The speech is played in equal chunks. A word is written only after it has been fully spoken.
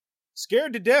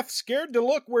Scared to death, scared to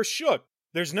look, we're shook.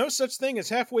 There's no such thing as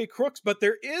halfway crooks, but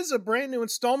there is a brand new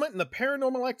installment in the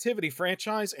Paranormal Activity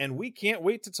franchise, and we can't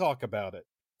wait to talk about it.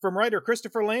 From writer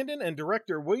Christopher Landon and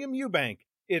director William Eubank,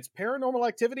 it's Paranormal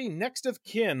Activity Next of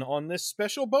Kin on this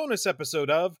special bonus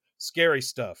episode of Scary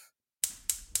Stuff.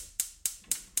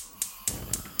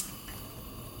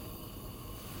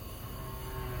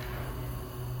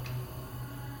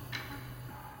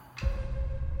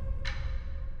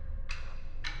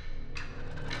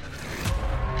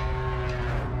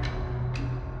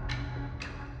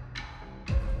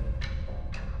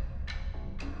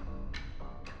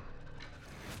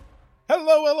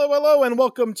 Hello, and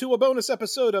welcome to a bonus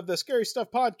episode of the Scary Stuff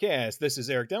Podcast. This is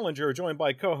Eric Dellinger, joined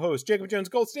by co-host Jacob Jones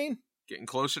Goldstein. Getting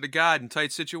closer to God in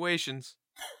tight situations.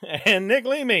 And Nick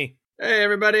Leamy. Hey,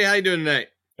 everybody. How you doing tonight?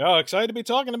 Oh, excited to be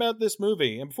talking about this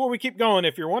movie. And before we keep going,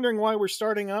 if you're wondering why we're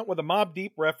starting out with a Mobb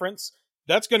Deep reference,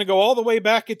 that's going to go all the way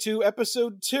back into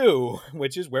episode 2,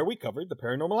 which is where we covered the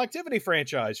Paranormal Activity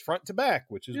franchise, front to back,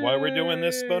 which is why we're doing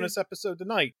this bonus episode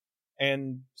tonight.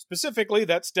 And specifically,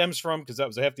 that stems from, because that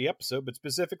was a hefty episode, but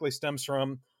specifically stems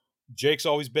from Jake's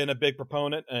always been a big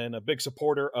proponent and a big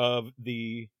supporter of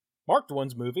the Marked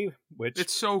Ones movie, which...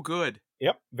 It's so good.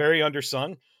 Yep, very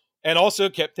undersung. And also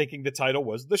kept thinking the title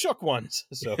was The Shook Ones.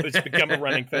 So it's become a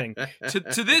running thing.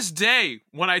 To this day,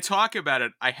 when I talk about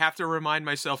it, I have to remind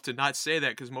myself to not say that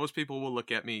because most people will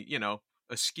look at me,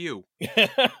 askew.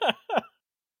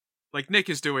 Like Nick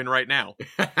is doing right now.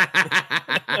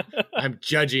 I'm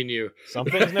judging you. Some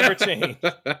things never change.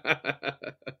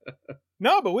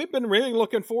 No, but we've been really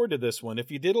looking forward to this one.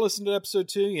 If you did listen to episode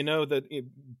 2, you know that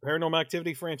Paranormal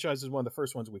Activity franchise is one of the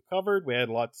first ones we covered. We had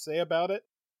a lot to say about it.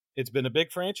 It's been a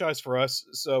big franchise for us.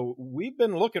 So we've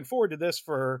been looking forward to this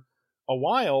for a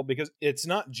while because it's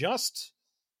not just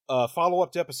a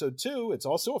follow-up to episode 2, it's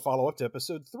also a follow-up to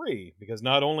episode 3, because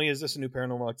not only is this a new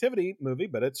Paranormal Activity movie,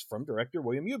 but it's from director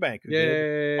William Eubank, who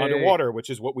did Underwater, which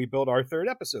is what we built our third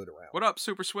episode around. What up,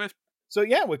 Super Swift? So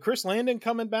yeah, with Chris Landon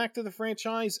coming back to the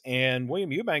franchise and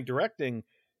William Eubank directing,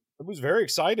 I was very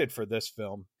excited for this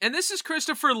film. And this is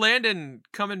Christopher Landon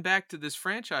coming back to this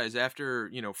franchise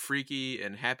after, Freaky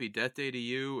and Happy Death Day to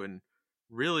You and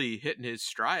really hitting his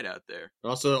stride out there.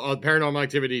 Also on Paranormal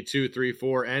Activity 2, 3,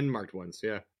 4, and Marked Ones,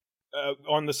 yeah.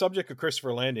 On the subject of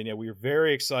Christopher Landon, we were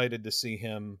very excited to see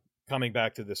him coming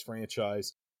back to this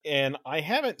franchise. And I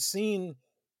haven't seen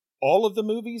all of the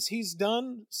movies he's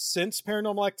done since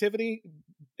Paranormal Activity,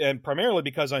 and primarily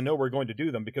because I know we're going to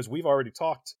do them, because we've already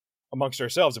talked amongst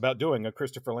ourselves about doing a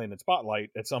Christopher Landon spotlight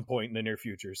at some point in the near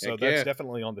future. So that's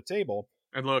definitely on the table.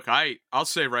 And look, I'll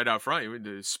say right out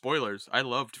front, spoilers, I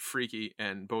loved Freaky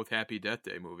and both Happy Death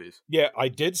Day movies. Yeah, I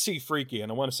did see Freaky, and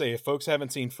I want to say, if folks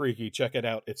haven't seen Freaky, check it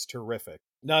out. It's terrific.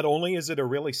 Not only is it a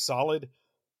really solid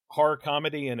horror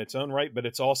comedy in its own right, but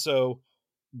it's also,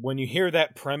 when you hear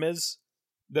that premise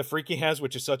that Freaky has,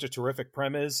 which is such a terrific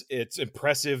premise, it's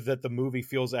impressive that the movie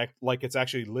feels like it's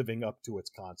actually living up to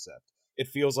its concept. It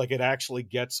feels like it actually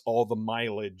gets all the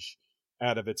mileage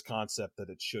out of its concept that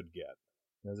it should get.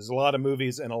 There's a lot of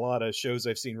movies and a lot of shows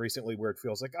I've seen recently where it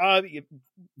feels like, you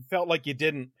felt like you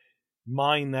didn't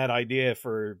mine that idea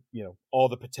for, all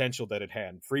the potential that it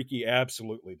had. Freaky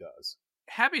absolutely does.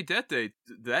 Happy Death Day,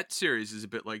 that series is a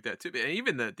bit like that too. And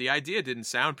even the idea didn't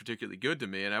sound particularly good to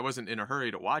me, and I wasn't in a hurry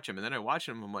to watch them. And then I watched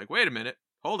them, I'm like, wait a minute,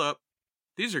 hold up.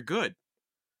 These are good.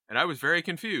 And I was very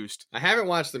confused. I haven't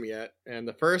watched them yet, and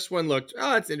the first one looked,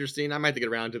 that's interesting. I might have to get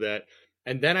around to that.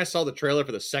 And then I saw the trailer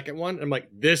for the second one, and I'm like,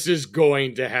 this is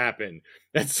going to happen.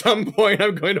 At some point,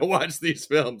 I'm going to watch these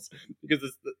films,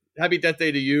 because Happy Death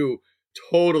Day to You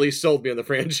totally sold me on the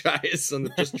franchise on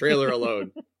the just trailer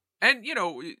alone. And,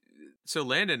 so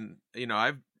Landon,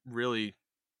 I'm really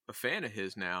a fan of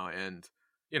his now, and,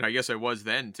 I guess I was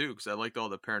then, too, because I liked all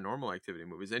the Paranormal Activity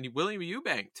movies. And William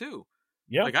Eubank, too.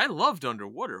 Yeah. Like, I loved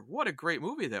Underwater. What a great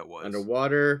movie that was.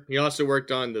 Underwater. He also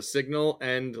worked on The Signal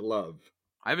and Love.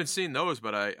 I haven't seen those,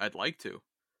 but I'd like to.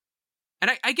 And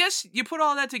I guess you put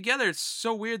all that together, it's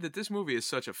so weird that this movie is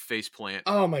such a faceplant.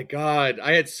 Oh my God.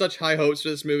 I had such high hopes for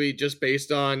this movie just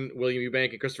based on William Eubank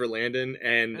and Christopher Landon,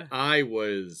 and I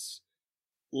was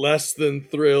less than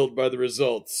thrilled by the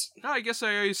results. No, I guess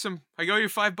I owe you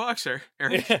 $5,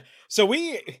 Eric. So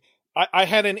I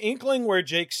had an inkling where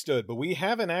Jake stood, but we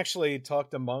haven't actually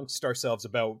talked amongst ourselves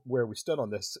about where we stood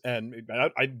on this, and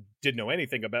I didn't know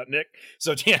anything about Nick,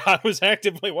 so I was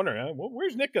actively wondering,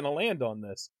 where's Nick going to land on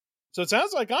this? So it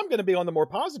sounds like I'm going to be on the more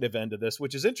positive end of this,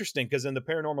 which is interesting, because in the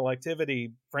Paranormal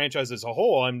Activity franchise as a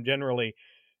whole, I'm generally,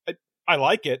 I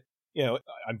like it.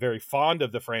 I'm very fond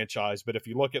of the franchise, but if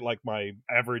you look at like my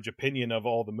average opinion of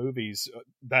all the movies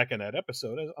back in that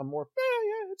episode, I'm more,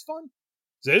 it's fun.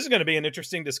 So this is going to be an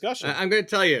interesting discussion. I'm going to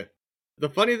tell you, the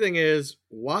funny thing is,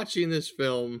 watching this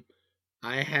film,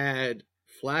 I had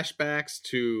flashbacks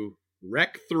to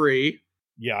Rec 3.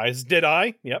 Yeah, as did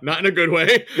I. Yep. Not in a good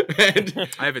way. And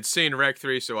I haven't seen Rec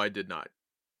 3, so I did not.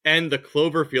 And the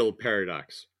Cloverfield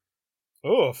Paradox.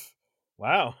 Oof.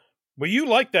 Wow. Well, you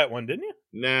liked that one, didn't you?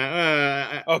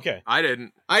 Nah. Okay. I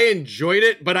didn't. I enjoyed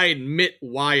it, but I admit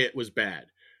why it was bad.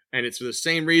 And it's for the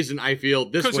same reason I feel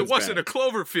this one's because it wasn't bad. a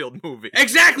Cloverfield movie.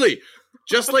 Exactly!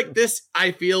 Just like this,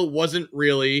 I feel wasn't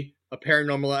really a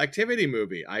Paranormal Activity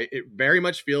movie. It very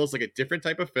much feels like a different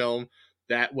type of film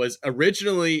that was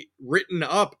originally written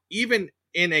up even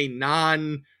in a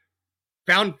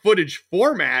non-found footage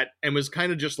format and was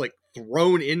kind of just like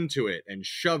thrown into it and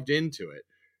shoved into it.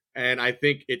 And I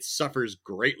think it suffers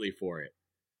greatly for it.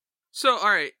 So, all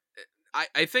right,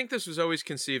 I think this was always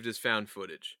conceived as found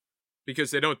footage.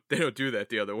 Because they don't do that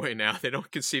the other way now. They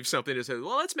don't conceive something that says,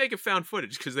 well, let's make it found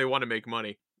footage because they want to make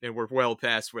money. And we're well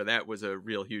past where that was a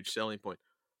real huge selling point.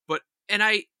 And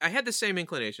I had the same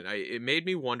inclination. It made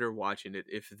me wonder watching it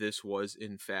if this was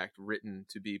in fact written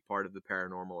to be part of the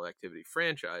Paranormal Activity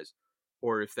franchise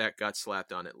or if that got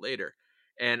slapped on it later.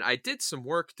 And I did some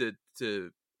work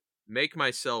to make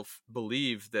myself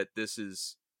believe that this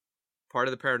is part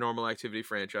of the Paranormal Activity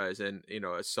franchise and,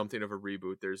 as something of a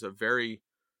reboot. There's a very,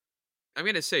 I'm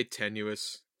going to say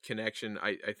tenuous connection.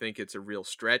 I think it's a real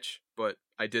stretch, but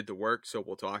I did the work, so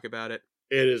we'll talk about it.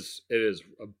 It is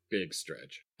a big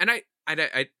stretch. And I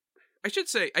should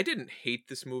say, I didn't hate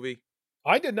this movie.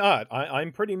 I did not.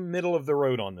 I'm pretty middle of the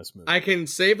road on this movie. I can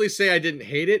safely say I didn't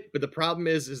hate it, but the problem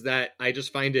is that I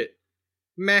just find it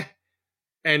meh.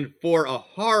 And for a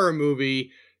horror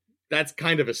movie, that's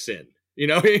kind of a sin.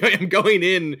 I'm going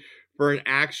in for an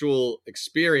actual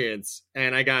experience,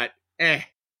 and I got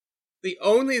The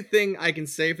only thing I can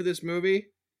say for this movie,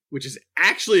 which is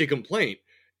actually a complaint,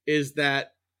 is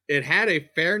that it had a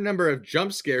fair number of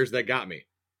jump scares that got me.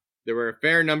 There were a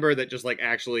fair number that just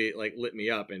actually lit me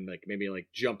up and maybe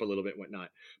jump a little bit and whatnot.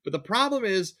 But the problem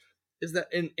is that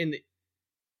in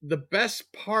the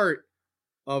best part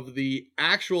of the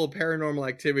actual Paranormal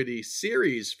Activity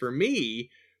series for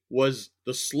me was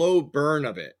the slow burn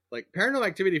of it. Paranormal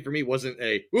Activity for me wasn't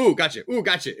a ooh gotcha.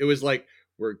 It was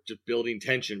we're just building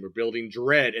tension, we're building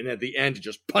dread, and at the end it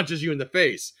just punches you in the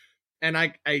face. And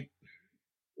I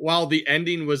while the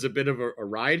ending was a bit of a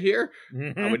ride here,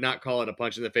 I would not call it a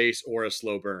punch in the face or a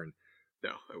slow burn.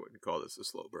 No, I wouldn't call this a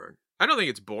slow burn. I don't think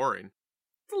it's boring.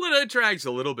 It drags a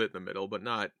little bit in the middle, but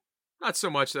not so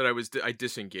much that I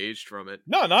disengaged from it.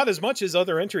 No, not as much as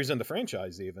other entries in the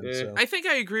franchise even. Yeah. So. I think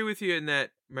I agree with you in that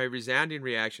my resounding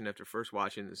reaction after first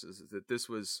watching this is that this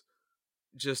was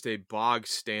just a bog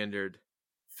standard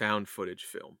found footage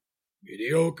film.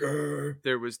 Mediocre.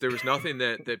 There was nothing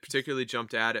that particularly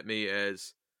jumped out at me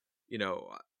as,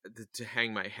 to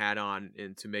hang my hat on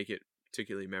and to make it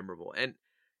particularly memorable. And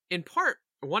in part,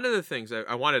 one of the things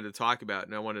I wanted to talk about,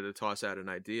 and I wanted to toss out an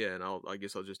idea, and I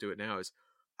guess I'll just do it now, is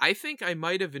I think I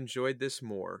might have enjoyed this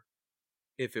more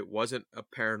if it wasn't a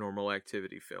Paranormal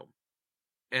Activity film.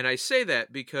 And I say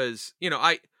that because,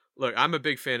 I'm a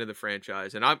big fan of the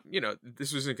franchise, and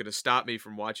this isn't going to stop me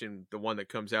from watching the one that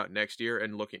comes out next year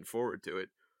and looking forward to it.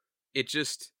 It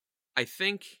just, I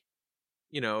think,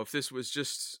 if this was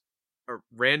just a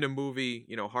random movie,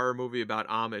 horror movie about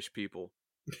Amish people,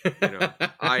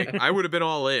 I would have been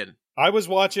all in.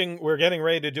 We're getting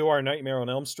ready to do our Nightmare on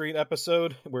Elm Street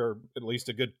episode, where at least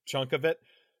a good chunk of it.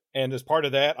 And as part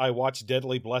of that, I watched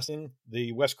Deadly Blessing,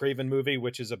 the Wes Craven movie,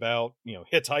 which is about,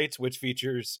 Hittites, which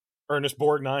features Ernest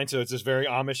Borgnine. So it's this very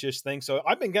Amishish thing. So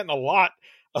I've been getting a lot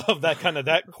of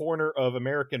that corner of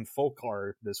American folk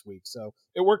horror this week. So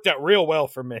it worked out real well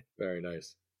for me. Very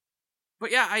nice.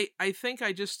 But yeah, I think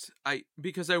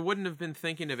because I wouldn't have been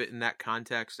thinking of it in that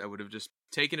context, I would have just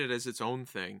taken it as its own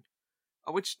thing,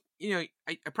 which, I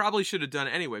probably should have done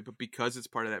anyway, but because it's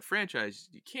part of that franchise,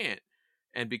 you can't.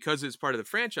 And because it's part of the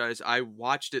franchise, I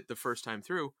watched it the first time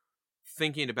through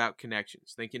thinking about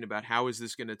connections, thinking about how is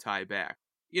this going to tie back,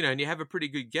 and you have a pretty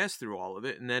good guess through all of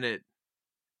it. And then it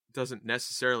doesn't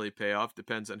necessarily pay off.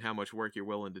 Depends on how much work you're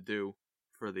willing to do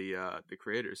for the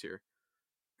creators here.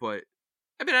 But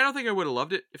I don't think I would have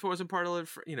loved it if it wasn't part of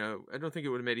it. I don't think it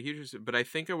would have made a huge difference, but I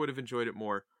think I would have enjoyed it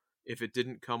more if it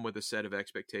didn't come with a set of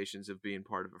expectations of being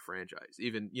part of a franchise.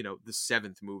 Even, the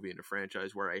 7th movie in a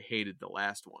franchise where I hated the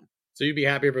last one. So you'd be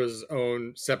happy if it was its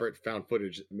own separate found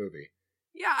footage movie?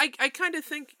 Yeah, I kind of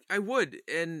think I would.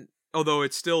 And although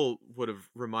it still would have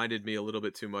reminded me a little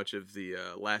bit too much of the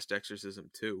Last Exorcism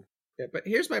 2. Yeah, but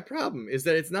here's my problem, is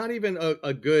that it's not even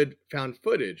a good found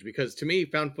footage, because to me,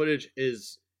 found footage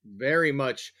is very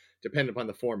much dependent upon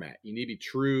the format. You need to be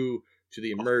true to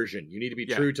the immersion. You need to be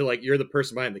Yeah. true to, like, you're the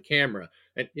person behind the camera.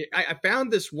 And I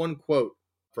found this one quote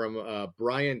from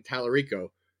Brian Tallarico.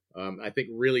 I think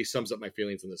really sums up my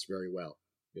feelings on this very well.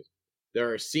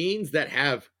 There are scenes that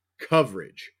have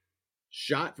coverage,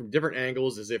 shot from different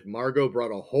angles as if Margot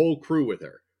brought a whole crew with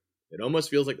her. It almost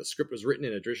feels like the script was written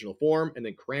in a traditional form and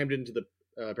then crammed into the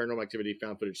Paranormal Activity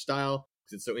found footage style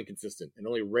because it's so inconsistent and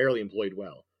only rarely employed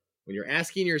well. When you're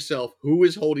asking yourself who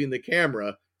is holding the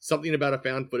camera, something about a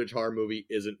found footage horror movie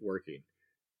isn't working.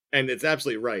 And it's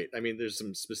absolutely right. I mean, there's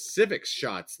some specific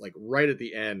shots, like right at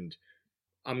the end.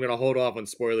 I'm going to hold off on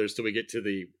spoilers till we get to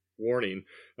the warning.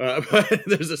 But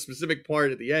there's a specific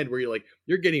part at the end where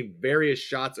you're getting various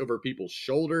shots over people's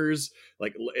shoulders.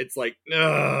 Like, it's like,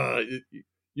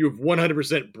 you have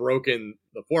 100% broken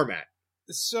the format.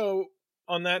 So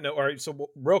on that note, all right, so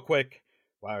real quick,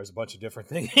 wow, there's a bunch of different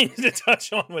things to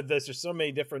touch on with this. There's so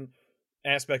many different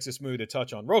aspects of this movie to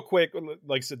touch on. Real quick,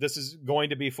 like I said, this is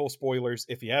going to be full spoilers.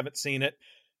 If you haven't seen it,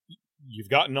 you've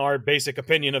gotten our basic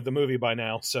opinion of the movie by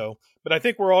now. So, but I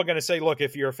think we're all going to say, look,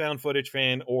 if you're a found footage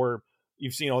fan or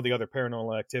you've seen all the other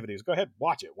Paranormal Activities, go ahead,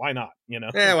 watch it. Why not? You know?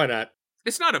 Yeah, why not?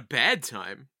 It's not a bad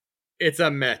time. It's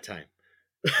a meh time.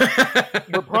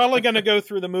 We're probably going to go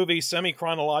through the movie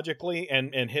semi-chronologically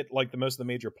and hit like the most of the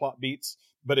major plot beats,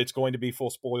 but it's going to be full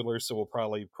spoilers, so we'll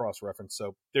probably cross-reference.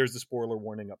 So there's the spoiler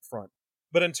warning up front.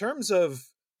 But in terms of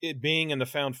it being in the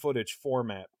found footage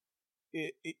format,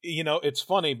 it's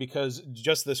funny because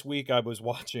just this week I was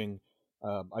watching,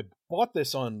 I bought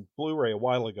this on Blu-ray a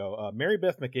while ago, Mary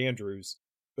Beth McAndrews,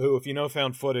 who, if you know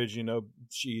found footage,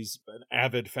 she's an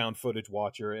avid found footage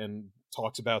watcher and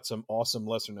talks about some awesome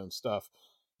lesser-known stuff.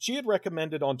 She had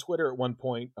recommended on Twitter at one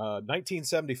point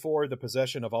 1974, The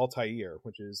Possession of Altair,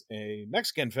 which is a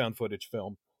Mexican found footage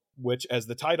film, which, as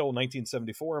the title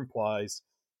 1974 implies,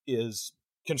 is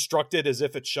constructed as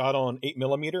if it's shot on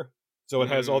 8mm. So it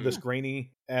has all this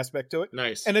grainy aspect to it.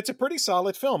 Nice. And it's a pretty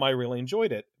solid film. I really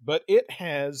enjoyed it. But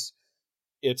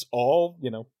it's all,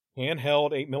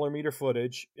 handheld 8mm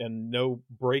footage and no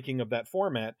breaking of that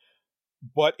format.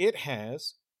 But it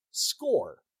has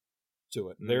score to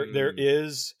it. There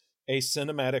is a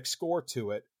cinematic score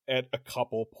to it at a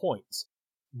couple points,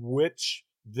 which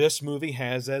this movie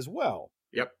has as well.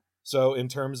 Yep. So in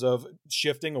terms of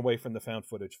shifting away from the found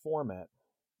footage format.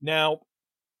 Now,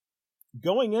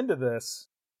 going into this,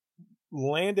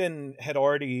 Landon had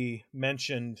already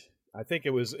mentioned, I think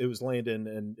it was Landon,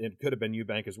 and it could have been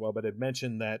Eubank as well, but had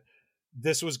mentioned that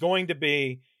this was going to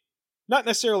be not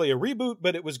necessarily a reboot,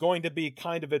 but it was going to be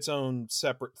kind of its own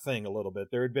separate thing a little bit.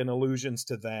 There had been allusions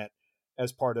to that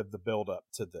as part of the build-up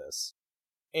to this.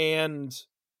 And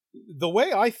the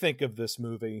way I think of this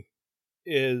movie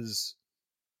is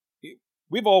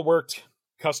we've all worked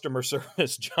customer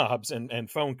service jobs and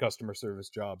phone customer service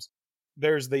jobs.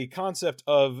 There's the concept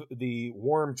of the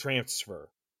warm transfer,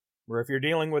 where if you're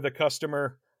dealing with a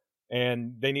customer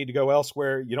and they need to go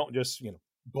elsewhere, you don't just,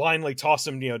 blindly toss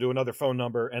them, to another phone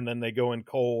number and then they go in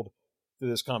cold to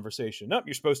this conversation. Nope,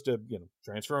 you're supposed to,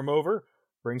 transfer them over,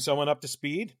 bring someone up to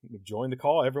speed, join the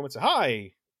call, everyone say,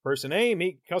 hi, person A,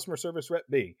 meet customer service rep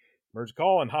B, merge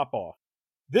call and hop off.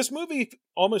 This movie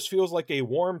almost feels like a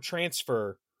warm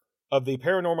transfer of the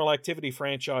Paranormal Activity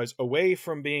franchise away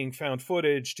from being found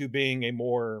footage to being a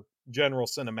more general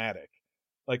cinematic.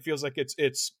 Like, feels like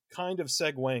it's kind of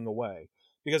segueing away.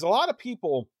 Because a lot of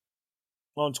people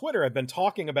on Twitter have been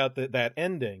talking about that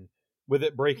ending with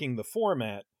it breaking the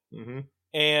format. Mm-hmm.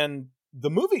 And the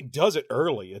movie does it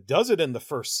early. It does it in the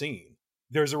first scene.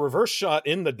 There's a reverse shot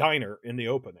in the diner in the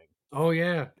opening. Oh,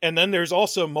 yeah. And then there's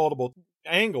also multiple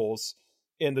angles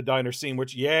in the diner scene,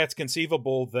 which, it's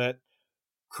conceivable that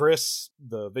Chris,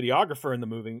 the videographer in the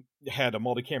movie, had a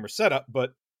multi-camera setup,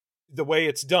 but the way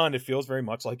it's done, it feels very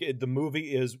much like the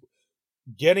movie is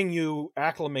getting you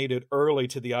acclimated early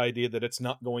to the idea that it's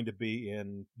not going to be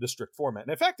in the strict format.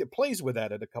 And in fact, it plays with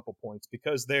that at a couple points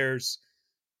because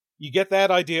you get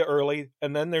that idea early,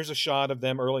 and then there's a shot of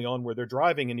them early on where they're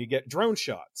driving and you get drone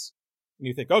shots. And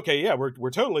you think, okay, yeah,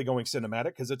 we're totally going cinematic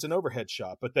because it's an overhead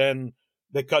shot. But then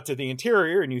they cut to the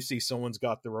interior and you see someone's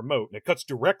got the remote, and it cuts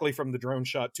directly from the drone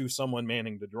shot to someone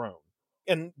manning the drone.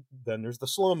 And then there's the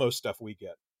slow-mo stuff we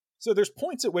get. So there's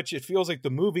points at which it feels like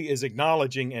the movie is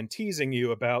acknowledging and teasing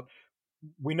you about,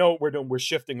 we know what we're doing, we're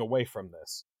shifting away from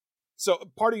this. So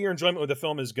part of your enjoyment with the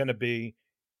film is going to be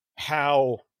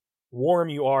how warm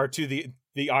you are to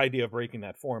the idea of breaking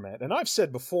that format. And I've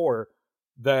said before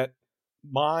that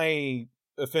my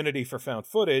affinity for found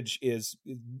footage is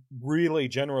really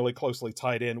generally closely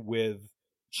tied in with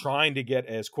trying to get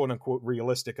as quote-unquote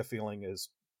realistic a feeling as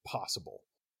possible.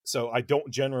 So I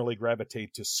don't generally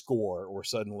gravitate to score or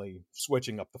suddenly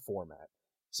switching up the format.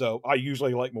 So I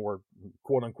usually like more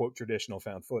quote-unquote traditional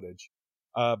found footage.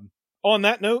 On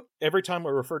that note, every time I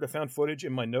refer to found footage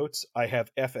in my notes, I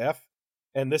have FF.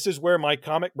 And this is where my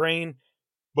comic brain,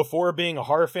 before being a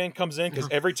horror fan, comes in, because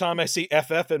every time I see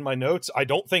FF in my notes, I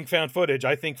don't think found footage,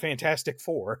 I think Fantastic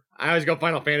Four. I always go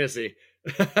Final Fantasy.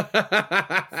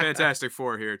 Fantastic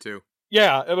Four here, too.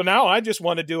 Yeah, well, now I just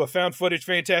want to do a found footage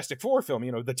Fantastic Four film,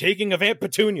 The Taking of Aunt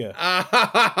Petunia. We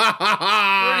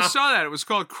already saw that. It was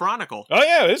called Chronicle. Oh,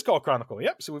 yeah, it is called Chronicle.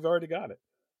 Yep, so we've already got it.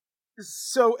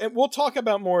 So, and we'll talk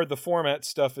about more of the format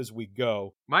stuff as we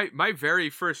go. My very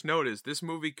first note is this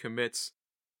movie commits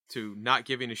to not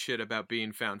giving a shit about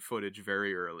being found footage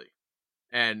very early.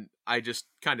 And I just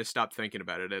kind of stopped thinking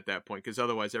about it at that point, because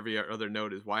otherwise every other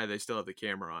note is, why do they still have the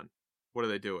camera on? What are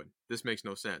they doing? This makes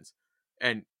no sense.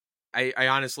 And I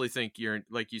honestly think you're,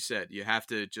 like you said, you have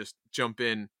to just jump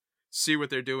in, see what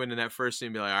they're doing in that first scene,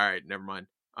 and be like, all right, never mind.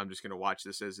 I'm just going to watch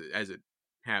this as it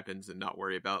happens and not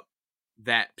worry about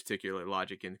that particular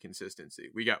logic inconsistency.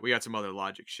 We got some other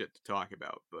logic shit to talk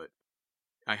about, but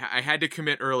I had to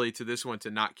commit early to this one to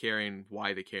not caring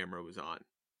why the camera was on.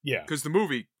 Yeah. Because the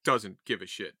movie doesn't give a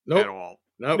shit Nope. at all.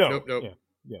 Nope.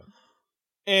 Yeah.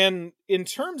 And in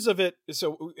terms of it,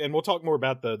 and we'll talk more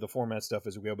about the format stuff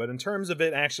as we go, but in terms of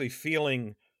it actually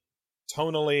feeling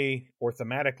tonally or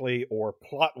thematically or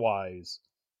plot-wise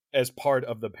as part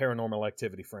of the Paranormal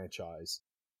Activity franchise,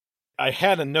 I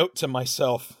had a note to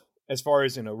myself as far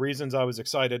as, reasons I was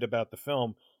excited about the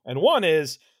film. And one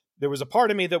is, there was a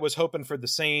part of me that was hoping for the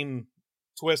same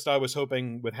twist I was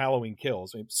hoping with Halloween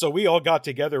Kills. So we all got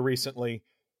together recently,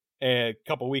 a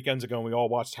couple weekends ago, and we all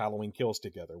watched Halloween Kills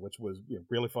together, which was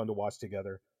really fun to watch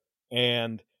together.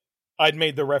 And I'd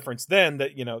made the reference then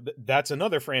that, that's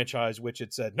another franchise, which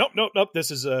it said, nope, this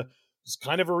is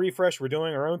kind of a refresh. We're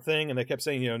doing our own thing. And they kept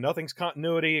saying, nothing's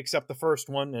continuity except the first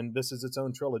one, and this is its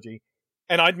own trilogy.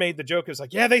 And I'd made the joke, it was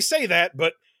like, yeah, they say that,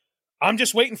 but I'm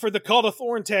just waiting for the Cult of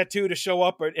Thorn tattoo to show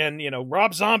up, and,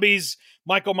 Rob Zombie's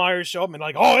Michael Myers show up, and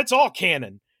like, oh, it's all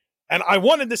canon. And I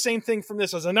wanted the same thing from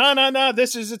this. I was like, no,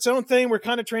 this is its own thing. We're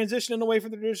kind of transitioning away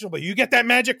from the traditional, but you get that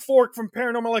magic fork from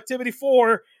Paranormal Activity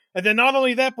 4, and then not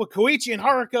only that, but Koichi and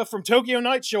Haruka from Tokyo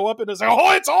Night show up, and it's like,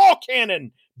 oh, it's all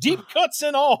canon! Deep cuts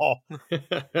and all!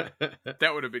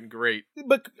 That would have been great.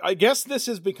 But I guess this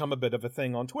has become a bit of a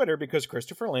thing on Twitter, because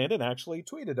Christopher Landon actually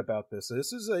tweeted about this.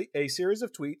 This is a series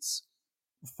of tweets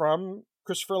from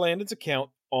Christopher Landon's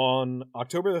account on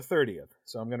October the 30th.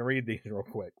 So I'm going to read these real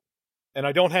quick. And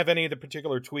I don't have any of the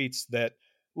particular tweets that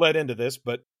led into this,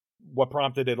 but what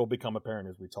prompted it will become apparent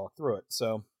as we talk through it.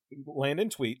 So Landon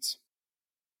tweets,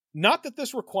 "Not that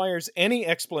this requires any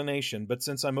explanation, but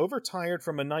since I'm overtired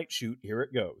from a night shoot, here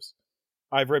it goes.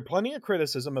 I've read plenty of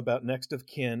criticism about Next of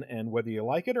Kin, and whether you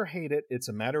like it or hate it, it's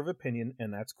a matter of opinion,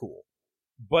 and that's cool.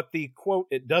 But the, quote,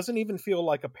 it doesn't even feel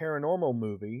like a paranormal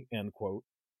movie, end quote,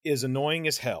 is annoying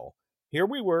as hell. Here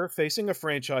we were, facing a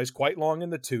franchise quite long in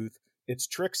the tooth, its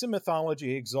tricks and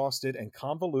mythology exhausted and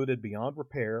convoluted beyond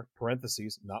repair,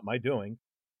 parentheses, not my doing,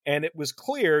 and it was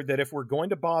clear that if we're going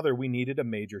to bother, we needed a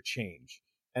major change.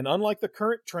 And unlike the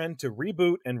current trend to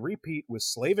reboot and repeat with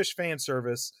slavish fan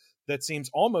service that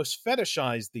seems almost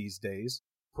fetishized these days,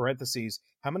 parentheses,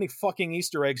 how many fucking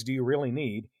Easter eggs do you really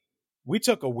need? We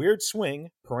took a weird swing,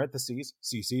 parentheses,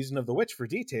 see Season of the Witch for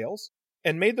details,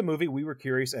 and made the movie we were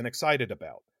curious and excited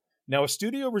about. Now, a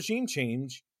studio regime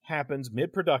change happens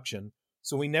mid-production,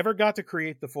 so we never got to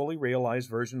create the fully realized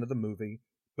version of the movie,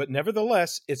 but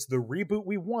nevertheless, it's the reboot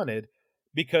we wanted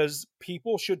because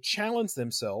people should challenge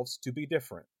themselves to be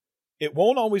different. It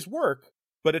won't always work,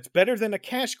 but it's better than a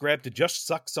cash grab to just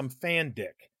suck some fan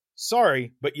dick.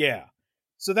 Sorry, but yeah.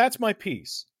 So that's my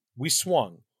piece. We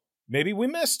swung. Maybe we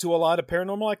missed to a lot of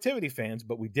Paranormal Activity fans,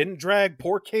 but we didn't drag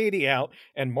poor Katie out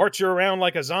and march her around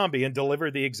like a zombie and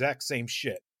deliver the exact same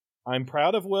shit. I'm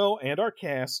proud of Will and our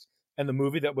cast and the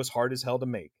movie that was hard as hell to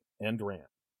make. End rant."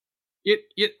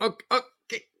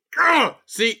 Okay.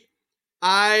 See,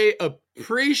 I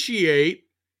appreciate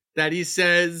that he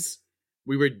says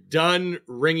we were done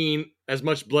wringing as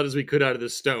much blood as we could out of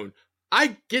this stone.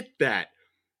 I get that.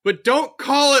 But don't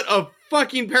call it a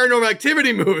fucking Paranormal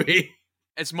Activity movie.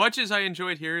 As much as I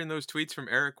enjoyed hearing those tweets from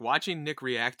Eric, watching Nick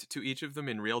react to each of them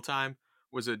in real time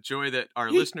was a joy that our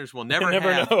listeners will never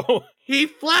have. Know. He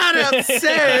flat out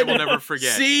said, I will never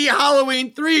forget. See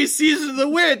Halloween 3, Season of the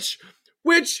Witch,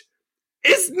 which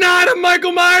is not a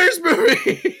Michael Myers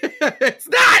movie. It's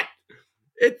not.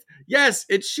 yes,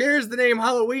 it shares the name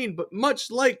Halloween, but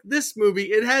much like this movie,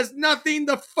 it has nothing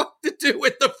the fuck to do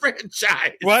with the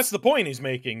franchise. Well, that's the point he's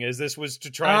making, is this was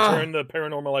to try and turn the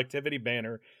Paranormal Activity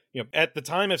banner. At the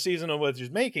time of season of what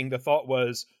he's making, the thought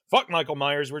was, fuck Michael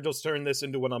Myers, we're just turning this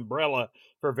into an umbrella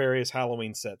for various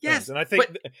Halloween set things. And I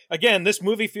think, again, this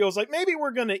movie feels like maybe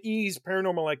we're going to ease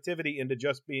Paranormal Activity into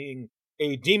just being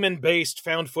a demon-based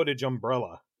found footage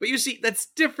umbrella. But you see, that's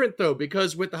different, though,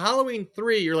 because with the Halloween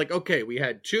 3, you're like, okay, we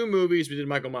had 2 movies, we did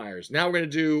Michael Myers. Now we're going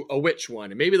to do a witch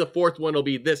one, and maybe the 4th one will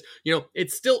be this.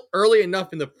 It's still early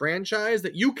enough in the franchise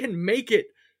that you can make it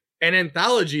an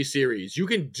anthology series. You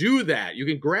can do that. You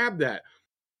can grab that.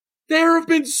 There have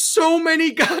been so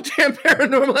many goddamn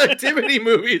Paranormal Activity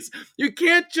movies. You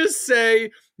can't just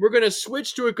say, we're going to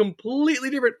switch to a completely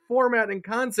different format and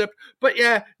concept, but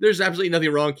yeah, there's absolutely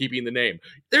nothing wrong keeping the name.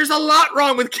 There's a lot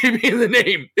wrong with keeping the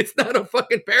name. It's not a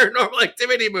fucking Paranormal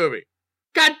Activity movie.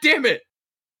 God damn it.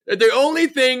 The only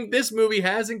thing this movie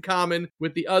has in common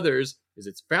with the others is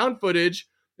it's found footage.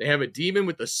 They have a demon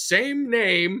with the same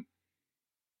name.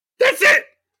 That's it.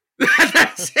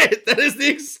 That's it. That is the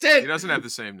extent. He doesn't have the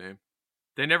same name.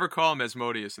 They never call him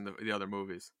Asmodeus in the other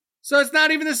movies. So it's not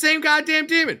even the same goddamn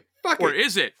demon. Fuck or it.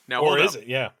 Is it? Now, or is it?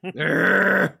 Yeah.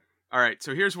 All right,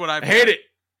 so here's what I hate it.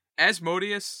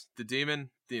 Asmodeus, the demon,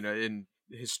 in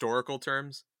historical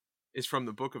terms, is from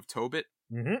the Book of Tobit,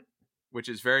 which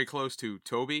is very close to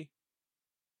Toby.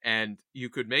 And you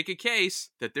could make a case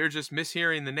that they're just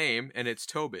mishearing the name, and it's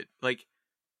Tobit. Like,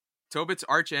 Tobit's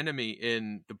arch enemy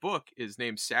in the book is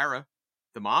named Sarah.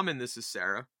 The mom in this is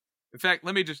Sarah. In fact,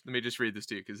 let me just read this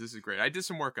to you because this is great. I did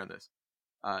some work on this.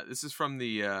 This is from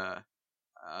the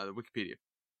Wikipedia.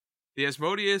 The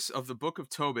Asmodeus of the Book of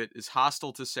Tobit is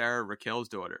hostile to Sarah, Raquel's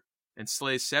daughter, and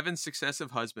slays 7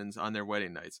 successive husbands on their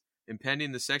wedding nights,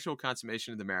 impeding the sexual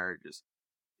consummation of the marriages.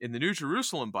 In the New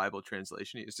Jerusalem Bible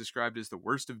translation, he is described as the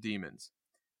worst of demons.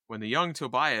 When the young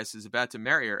Tobias is about to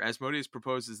marry her, Asmodeus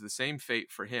proposes the same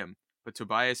fate for him, but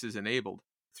Tobias is enabled,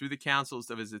 through the counsels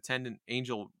of his attendant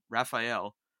angel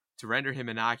Raphael, to render him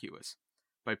innocuous.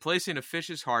 By placing a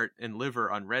fish's heart and liver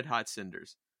on red-hot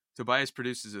cinders, Tobias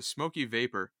produces a smoky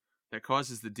vapor that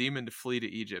causes the demon to flee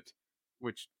to Egypt,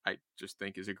 which I just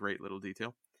think is a great little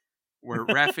detail, where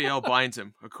Raphael binds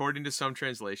him. According to some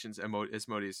translations,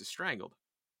 Asmodeus is strangled.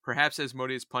 Perhaps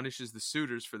Asmodeus punishes the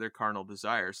suitors for their carnal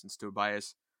desire, since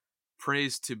Tobias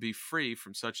prays to be free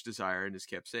from such desire and is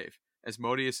kept safe.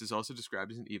 Asmodeus is also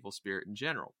described as an evil spirit in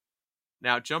general.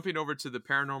 Now, jumping over to the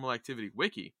Paranormal Activity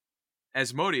wiki,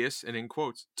 Asmodeus, and in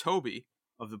quotes, Toby,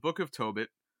 of the Book of Tobit,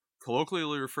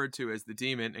 colloquially referred to as the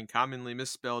demon and commonly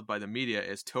misspelled by the media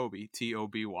as Toby,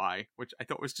 T-O-B-Y, which I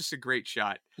thought was just a great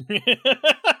shot.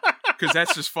 Because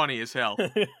that's just funny as hell.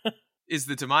 Is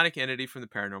the demonic entity from the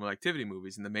Paranormal Activity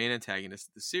movies and the main antagonist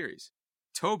of the series.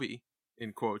 Toby,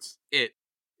 in quotes, it,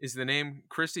 is the name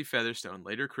Christy Featherstone,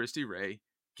 later Christy Ray,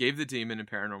 gave the demon in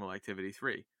Paranormal Activity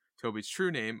 3. Toby's true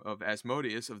name of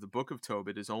Asmodeus of the Book of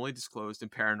Tobit is only disclosed in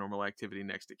Paranormal Activity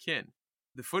Next of Kin.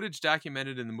 The footage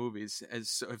documented in the movies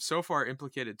have so far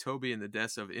implicated Toby in the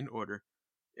deaths of, in order,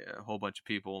 a whole bunch of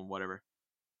people and whatever.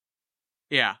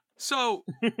 Yeah, so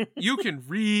you can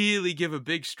really give a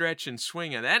big stretch and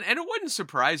swing at that, and it wouldn't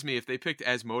surprise me if they picked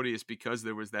Asmodeus because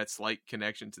there was that slight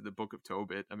connection to the Book of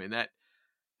Tobit. I mean, that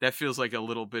feels like a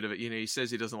little bit of it. He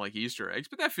says he doesn't like Easter eggs,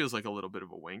 but that feels like a little bit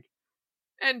of a wink.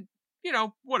 And,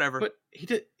 whatever. But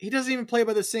he doesn't even play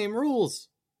by the same rules.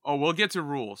 Oh, we'll get to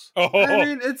rules. Oh. I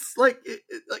mean, it's like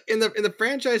in the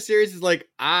franchise series, it's like,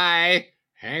 I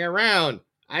hang around.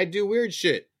 I do weird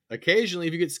shit. Occasionally,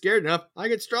 if you get scared enough, I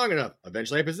get strong enough.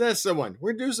 Eventually, I possess someone.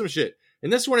 We're gonna do some shit. In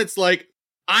this one, it's like,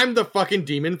 I'm the fucking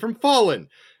demon from Fallen.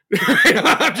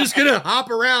 I'm just gonna hop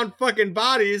around fucking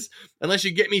bodies unless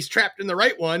you get me trapped in the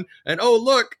right one. And oh,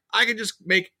 look, I can just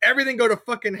make everything go to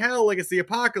fucking hell like it's the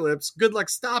apocalypse. Good luck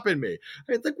stopping me.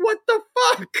 I mean, like, what the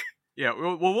fuck? Yeah,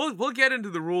 we'll get into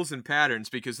the rules and patterns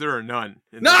because there are none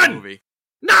in this movie.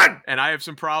 None! And I have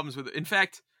some problems with it. In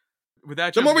fact,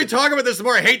 without the more we talk about this, the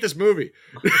more I hate this movie.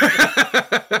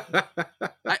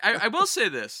 I will say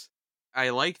this. I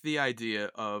like the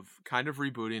idea of kind of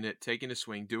rebooting it, taking a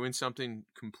swing, doing something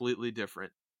completely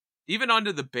different. Even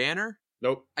under the banner,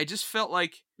 nope. I just felt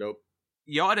like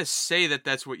you ought to say that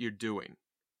that's what you're doing.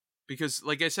 Because,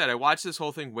 like I said, I watched this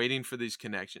whole thing waiting for these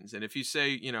connections. And if you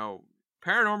say,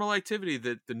 Paranormal Activity,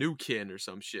 the new kin or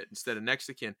some shit, instead of next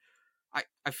to kin,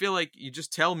 I feel like you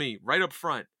just tell me right up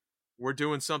front, we're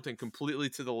doing something completely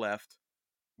to the left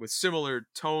with similar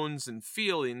tones and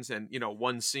feelings and,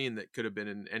 one scene that could have been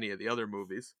in any of the other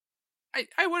movies.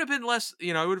 I would have been less,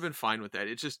 I would have been fine with that.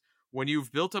 It's just when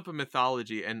you've built up a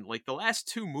mythology and like the last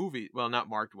 2 movies, well, not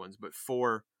marked ones, but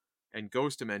 4 and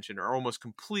Ghost Dimension are almost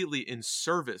completely in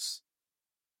service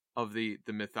of the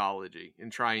mythology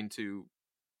and trying to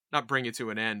not bring it to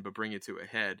an end, but bring it to a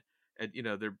head. And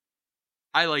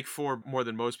I like 4 more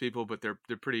than most people, but they're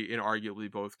pretty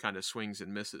inarguably both kind of swings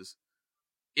and misses.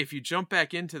 If you jump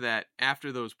back into that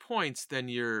after those points, then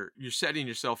you're setting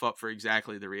yourself up for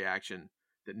exactly the reaction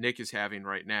that Nick is having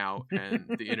right now and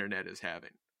the internet is having.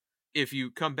 If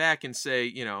you come back and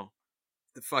say,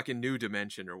 the fucking new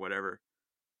dimension or whatever,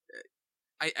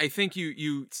 I think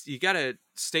you got to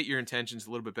state your intentions a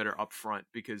little bit better up front,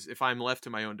 because if I'm left to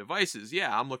my own devices,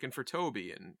 yeah, I'm looking for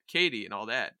Toby and Katie and all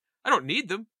that. I don't need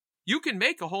them. You can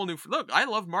make a whole new... Look, I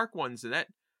love Mark 1s, and that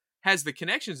has the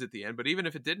connections at the end, but even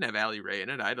if it didn't have Ali Ray in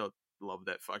it, I don't love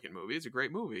that fucking movie. It's a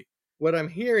great movie. What I'm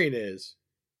hearing is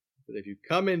that if you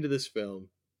come into this film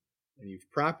and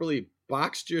you've properly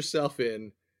boxed yourself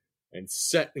in and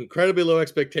set incredibly low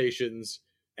expectations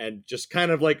and just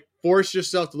kind of like force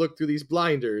yourself to look through these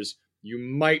blinders, you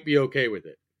might be okay with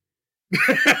it.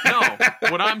 No,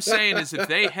 what I'm saying is if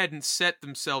they hadn't set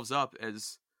themselves up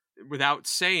as, without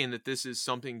saying that this is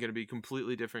something going to be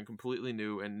completely different, completely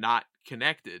new, and not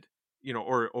connected,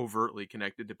 or overtly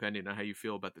connected, depending on how you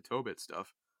feel about the Tobit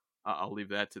stuff, I'll leave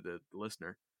that to the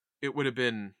listener. It would have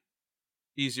been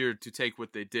easier to take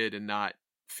what they did and not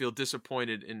feel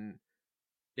disappointed in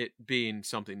it being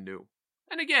something new.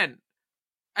 And again,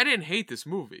 I didn't hate this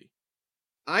movie.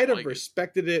 I'd have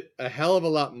respected it a hell of a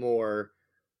lot more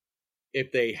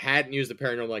if they hadn't used the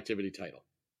Paranormal Activity title.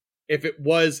 If it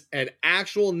was an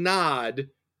actual nod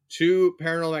to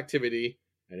Paranormal Activity,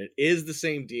 and it is the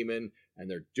same demon, and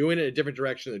they're doing it in a different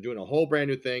direction, they're doing a whole brand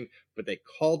new thing, but they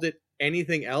called it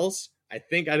anything else, I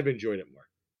think I'd have enjoyed it more.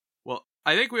 Well,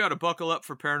 I think we ought to buckle up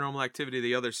for Paranormal Activity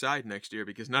The Other Side next year,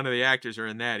 because none of the actors are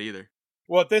in that either.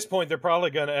 Well, at this point, they're probably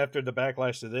going to, after the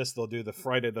backlash to this, they'll do the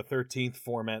Friday the 13th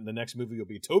format, and the next movie will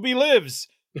be Toby Lives.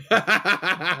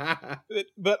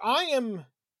 But I am...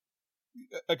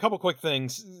 A couple quick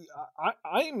things.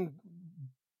 I'm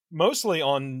mostly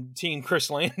on Team Chris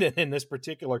Landon in this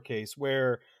particular case,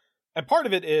 and part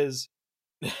of it is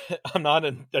I'm not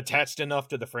attached enough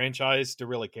to the franchise to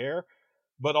really care,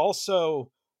 but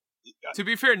also... To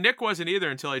be fair, Nick wasn't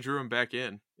either until I drew him back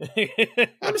in.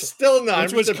 I'm still not.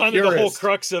 Which was kind of the whole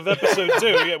crux of episode 2.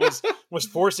 It was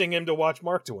forcing him to watch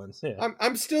Mark Twins. Yeah.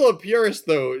 I'm still a purist,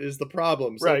 though, is the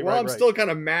problem. So right, I'm still kind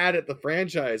of mad at the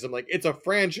franchise. I'm like, it's a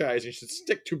franchise. You should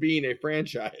stick to being a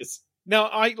franchise.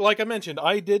 Now, like I mentioned,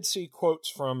 I did see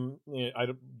quotes from, I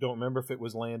don't remember if it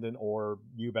was Landon or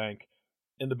Eubank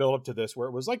in the build-up to this, where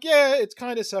it was like, yeah, it's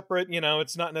kind of separate.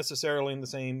 It's not necessarily in the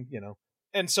same,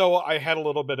 And so I had a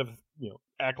little bit of,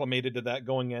 acclimated to that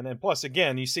going in. And plus,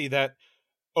 again, you see that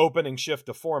opening shift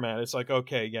to format. It's like,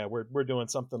 okay, yeah, we're doing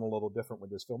something a little different with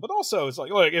this film. But also, it's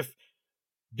like, look,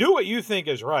 do what you think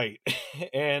is right.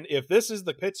 And if this is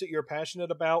the pitch that you're passionate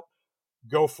about,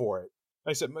 go for it.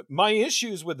 Like I said, my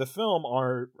issues with the film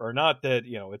are not that,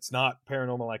 it's not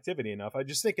Paranormal Activity enough. I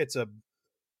just think it's a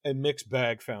mixed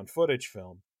bag found footage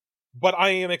film. But I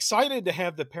am excited to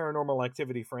have the Paranormal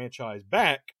Activity franchise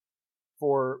back,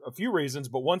 for a few reasons,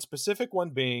 but one specific one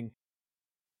being,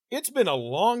 it's been a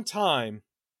long time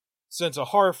since a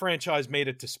horror franchise made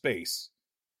it to space.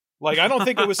 Like, I don't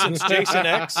think it was since Jason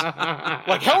X.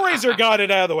 Like, Hellraiser got it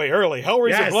out of the way early.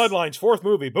 Hellraiser Bloodlines, 4th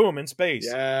movie, boom, in space.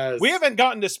 Yes. We haven't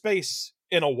gotten to space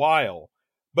in a while.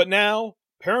 But now,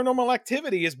 Paranormal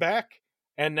Activity is back,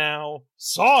 and now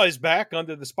Saw is back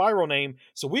under the Spiral name,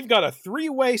 so we've got a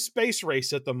 3-way space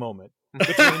race at the moment.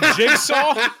 Between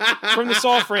Jigsaw from the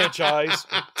Saw franchise,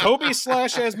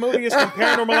 Toby/Asmodeus from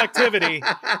Paranormal Activity,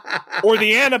 or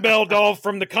the Annabelle doll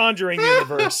from the Conjuring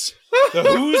universe.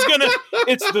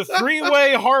 It's the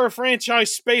 3-way horror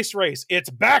franchise space race. It's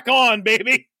back on,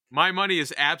 baby. My money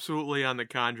is absolutely on the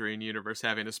Conjuring universe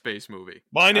having a space movie.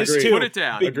 Mine is too. Put it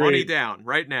down. Money down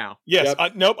right now. Yes.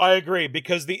 Yep. I agree,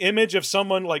 because the image of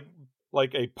someone like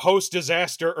a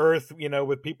post-disaster Earth,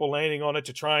 with people landing on it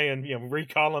to try and,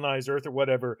 recolonize Earth or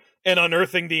whatever, and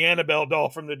unearthing the Annabelle doll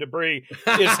from the debris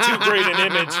is too great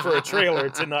an image for a trailer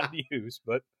to not use.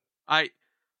 But all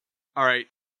right.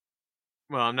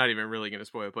 Well, I'm not even really going to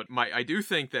spoil it, but I do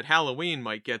think that Halloween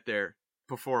might get there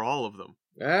before all of them.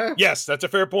 Yes, that's a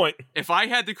fair point. If I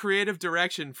had the creative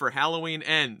direction for Halloween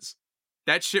Ends,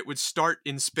 that shit would start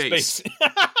in space.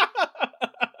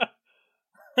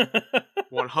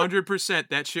 100%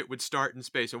 that shit would start in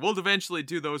space. And we'll eventually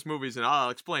do those movies, and I'll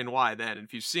explain why then. And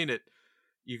if you've seen it,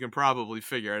 you can probably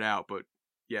figure it out. But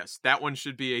yes, that one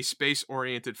should be a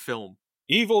space-oriented film.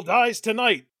 Evil dies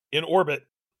tonight in orbit.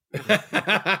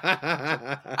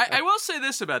 I will say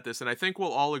this about this, and I think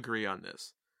we'll all agree on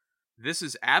this. this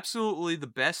is absolutely the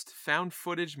best found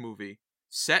footage movie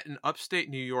set in upstate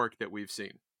New York that we've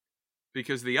seen.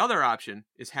 Because the other option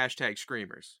is hashtag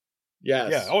Screamers.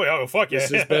 Yes. Yeah. Oh, yeah. Fuck yeah.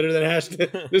 This is better than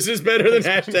hashtag. This is better than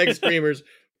hashtag Screamers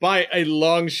by a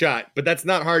long shot. But that's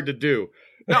not hard to do.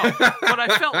 No, but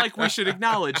I felt like we should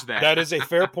acknowledge that. That is a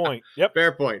fair point. Yep.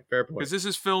 Fair point. Because this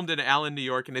is filmed in Allen, New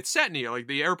York, and it's set in New York. Like,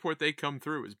 the airport they come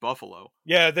through is Buffalo.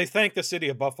 Yeah, they thank the city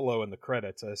of Buffalo in the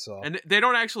credits, I saw. And they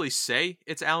don't actually say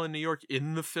it's Allen, New York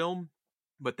in the film,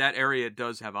 but that area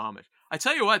does have homage. I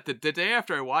tell you what, the day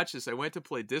after I watched this, I went to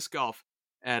play disc golf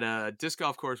at a disc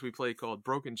golf course we play called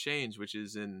Broken Chains, which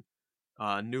is in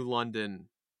New London,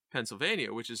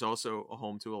 Pennsylvania, which is also a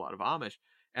home to a lot of Amish.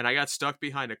 And I got stuck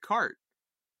behind a cart.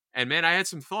 And man, I had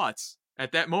some thoughts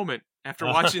at that moment after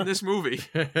watching this movie.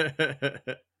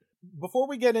 Before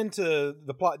we get into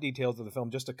the plot details of the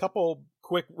film, just a couple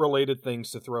quick related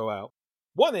things to throw out.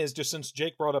 One is, just since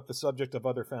Jake brought up the subject of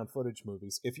other found footage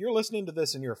movies, if you're listening to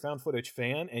this and you're a found footage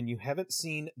fan and you haven't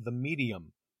seen The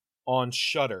Medium on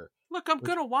Shudder. Look, I'm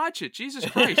going to watch it. Jesus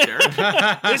Christ, Eric.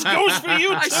 This goes for you,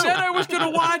 too. I said I was going to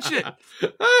watch it.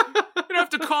 You don't have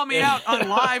to call me out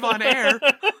live on air.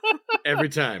 Every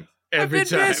time. I've been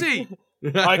busy.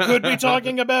 I could be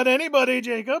talking about anybody,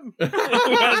 Jacob, who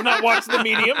has not watched The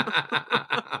Medium.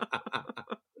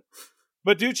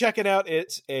 But do check it out.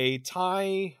 It's a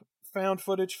Thai found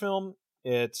footage film.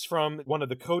 It's from one of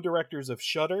the co-directors of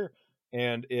Shudder,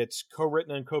 and it's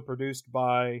co-written and co-produced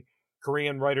by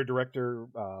Korean writer-director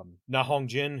Na Hong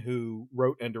Jin, who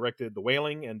wrote and directed The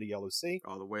Wailing and The Yellow Sea.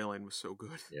 Oh, The Wailing was so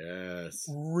good. Yes.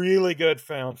 Really good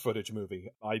found footage movie.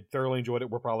 I thoroughly enjoyed it.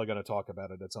 We're probably going to talk about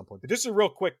it at some point. But just a real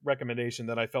quick recommendation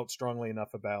that I felt strongly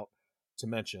enough about to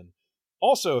mention.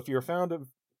 Also, if you're a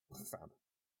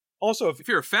if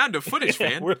you're a found footage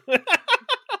fan.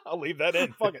 I'll leave that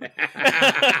in. Fuck it.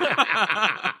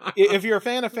 If you're a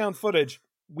fan of found footage,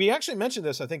 we actually mentioned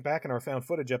this, I think, back in our found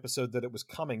footage episode that it was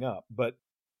coming up, but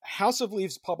House of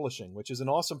Leaves Publishing, which is an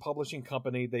awesome publishing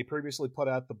company, they previously put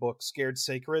out the book Scared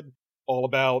Sacred, all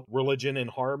about religion and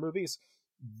horror movies.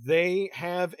 They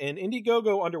have an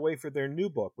Indiegogo underway for their new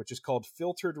book, which is called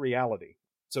Filtered Reality.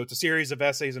 So it's a series of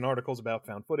essays and articles about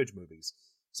found footage movies.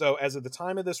 So as of the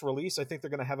time of this release, I think they're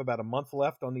going to have about a month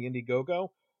left on the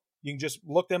Indiegogo. You can just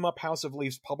look them up, House of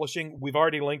Leaves Publishing. We've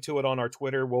already linked to it on our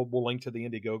Twitter. We'll link to the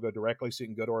Indiegogo directly, so you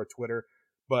can go to our Twitter.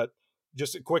 But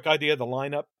just a quick idea of the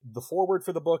lineup. The foreword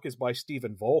for the book is by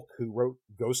Stephen Volk, who wrote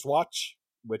Ghostwatch,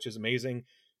 which is amazing.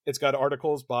 It's got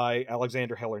articles by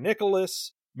Alexander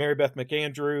Heller-Nicholas, Mary Beth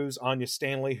McAndrews, Anya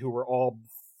Stanley, who were all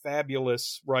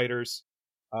fabulous writers.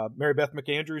 Mary Beth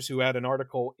McAndrews, who had an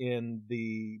article in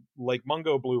the Lake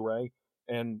Mungo Blu-ray,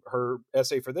 and her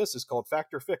essay for this is called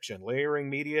Fact or Fiction, Layering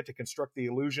Media to Construct the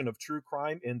Illusion of True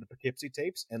Crime in the Poughkeepsie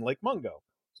Tapes and Lake Mungo.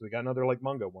 So we got another Lake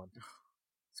Mungo one.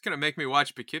 It's going to make me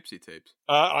watch Poughkeepsie Tapes.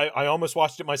 I almost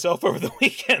watched it myself over the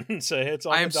weekend, so it's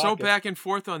on I the am docket. so back and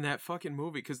forth on that fucking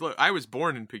movie, because look, I was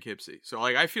born in Poughkeepsie, so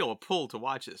like I feel a pull to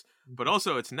watch this, but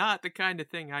also it's not the kind of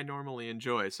thing I normally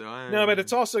enjoy, so No, but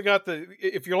it's also got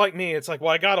if you're like me, it's like,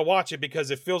 well, I gotta watch it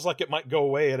because it feels like it might go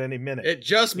away at any minute. It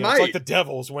just might. It's like the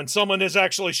Devils. When someone is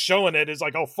actually showing it, it's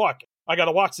like, oh, fuck, I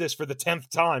gotta watch this for the 10th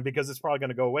time because it's probably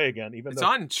gonna go away again. It's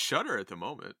on Shudder at the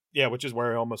moment. Yeah, which is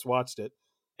where I almost watched it.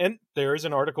 And there is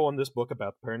an article in this book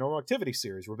about the Paranormal Activity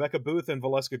series. Rebecca Booth and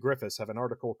Valeska Griffiths have an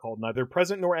article called Neither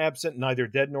Present Nor Absent, Neither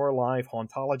Dead Nor Alive,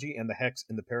 Hauntology and the Hex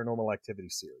in the Paranormal Activity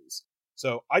series.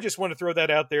 So I just want to throw that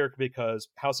out there because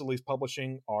House of Leaves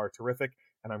Publishing are terrific,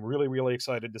 and I'm really, really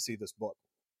excited to see this book.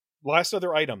 Last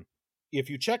other item.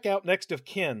 If you check out Next of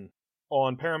Kin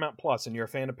on Paramount Plus and you're a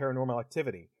fan of Paranormal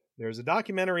Activity, there's a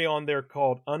documentary on there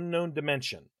called Unknown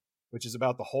Dimension, which is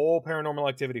about the whole Paranormal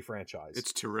Activity franchise.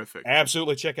 It's terrific.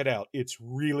 Absolutely check it out. It's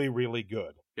really, really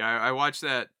good. Yeah, I watched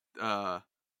that,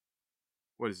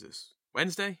 what is this?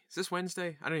 Wednesday? Is this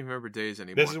Wednesday? I don't even remember days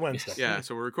anymore. This is Wednesday. Yeah,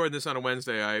 so we're recording this on a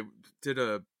Wednesday. I did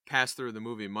a pass-through of the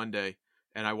movie Monday,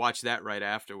 and I watched that right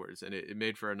afterwards, and it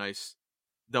made for a nice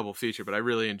double feature, but I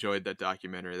really enjoyed that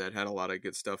documentary. That had a lot of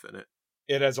good stuff in it.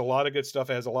 It has a lot of good stuff.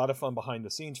 It has a lot of fun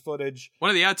behind-the-scenes footage. One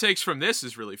of the outtakes from this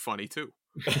is really funny, too.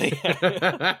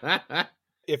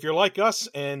 If you're like us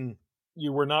and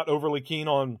you were not overly keen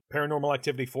on Paranormal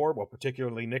Activity 4, well,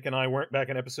 particularly Nick and I weren't back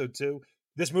in episode 2,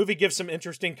 this movie gives some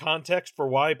interesting context for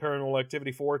why Paranormal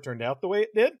Activity 4 turned out the way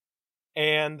it did.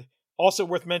 And also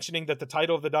worth mentioning that the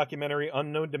title of the documentary,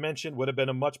 Unknown Dimension, would have been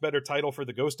a much better title for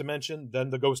the Ghost Dimension than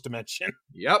the Ghost Dimension.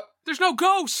 Yep. There's no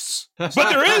ghosts! But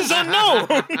there is unknown!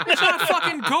 There's not a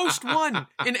fucking ghost one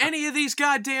in any of these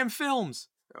goddamn films.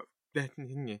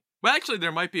 Well, actually,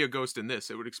 there might be a ghost in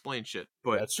this. It would explain shit.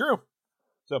 But that's true.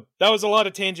 So that was a lot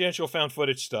of tangential found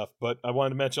footage stuff, but I wanted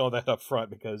to mention all that up front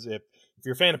because if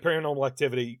you're a fan of Paranormal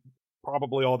Activity,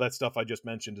 probably all that stuff I just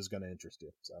mentioned is going to interest you.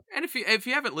 So. And if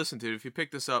you haven't listened to it, if you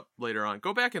pick this up later on,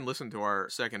 go back and listen to our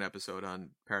second episode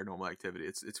on Paranormal Activity.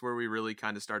 It's where we really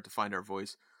kind of start to find our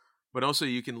voice. But also,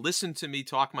 you can listen to me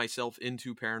talk myself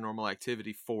into Paranormal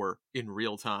Activity 4 in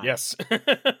real time. Yes.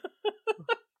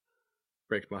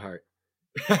 Breaks my heart.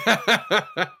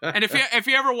 And if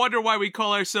you ever wonder why we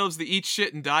call ourselves the Eat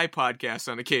Shit and Die podcast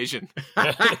on occasion,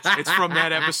 it's from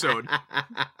that episode.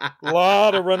 A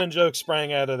lot of running jokes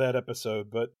sprang out of that episode,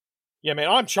 but yeah, man,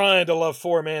 I'm trying to love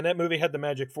 4, man. That movie had the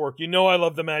magic fork. You know I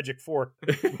love the magic fork.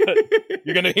 But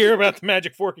you're going to hear about the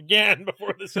magic fork again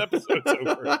before this episode's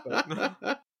over.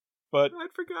 But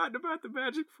I'd forgotten about the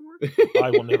magic fork. I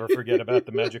will never forget about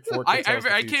the magic fork.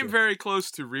 I came very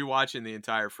close to rewatching the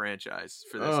entire franchise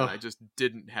for this, and I just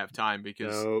didn't have time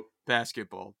because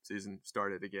basketball season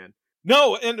started again.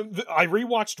 No, and I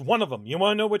rewatched one of them. You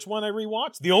want to know which one I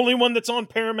rewatched? The only one that's on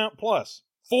Paramount Plus.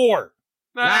 4.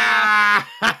 The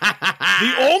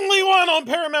only one on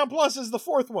Paramount Plus is the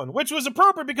 4th one, which was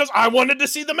appropriate because I wanted to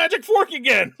see the magic fork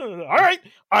again. All right,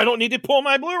 I don't need to pull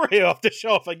my Blu-ray off the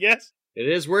shelf, I guess. It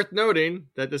is worth noting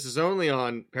that this is only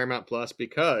on Paramount Plus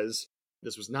because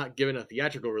this was not given a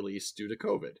theatrical release due to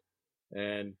COVID.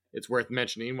 And it's worth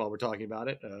mentioning while we're talking about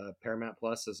it, Paramount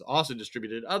Plus has also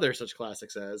distributed other such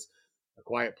classics as A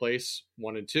Quiet Place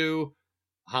 1 and 2,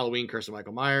 Halloween, Curse of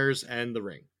Michael Myers, and The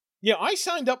Ring. Yeah, I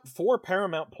signed up for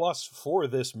Paramount Plus for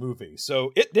this movie,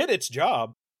 so it did its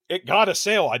job. It got a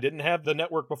sale. I didn't have the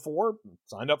network before,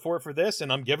 signed up for it for this,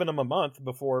 and I'm giving them a month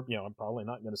before, I'm probably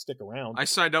not going to stick around. I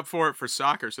signed up for it for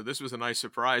soccer, so this was a nice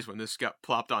surprise when this got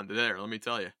plopped onto there, let me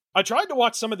tell you. I tried to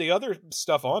watch some of the other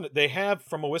stuff on it. They have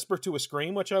From a Whisper to a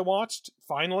Scream, which I watched,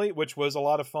 finally, which was a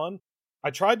lot of fun. I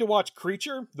tried to watch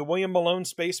Creature, the William Malone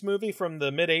space movie from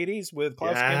the mid-'80s with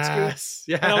Klaus Kinski.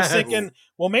 Yes. And I was thinking,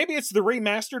 well, maybe it's the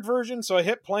remastered version, so I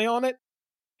hit play on it.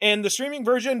 And the streaming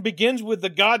version begins with the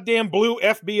goddamn blue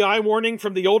FBI warning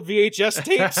from the old VHS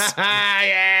tapes.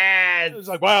 Yes! It's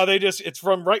like, wow, it's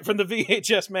from right from the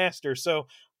VHS master. So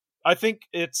I think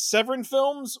it's Severin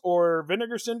Films or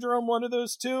Vinegar Syndrome, one of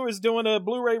those two, is doing a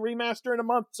Blu-ray remaster in a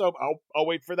month. So I'll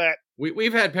wait for that.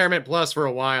 We've had Paramount Plus for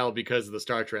a while because of the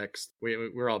Star Treks.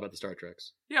 We're all about the Star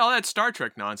Treks. Yeah, all that Star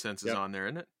Trek nonsense is on there,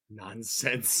 isn't it?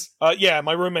 Nonsense. Yeah,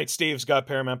 my roommate Steve's got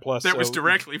Paramount Plus. That was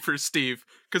directly for Steve,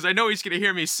 because I know he's going to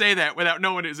hear me say that without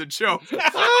knowing it's a joke. And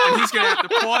he's going to have to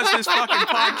pause this fucking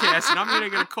podcast, and I'm going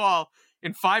to call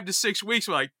in 5 to 6 weeks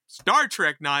with like Star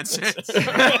Trek nonsense.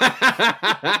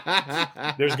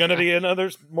 There's going to be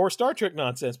more Star Trek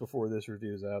nonsense before this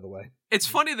review is out of the way. It's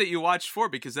funny that you watched 4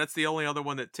 because that's the only other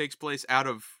one that takes place out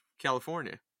of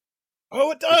California. Oh,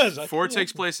 it does. 4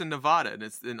 takes place in Nevada,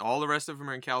 and all the rest of them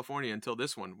are in California until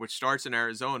this one, which starts in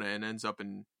Arizona and ends up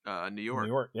in New York.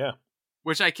 New York, yeah.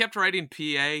 Which I kept writing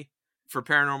PA for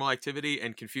Paranormal Activity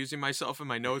and confusing myself in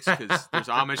my notes because there's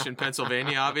Amish in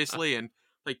Pennsylvania, obviously, and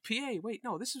like PA. Wait,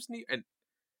 no, this is New. And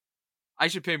I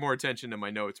should pay more attention to my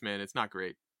notes, man. It's not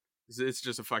great. It's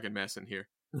just a fucking mess in here.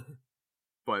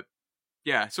 But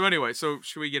yeah. So anyway,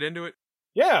 should we get into it?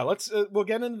 Yeah, we'll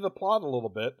get into the plot a little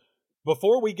bit.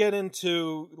 Before we get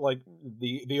into like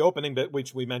the opening bit,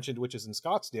 which we mentioned, which is in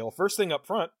Scottsdale, first thing up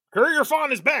front, Courier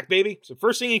Fawn is back, baby. So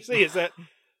first thing you see is that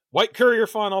white Courier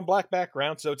Fawn on black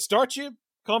background. So it starts you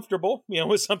comfortable,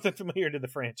 with something familiar to the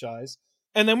franchise.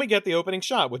 And then we get the opening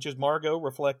shot, which is Margot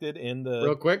reflected in the...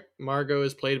 Real quick, Margot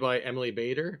is played by Emily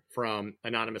Bader from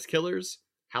Anonymous Killers,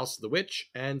 House of the Witch,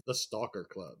 and The Stalker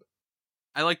Club.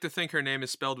 I like to think her name is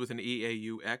spelled with an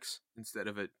E-A-U-X instead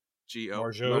of a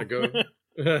G-O. Margot.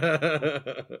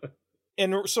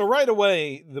 And so right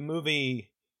away, the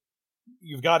movie,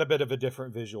 you've got a bit of a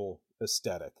different visual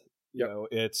aesthetic.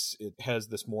 It has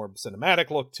this more cinematic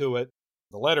look to it,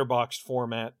 the letterboxed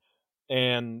format,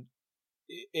 and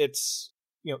it's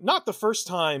not the first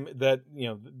time that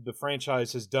the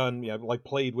franchise has done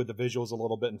played with the visuals a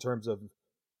little bit in terms of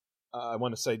I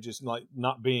want to say just like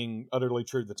not being utterly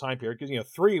true to the time period, because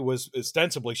 3 was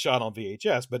ostensibly shot on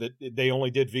VHS, but they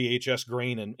only did VHS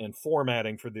grain and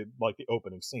formatting for the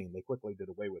opening scene. They quickly did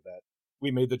away with that.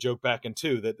 We made the joke back in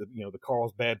 2 that the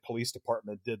Carlsbad Police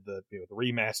Department did the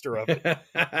remaster of it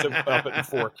to up it in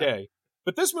 4K.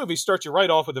 But this movie starts you right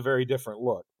off with a very different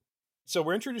look. So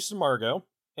we're introduced to Margot,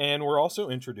 and we're also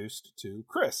introduced to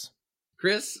Chris.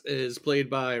 Chris is played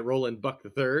by Roland Buck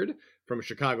III from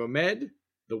Chicago Med,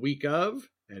 The Week Of,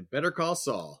 and Better Call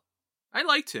Saul. I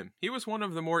liked him. He was one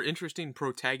of the more interesting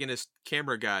protagonist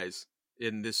camera guys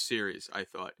in this series, I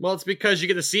thought. Well, it's because you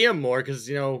get to see him more because,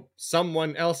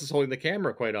 someone else is holding the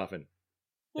camera quite often.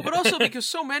 Well, but also because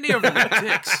so many of them are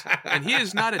dicks, and he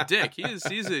is not a dick.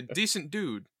 He's a decent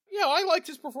dude. Yeah, I liked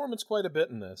his performance quite a bit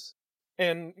in this.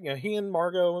 And he and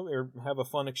Margot have a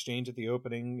fun exchange at the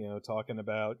opening, talking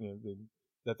about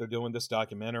that they're doing this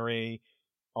documentary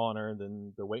on her, and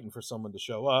then they're waiting for someone to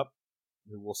show up,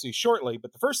 who we'll see shortly.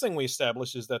 But the first thing we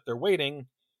establish is that they're waiting.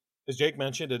 As Jake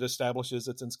mentioned, it establishes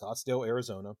it's in Scottsdale,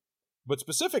 Arizona. But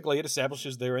specifically, it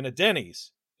establishes they're in a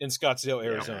Denny's in Scottsdale,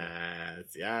 Arizona.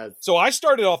 Yes. So I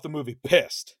started off the movie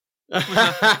pissed.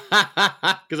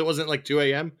 Because it wasn't like 2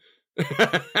 a.m.?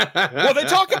 Well, they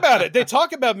talk about it. They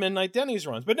talk about midnight Denny's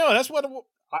runs. But no, that's what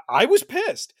I was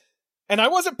pissed. And I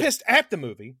wasn't pissed at the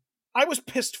movie. I was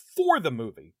pissed for the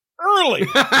movie. Early.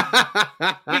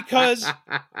 Because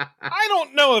I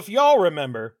don't know if y'all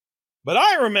remember, but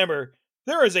I remember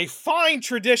there is a fine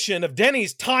tradition of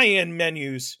Denny's tie-in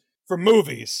menus for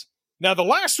movies. Now, the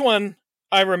last one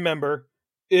I remember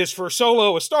is for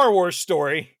Solo, a Star Wars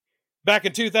story, back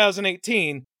in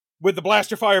 2018, with the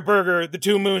Blaster Fire Burger, the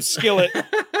Two Moons Skillet,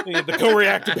 the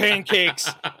co-reactor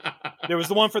pancakes. There was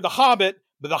the one for The Hobbit,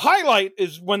 but the highlight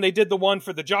is when they did the one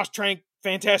for the Josh Trank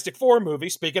Fantastic Four movie,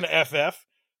 speaking of FF,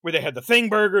 where they had the Thing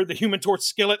Burger, the Human Torch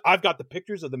Skillet. I've got the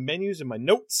pictures of the menus in my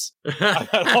notes.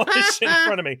 I've got all this shit in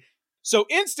front of me. So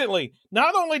instantly,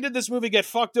 not only did this movie get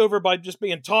fucked over by just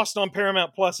being tossed on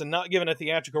Paramount Plus and not given a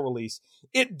theatrical release,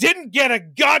 it didn't get a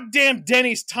goddamn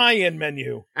Denny's tie-in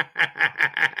menu.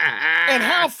 And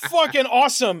how fucking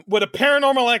awesome would a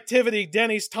Paranormal Activity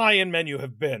Denny's tie-in menu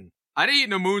have been? I'd have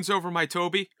eaten the moons over my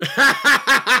Toby.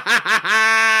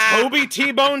 Toby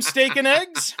T-bone steak and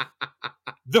eggs?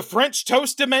 The French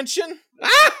toast dimension?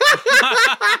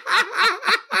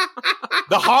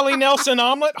 The Holly Nelson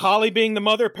omelet, Holly being the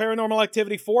mother of Paranormal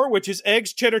Activity 4, which is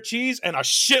eggs, cheddar cheese, and a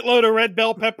shitload of red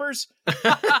bell peppers. And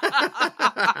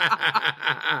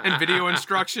video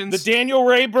instructions. The Daniel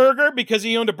Ray burger, because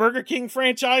he owned a Burger King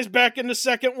franchise back in the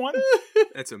second one.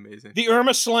 That's amazing. The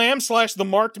Irma Slam / the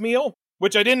marked meal,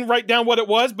 which I didn't write down what it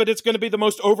was, but it's going to be the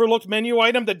most overlooked menu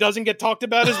item that doesn't get talked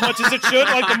about as much as it should,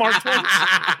 like the marked ones.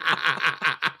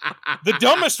 The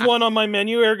dumbest one on my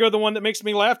menu, ergo the one that makes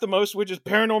me laugh the most, which is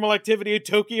Paranormal Activity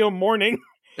Tokyo Morning,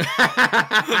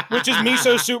 which is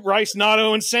miso soup, rice,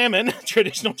 natto, and salmon,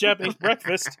 traditional Japanese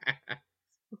breakfast.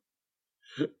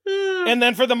 And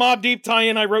then for the Mob Deep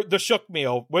tie-in, I wrote the Shook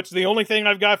meal, which the only thing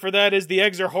I've got for that is the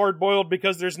eggs are hard-boiled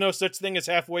because there's no such thing as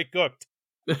halfway cooked.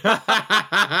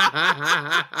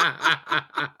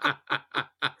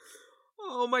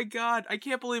 Oh my god, I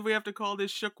can't believe we have to call this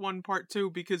Shook One Part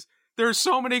 2 because there's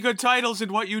so many good titles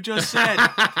in what you just said.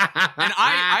 And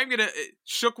I'm gonna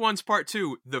Shook One's Part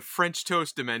 2, the French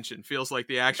toast dimension, feels like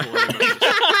the actual name of it.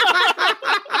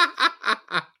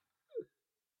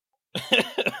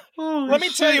 Let me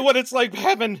tell you what it's like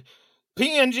having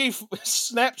PNG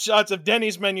snapshots of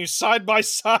Denny's menus side by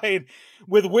side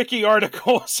with wiki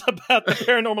articles about the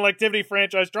Paranormal Activity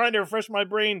franchise, trying to refresh my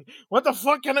brain. What the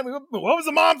fuck what was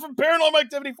the mom from Paranormal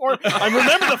Activity 4? I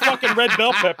remember the fucking red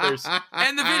bell peppers.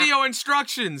 And the video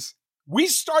instructions. We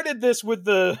started this with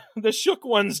the Shook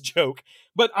Ones joke,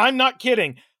 but I'm not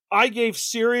kidding. I gave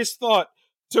serious thought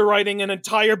to writing an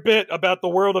entire bit about the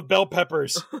world of bell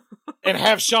peppers and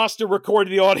have Shasta record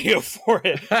the audio for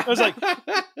it. I was like,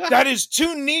 that is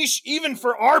too niche even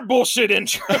for our bullshit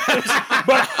intros,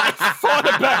 but I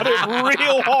thought about it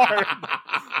real hard.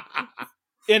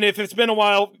 And if it's been a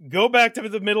while, go back to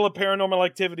the middle of Paranormal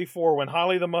Activity 4 when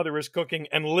Holly the mother is cooking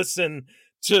and listen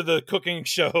to the cooking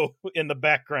show in the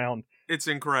background. It's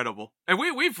incredible. And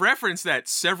we've referenced that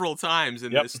several times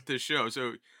in this show,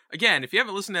 so again, if you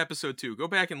haven't listened to episode 2, go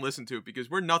back and listen to it because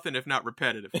we're nothing if not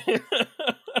repetitive.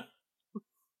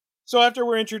 So after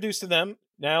we're introduced to them,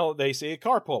 now they see a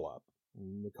car pull up.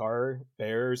 And the car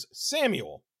bears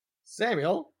Samuel.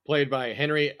 Samuel, played by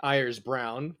Henry Ayers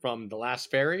Brown from The Last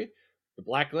Ferry, The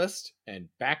Blacklist, and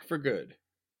Back for Good.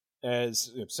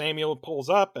 As Samuel pulls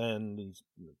up and he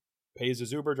pays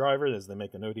his Uber driver, as they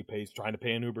make a note, trying to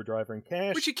pay an Uber driver in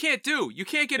cash. Which you can't do. You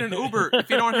can't get an Uber if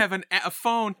you don't have a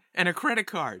phone and a credit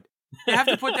card. You have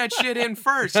to put that shit in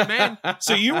first, man.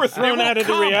 So you were thrown out of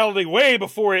the reality way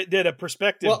before it did a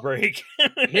perspective break.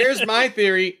 Here's my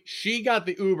theory. She got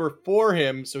the Uber for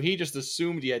him, so he just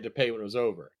assumed he had to pay when it was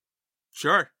over.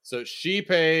 Sure. So she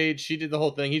paid, she did the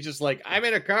whole thing. He's just like, I'm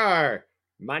in a car.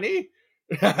 Money?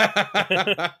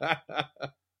 I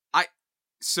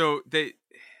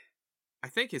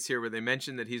think it's here where they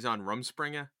mentioned that he's on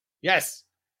Rumspringa. Yes.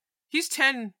 He's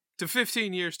 10 to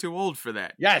 15 years too old for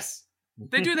that. Yes.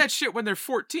 They do that shit when they're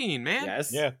 14, man.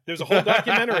 Yes. Yeah, there's a whole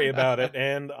documentary about it,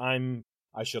 and I'm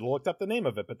I should have looked up the name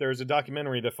of it, but there's a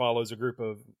documentary that follows a group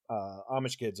of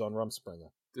Amish kids on Rumspringa.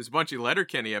 There's a bunch of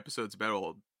Letterkenny episodes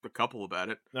about a couple about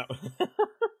it. No.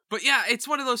 But yeah, it's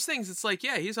one of those things. It's like,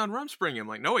 yeah, he's on Rumspringa. I'm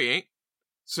like, no, he ain't.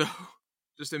 So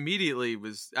just immediately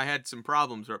I had some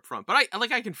problems up front. But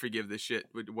I can forgive this shit.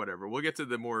 Whatever. We'll get to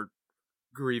the more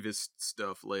grievous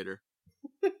stuff later.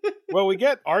 Well, we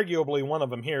get arguably one of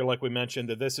them here, like we mentioned,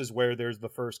 that this is where there's the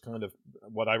first kind of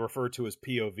what I refer to as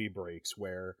POV breaks,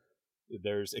 where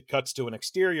it cuts to an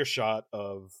exterior shot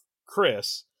of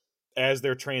Chris as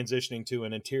they're transitioning to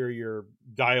an interior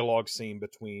dialogue scene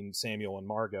between Samuel and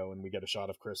Margot, and we get a shot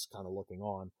of Chris kind of looking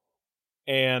on.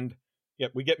 And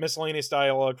we get miscellaneous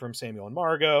dialogue from Samuel and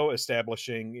Margot,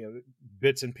 establishing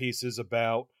bits and pieces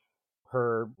about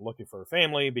her looking for her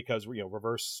family because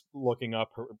reverse looking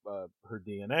up her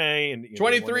DNA and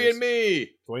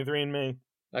 23andMe.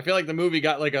 I feel like the movie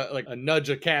got like a nudge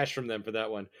of cash from them for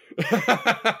that one.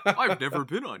 I've never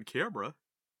been on camera,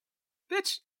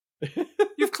 bitch.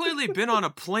 You've clearly been on a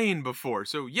plane before,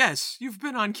 so yes, you've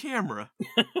been on camera.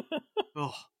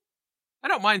 Ugh. I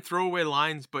don't mind throwaway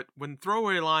lines, but when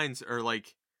throwaway lines are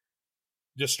like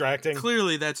distracting,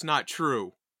 clearly that's not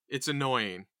true. It's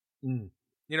annoying. Mm.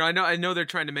 I know they're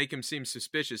trying to make him seem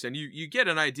suspicious, and you get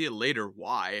an idea later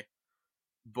why,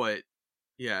 but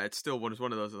yeah, it's still one of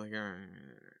those like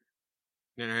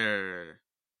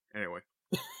anyway.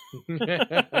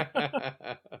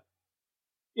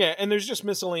 Yeah, and there's just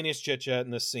miscellaneous chit-chat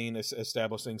in this scene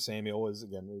establishing Samuel as,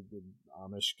 again, the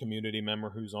Amish community member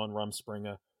who's on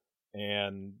Rumspringa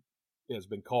and has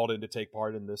been called in to take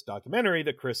part in this documentary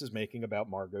that Chris is making about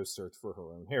Margot's search for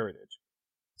her own heritage.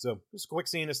 So, just a quick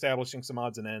scene establishing some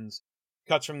odds and ends.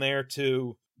 Cuts from there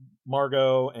to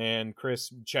Margot and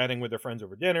Chris chatting with their friends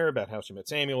over dinner about how she met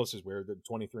Samuel. This is where the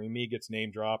 23andMe gets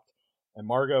name dropped. And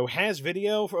Margot has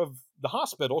video of the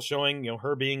hospital showing,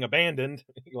 her being abandoned,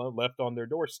 left on their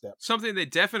doorstep. Something they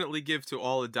definitely give to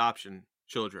all adoption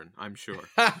children, I'm sure.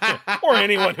 Or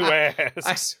anyone who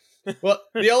asks. Well,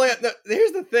 here's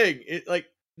the thing.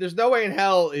 There's no way in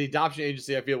hell the adoption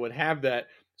agency, I feel, would have that.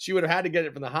 She would have had to get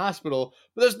it from the hospital,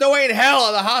 but there's no way in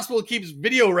hell the hospital keeps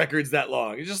video records that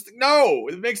long. It's just, no,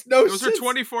 it makes no sense. Those are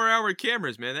 24-hour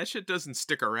cameras, man. That shit doesn't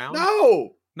stick around.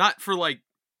 No! Not for,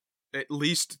 at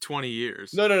least 20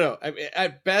 years. No. I mean,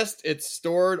 at best, it's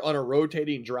stored on a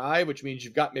rotating drive, which means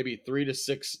you've got maybe 3 to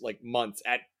 6 months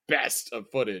at best of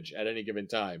footage at any given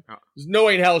time. Oh. There's no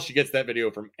way in hell she gets that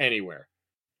video from anywhere.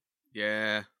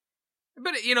 Yeah.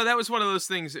 But, that was one of those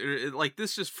things,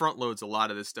 this just front loads a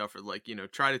lot of this stuff, or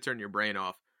try to turn your brain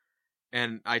off.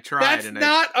 And I tried. That's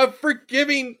not a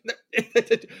forgiving.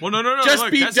 Well, no. Just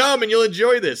be dumb and you'll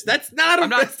enjoy this. That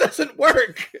doesn't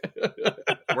work.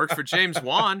 Worked for James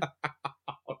Wan.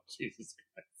 Oh, Jesus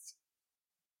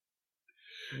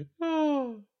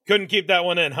Christ. Couldn't keep that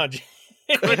one in, huh?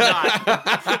 Could not.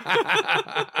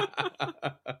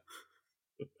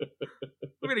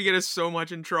 We're going to get us so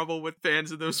much in trouble with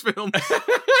fans of those films.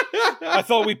 I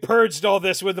thought we purged all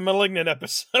this with the Malignant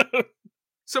episode.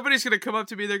 Somebody's going to come up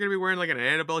to me. They're going to be wearing an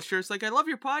Annabelle shirt. It's like, I love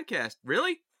your podcast.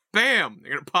 Really? Bam.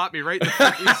 They're going to pop me right in the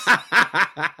face.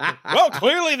 Well,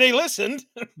 clearly they listened.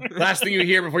 Last thing you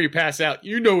hear before you pass out,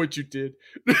 you know what you did.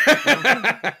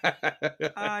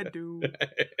 I do.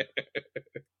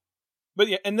 But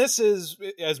yeah, and this is,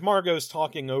 as Margot's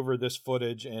talking over this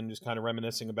footage and just kind of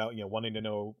reminiscing about, wanting to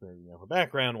know, her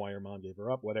background, why her mom gave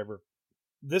her up, whatever.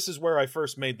 This is where I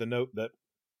first made the note that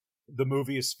the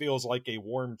movie feels like a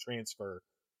warm transfer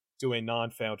to a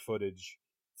non-found footage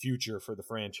future for the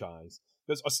franchise.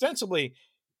 Because ostensibly,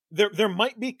 there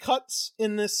might be cuts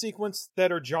in this sequence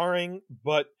that are jarring,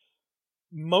 but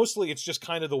mostly it's just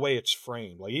kind of the way it's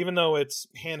framed. Even though it's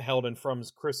handheld and from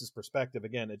Chris's perspective,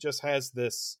 again, it just has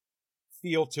this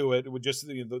feel to it with just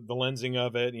the lensing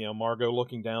of it. Margot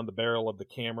looking down the barrel of the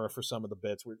camera for some of the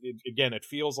bits. Where it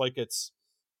feels like it's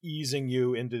easing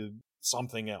you into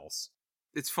something else.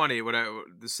 It's funny when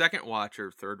the second watch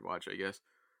or third watch, I guess,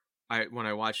 when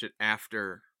I watched it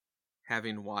after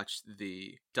having watched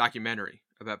the documentary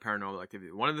about Paranormal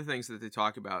Activity, one of the things that they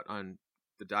talk about on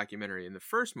the documentary in the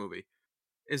first movie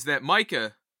is that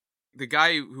Micah, the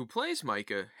guy who plays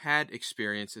Micah, had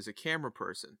experience as a camera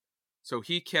person. So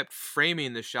he kept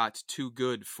framing the shots too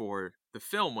good for the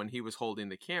film when he was holding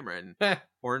the camera. And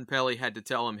Oren Peli had to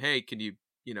tell him, hey, can you,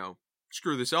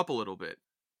 screw this up a little bit?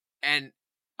 And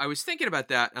I was thinking about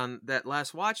that on that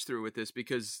last watch through with this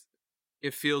because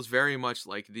it feels very much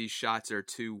like these shots are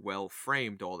too well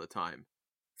framed all the time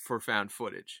for found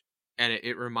footage. And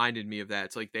it reminded me of that.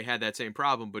 It's like they had that same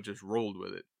problem, but just rolled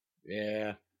with it.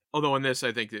 Yeah. Although in this,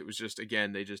 I think it was just,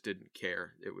 again, they just didn't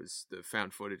care. It was the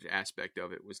found footage aspect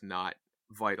of it was not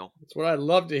vital. That's what I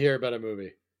love to hear about a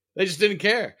movie. They just didn't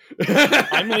care.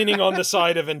 I'm leaning on the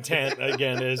side of intent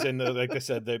again, as in, like I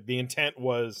said, the intent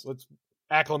was let's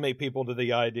acclimate people to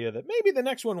the idea that maybe the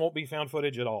next one won't be found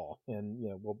footage at all, and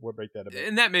we'll break that a bit.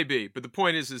 And that may be, but the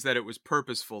point is that it was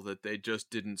purposeful, that they just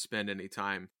didn't spend any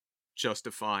time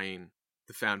justifying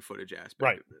the found footage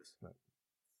aspect of this. Right.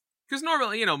 Because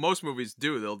normally, most movies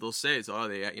do. They'll say it's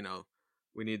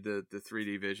we need the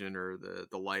 3D vision or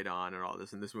the light on and all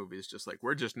this. And this movie is just like,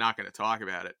 we're just not going to talk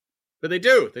about it. But they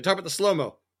do. They talk about the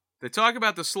slow-mo. They talk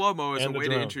about the slow-mo as And a way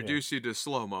drone, to introduce you to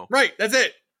slow-mo. Right, that's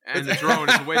it. And the drone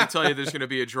is a way to tell you there's going to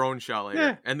be a drone shot later.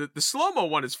 Yeah. And the slow-mo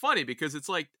one is funny because it's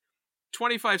like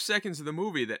 25 seconds of the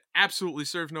movie that absolutely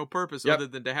serves no purpose other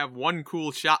than to have one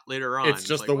cool shot later on. It's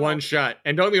just like, the one shot.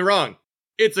 And don't get me wrong,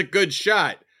 it's a good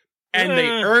shot. And they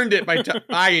earned it by...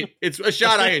 it's a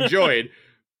shot I enjoyed.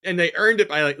 And they earned it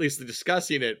by at least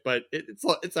discussing it. But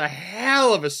it's a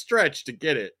hell of a stretch to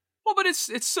get it. Well, but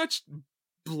it's such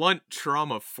blunt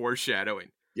trauma foreshadowing.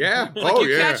 Yeah. Like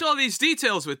you catch all these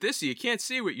details with this, so you can't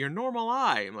see with your normal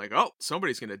eye. I'm like, oh,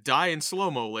 somebody's going to die in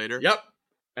slow-mo later. Yep.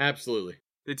 Absolutely.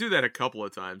 They do that a couple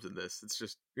of times in this. It's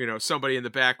just, somebody in the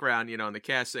background, in the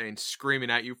cast saying, screaming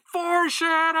at you,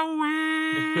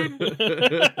 foreshadowing!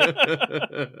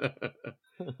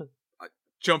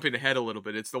 Jumping ahead a little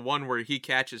bit, it's the one where he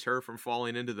catches her from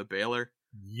falling into the baler.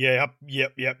 Yep.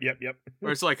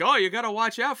 Where it's like, oh, you gotta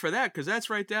watch out for that, because that's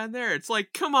right down there. It's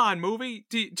like, come on, movie.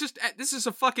 This is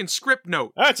a fucking script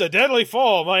note. That's a deadly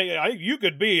fall. You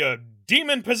could be a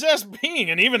demon-possessed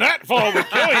being, and even that fall would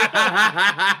kill you.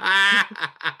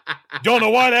 Don't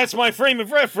know why that's my frame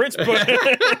of reference,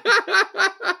 but...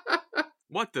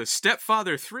 What the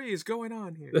Stepfather 3 is going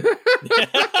on here?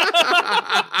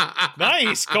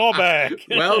 Nice callback.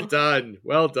 Well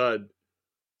done.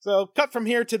 So, cut from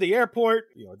here to the airport.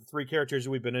 The three characters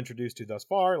we've been introduced to thus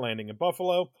far, landing in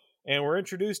Buffalo, and we're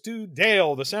introduced to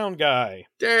Dale, the sound guy.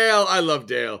 Dale, I love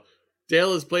Dale.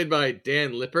 Dale is played by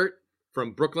Dan Lippert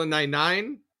from Brooklyn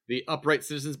Nine-Nine, the Upright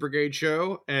Citizens Brigade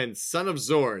show, and Son of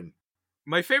Zorn.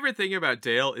 My favorite thing about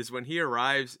Dale is when he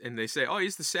arrives and they say, oh,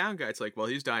 he's the sound guy. It's like, well,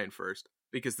 he's dying first.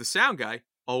 Because the sound guy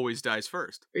always dies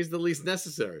first. He's the least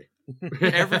necessary.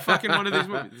 Every fucking one of these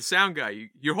movies. The sound guy,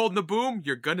 you're holding the boom,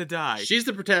 you're gonna die. She's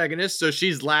the protagonist, so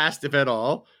she's last, if at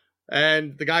all.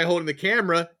 And the guy holding the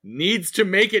camera needs to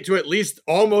make it to at least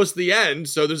almost the end,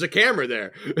 so there's a camera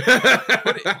there.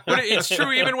 but it's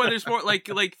true even when there's more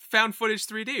like found footage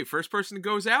 3D. First person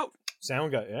goes out.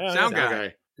 Sound guy, yeah. Sound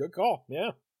guy. Good call,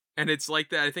 yeah. And it's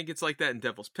like that. I think it's like that in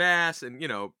Devil's Pass and,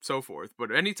 so forth.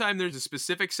 But anytime there's a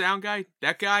specific sound guy,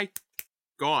 that guy,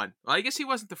 gone. Well, I guess he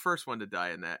wasn't the first one to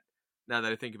die in that, now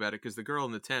that I think about it, because the girl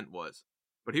in the tent was.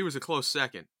 But he was a close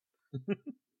second.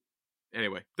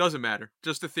 Anyway, doesn't matter.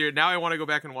 Just a theory. Now I want to go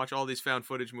back and watch all these found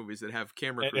footage movies that have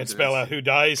camera crews and spell out who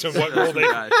dies and what role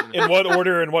in what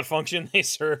order and what function they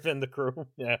serve in the crew.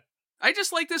 Yeah. I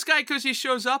just like this guy because he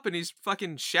shows up and he's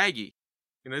fucking Shaggy.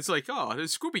 It's like, oh,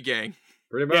 there's Scooby Gang.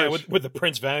 Pretty much. Yeah, with the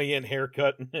Prince Valiant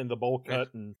haircut and the bowl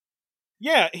cut. And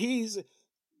yeah,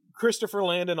 Christopher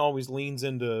Landon always leans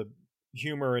into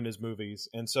humor in his movies.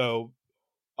 And so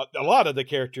a lot of the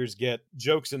characters get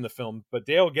jokes in the film, but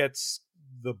Dale gets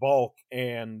the bulk,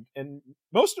 and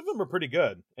most of them are pretty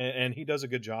good, and he does a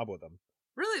good job with them.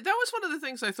 Really, that was one of the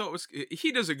things I thought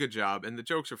he does a good job, and the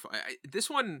jokes are fun. This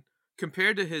one,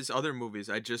 compared to his other movies,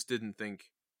 I just didn't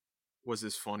think was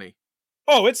as funny.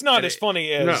 Oh, it's not as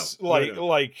funny as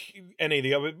like any of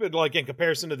the other, but like in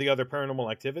comparison to the other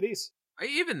Paranormal Activities.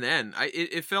 Even then,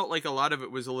 it felt like a lot of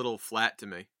it was a little flat to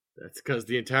me. That's because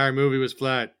the entire movie was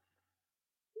flat.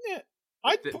 Yeah,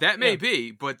 that may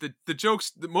be, but the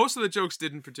jokes, most of the jokes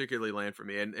didn't particularly land for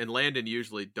me, and Landon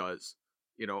usually does.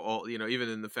 Even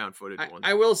in the found footage ones.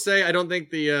 I will say I don't think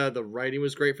the writing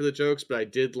was great for the jokes, but I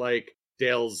did like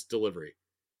Dale's delivery.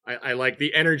 I like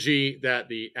the energy that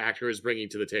the actor is bringing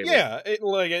to the table. Yeah,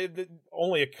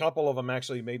 only a couple of them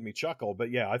actually made me chuckle,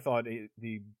 but yeah, I thought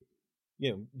he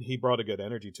brought a good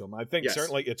energy to him. I think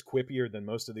certainly it's quippier than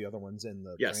most of the other ones in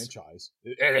the franchise.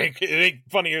 It ain't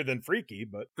funnier than Freaky,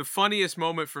 but the funniest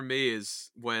moment for me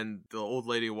is when the old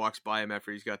lady walks by him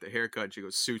after he's got the haircut and she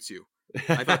goes, "Suits you."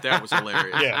 I thought that was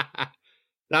hilarious. Yeah,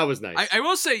 that was nice. I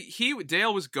will say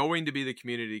Dale was going to be the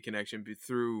community connection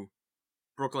through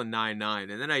Brooklyn Nine-Nine,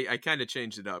 and then I kind of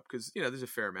changed it up because there's a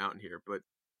fair amount in here, but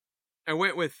I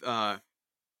went with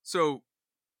so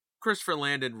Christopher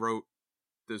Landon wrote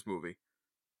this movie.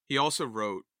 He also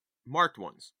wrote Marked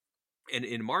Ones, and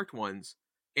in Marked Ones,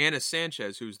 Anna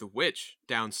Sanchez, who's the witch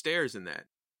downstairs in that,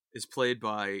 is played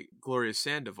by Gloria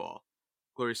Sandoval,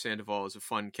 Gloria Sandoval is a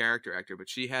fun character actor, but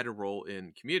she had a role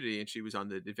in Community, and she was on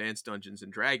the Advanced Dungeons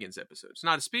and Dragons episode. It's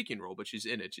not a speaking role, but she's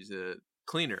in it. She's a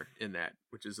cleaner in that,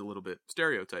 which is a little bit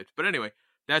stereotyped. But anyway,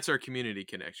 that's our Community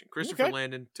connection. Christopher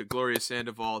Landon to Gloria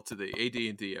Sandoval to the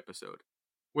AD&D episode,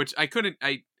 which I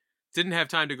didn't have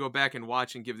time to go back and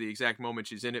watch and give the exact moment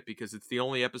she's in it because it's the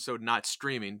only episode not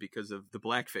streaming because of the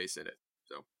blackface in it.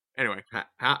 So anyway,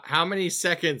 how many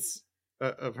seconds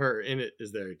of her in it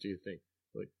is there? Do you think?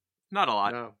 Like, not a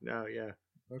lot. No, yeah,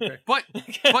 okay.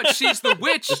 but she's the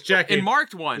witch in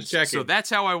Marked Ones, so that's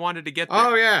how I wanted to get there.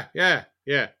 Oh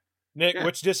yeah. Nick,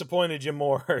 which disappointed you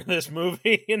more, this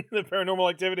movie in the Paranormal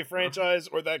Activity franchise,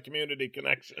 or that Community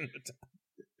connection?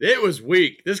 It was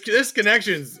weak. This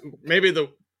connection's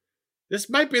this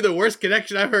might be the worst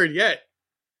connection I've heard yet.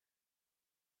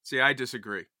 See, I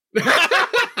disagree.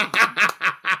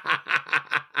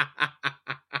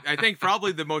 I think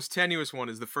probably the most tenuous one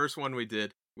is the first one we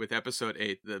did with episode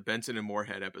 8, the Benson and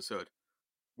Moorhead episode,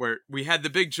 where we had the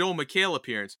big Joel McHale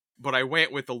appearance, but I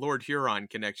went with the Lord Huron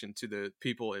connection to the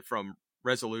people from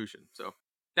Resolution. So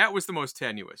that was the most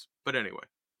tenuous. But anyway.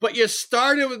 But you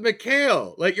started with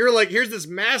McHale. Like, you're like, here's this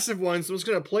massive one, so I'm just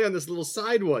going to play on this little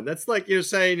side one. That's like you're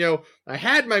saying, I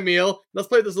had my meal, let's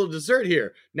play this little dessert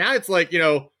here. Now it's like,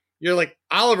 you're like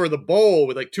Oliver the bowl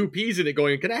with like 2 peas in it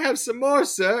going, can I have some more,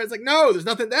 sir? It's like, no, there's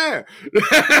nothing there.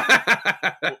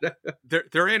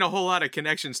 There ain't a whole lot of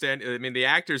connection I mean, the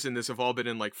actors in this have all been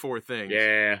in like 4 things.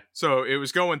 Yeah. So it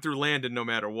was going through Landon no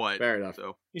matter what. Fair enough.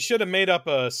 So you should have made up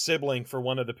a sibling for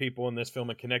one of the people in this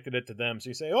film and connected it to them. So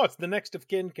you say, oh, it's the next of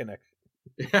kin connection.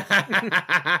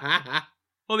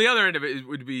 Well, the other end of it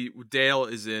would be Dale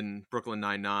is in Brooklyn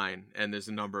Nine-Nine, and there's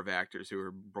a number of actors who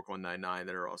are Brooklyn Nine-Nine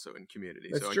that are also in Community.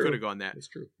 That's so true. I could have gone that. That's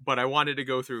true. But I wanted to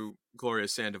go through Gloria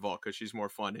Sandoval because she's more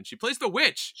fun, and she plays the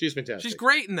witch. She's fantastic. She's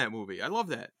great in that movie. I love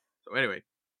that. So anyway,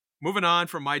 moving on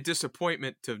from my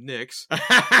disappointment to Nick's.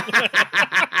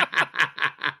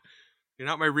 You're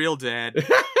not my real dad.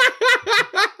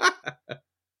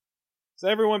 So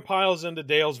everyone piles into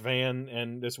Dale's van,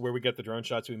 and this is where we get the drone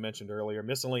shots we mentioned earlier.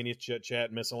 Miscellaneous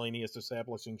chit-chat, miscellaneous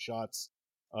establishing shots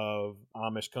of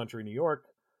Amish country, New York.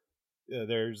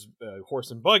 There's a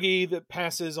horse and buggy that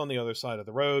passes on the other side of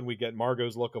the road. We get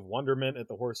Margot's look of wonderment at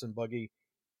the horse and buggy,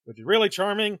 which is really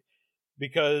charming,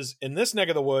 because in this neck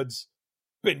of the woods,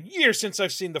 it's been years since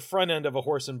I've seen the front end of a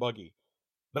horse and buggy.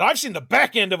 But I've seen the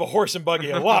back end of a horse and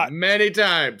buggy a lot. Many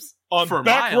times. On for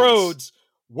back miles. roads,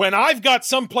 when I've got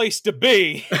someplace to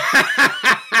be,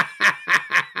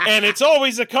 and it's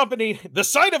always accompanied, the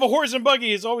sight of a horse and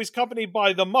buggy is always accompanied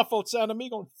by the muffled sound of me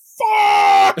going,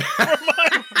 fuck, from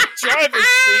my driver's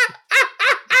seat.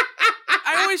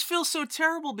 I always feel so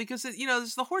terrible because,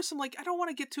 there's the horse. I'm like, I don't want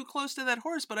to get too close to that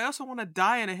horse, but I also want to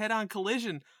die in a head-on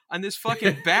collision on this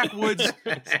fucking backwoods,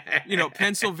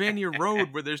 Pennsylvania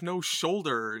road where there's no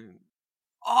shoulder.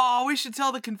 Oh, we should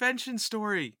tell the convention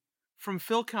story from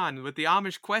PhilCon with the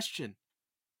Amish question.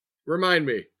 Remind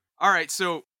me. All right,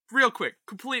 so real quick,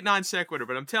 complete non sequitur,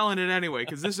 but I'm telling it anyway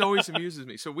because this always amuses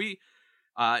me. So we,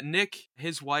 Nick,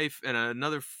 his wife, and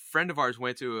another friend of ours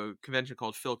went to a convention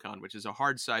called PhilCon, which is a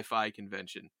hard sci-fi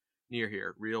convention near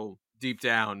here, real deep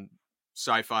down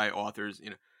sci-fi authors,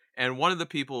 And one of the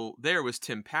people there was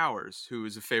Tim Powers, who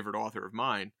is a favorite author of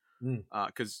mine,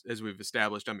 because as we've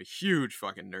established, I'm a huge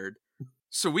fucking nerd.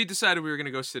 So we decided we were going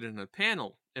to go sit in a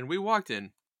panel, and we walked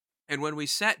in, and when we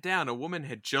sat down, a woman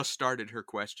had just started her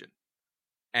question.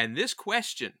 And this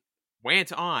question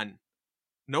went on,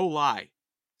 no lie,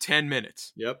 10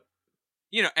 minutes. Yep.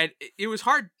 And it was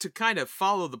hard to kind of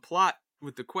follow the plot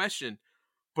with the question,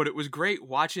 but it was great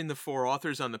watching the 4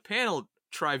 authors on the panel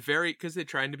because they're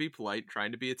trying to be polite,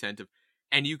 trying to be attentive,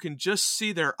 and you can just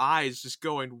see their eyes just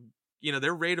going,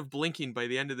 their rate of blinking by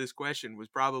the end of this question was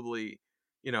probably,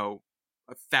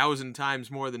 1,000 times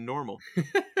more than normal.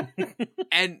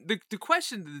 And the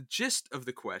question, the gist of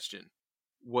the question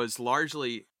was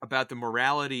largely about the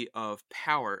morality of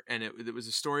power. And it was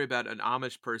a story about an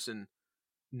Amish person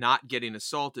not getting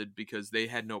assaulted because they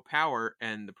had no power.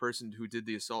 And the person who did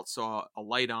the assault saw a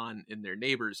light on in their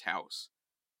neighbor's house.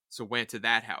 So went to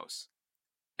that house.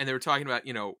 And they were talking about,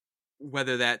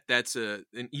 whether that's an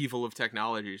evil of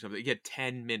technology or something. You get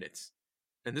 10 minutes.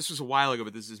 And this was a while ago,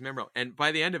 but this is memorable. And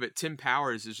by the end of it, Tim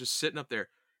Powers is just sitting up there,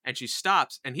 and she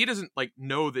stops, and he doesn't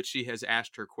know that she has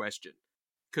asked her question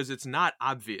because it's not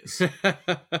obvious.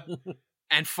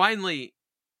 And finally,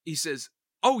 he says,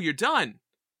 "Oh, you're done."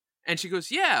 And she goes,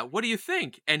 "Yeah, what do you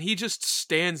think?" And he just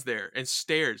stands there and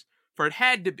stares.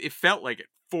 It felt like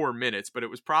 4 minutes, but it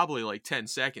was probably like 10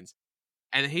 seconds.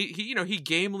 And he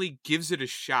gamely gives it a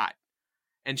shot.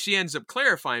 And she ends up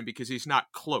clarifying because he's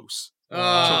not close.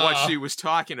 to what she was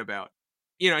talking about.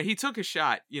 He took a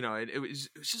shot, and it was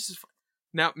just as fun.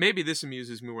 Now, maybe this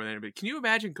amuses me more than anybody. Can you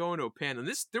imagine going to a panel?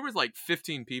 And there was like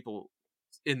 15 people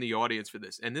in the audience for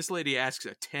this, and this lady asks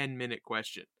a 10-minute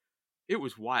question. It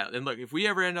was wild. And look, if we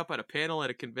ever end up at a panel at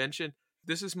a convention,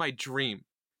 this is my dream.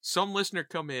 Some listener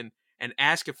come in and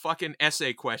ask a fucking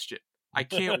essay question. I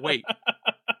can't wait.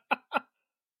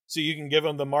 So you can give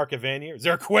them the Mark of Vanier. Is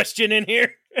there a question in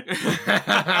here?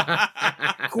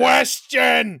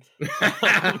 Question!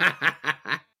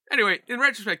 Anyway, in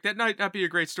retrospect, that might not be a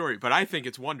great story, but I think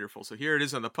it's wonderful. So here it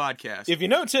is on the podcast. If you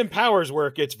know Tim Powers'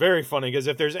 work, it's very funny, because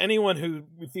if there's anyone who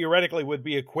theoretically would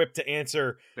be equipped to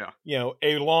answer,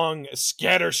 a long,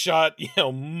 scattershot,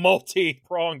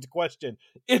 multi-pronged question,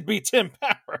 it'd be Tim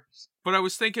Powers. But I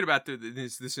was thinking about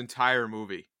this entire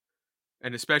movie,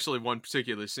 and especially one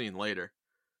particular scene later.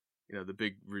 The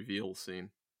big reveal scene,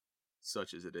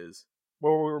 such as it is.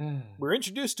 Well, we're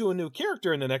introduced to a new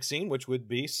character in the next scene, which would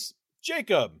be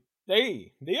Jacob.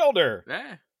 Hey, the Elder.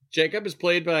 Yeah. Jacob is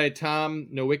played by Tom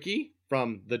Nowicki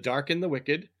from The Dark and the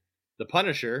Wicked, The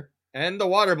Punisher, and The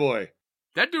Waterboy.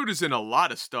 That dude is in a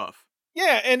lot of stuff.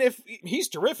 Yeah, and if he's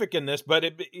terrific in this, but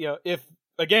if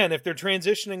they're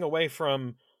transitioning away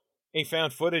from a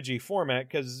found footage-y format,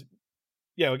 because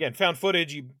again, found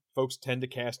footage, folks tend to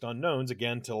cast unknowns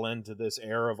again to lend to this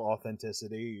air of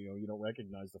authenticity. You don't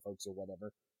recognize the folks or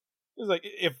whatever. It's like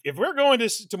if we're going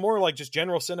to more like just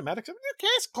general cinematics,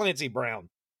 cast Clancy Brown.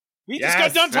 We just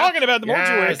got done talking about the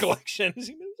mortuary collections.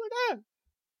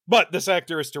 But this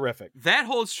actor is terrific. That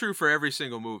holds true for every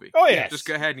single movie. Oh yeah, just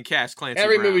go ahead and cast Clancy.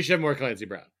 Every Brown. movie should have more Clancy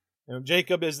Brown.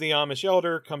 Jacob is the Amish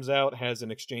elder, comes out, has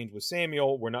an exchange with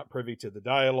Samuel. We're not privy to the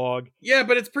dialogue. Yeah,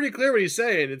 but it's pretty clear what he's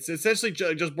saying. It's essentially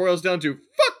just boils down to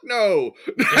fuck no,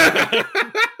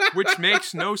 which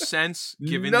makes no sense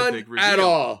given None the big reveal at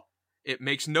all. It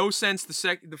makes no sense.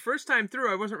 The first time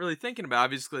through, I wasn't really thinking about it,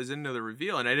 obviously, because I didn't know the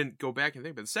reveal, and I didn't go back and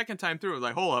think. But the second time through, I was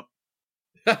like, hold up.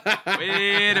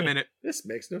 Wait a minute. This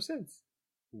makes no sense.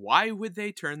 Why would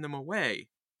they turn them away?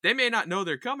 They may not know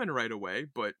they're coming right away,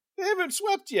 but... They haven't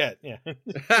swept yet. Yeah.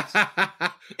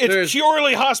 It's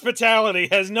purely hospitality.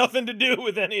 Has nothing to do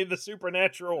with any of the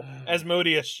supernatural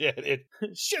Asmodeus shit.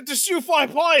 The shoe fly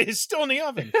pie is still in the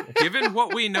oven. Given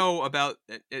what we know about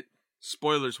it,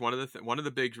 spoilers. One of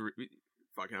the big.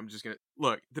 I'm just gonna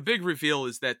look. The big reveal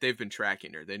is that they've been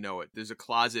tracking her. They know it. There's a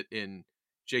closet in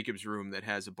Jacob's room that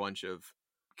has a bunch of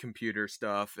computer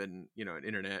stuff and an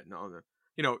internet and all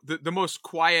the most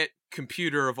quiet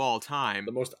computer of all time.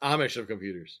 The most Amish of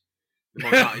computers.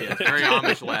 It's very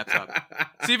Amish laptop.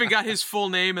 It's even got his full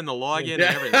name and the login and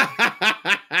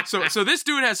everything. So this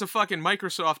dude has a fucking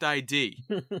Microsoft ID.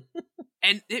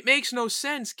 And it makes no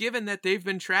sense given that they've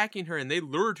been tracking her and they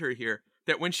lured her here,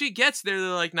 that when she gets there,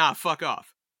 they're like, nah, fuck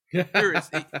off.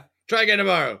 Try again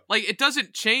tomorrow. Like, it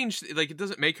doesn't change, it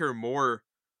doesn't make her more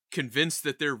convinced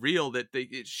that they're real, that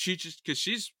because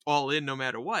she's all in no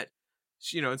matter what.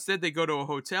 Instead they go to a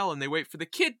hotel and they wait for the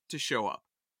kid to show up.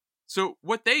 So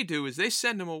what they do is they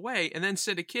send him away and then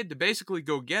send a kid to basically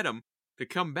go get him to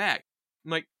come back.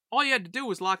 I'm like, all you had to do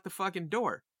was lock the fucking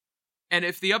door. And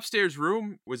if the upstairs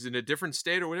room was in a different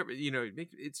state or whatever,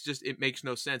 it makes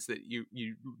no sense that you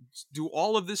do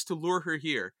all of this to lure her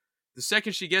here. The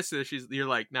second she gets there, you're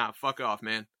like, nah, fuck off,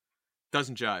 man.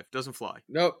 Doesn't jive, doesn't fly.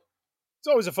 Nope. It's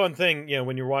always a fun thing,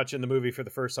 when you're watching the movie for the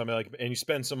first time, and you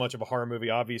spend so much of a horror movie,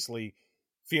 obviously,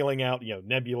 feeling out,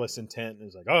 nebulous intent. And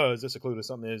it's like, oh, is this a clue to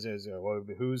something?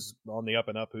 Who's on the up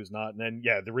and up, who's not? And then,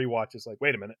 the rewatch is like,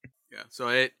 wait a minute. Yeah.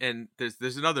 So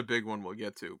there's another big one we'll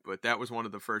get to, but that was one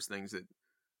of the first things that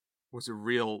was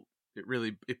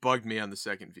it bugged me on the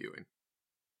second viewing.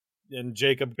 And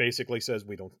Jacob basically says,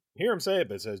 we don't hear him say it,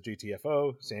 but it says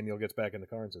GTFO. Samuel gets back in the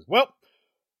car and says, well,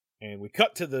 and we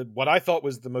cut to what I thought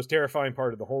was the most terrifying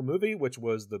part of the whole movie, which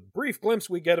was the brief glimpse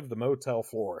we get of the motel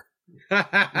floor.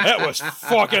 That was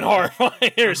fucking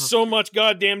horrifying. There's so much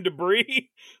goddamn debris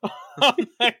on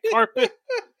that carpet.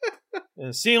 And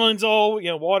the ceiling's all,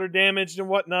 water damaged and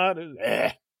whatnot.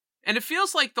 And it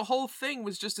feels like the whole thing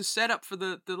was just a setup for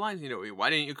the lines. Why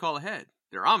didn't you call ahead?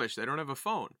 They're Amish. They don't have a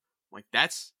phone. Like,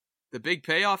 that's the big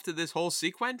payoff to this whole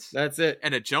sequence? That's it.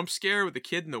 And a jump scare with the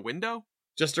kid in the window?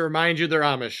 Just to remind you they're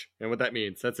Amish and what that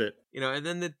means. That's it. And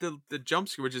then the jump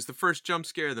scare, which is the first jump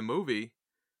scare of the movie,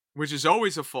 which is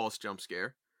always a false jump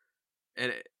scare.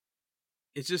 And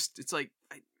it's like,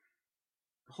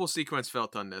 the whole sequence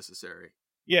felt unnecessary.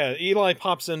 Yeah, Eli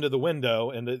pops into the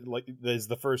window and there's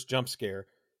the first jump scare.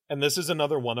 And this is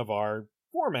another one of our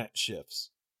format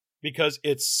shifts because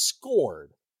it's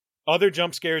scored. Other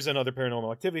jump scares in other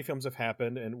Paranormal Activity films have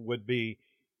happened and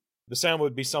the sound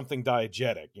would be something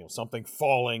diegetic, something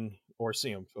falling or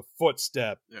see a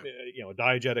footstep, a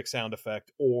diegetic sound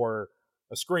effect, or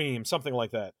a scream, something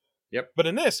like that. Yep. But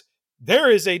in this, there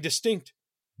is a distinct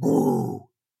boo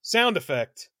sound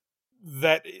effect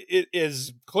that it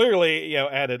is clearly,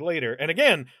 added later. And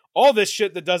again, all this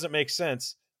shit that doesn't make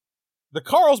sense. The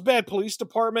Carlsbad Police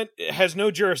Department has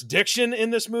no jurisdiction in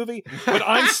this movie, but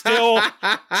I'm still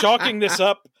chalking this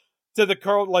up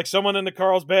to someone in the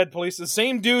Carlsbad Police. The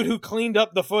same dude who cleaned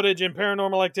up the footage in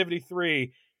Paranormal Activity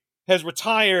 3 has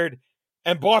retired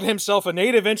and bought himself a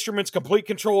Native Instruments Complete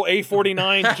Control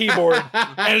A49 keyboard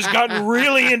and has gotten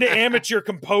really into amateur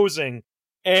composing.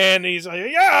 And he's like,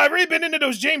 I've already been into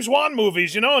those James Wan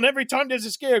movies, and every time there's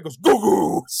a scare, it goes,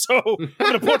 goo-goo. So I'm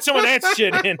going to put some of that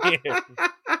shit in here.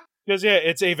 Because,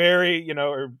 it's a very,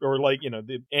 or like,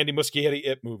 the Andy Muschietti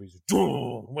It movies,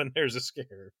 when there's a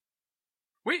scare.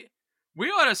 We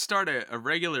ought to start a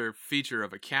regular feature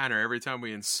of a counter every time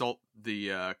we insult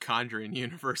the Conjuring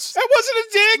universe. That wasn't a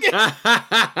dig!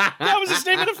 That was a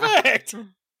statement of fact.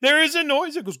 There is a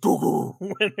noise that goes goo-goo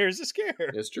when there's a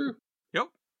scare. It's true. Yep.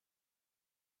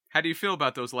 How do you feel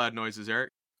about those loud noises,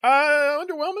 Eric?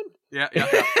 Underwhelming. Yeah.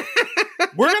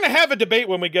 We're going to have a debate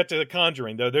when we get to The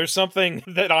Conjuring, though. There's something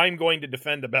that I'm going to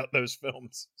defend about those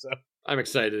films. So I'm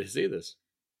excited to see this.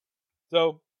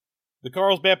 So the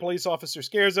Carlsbad police officer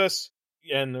scares us,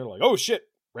 and they're like, oh, shit,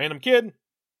 random kid,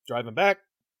 driving back.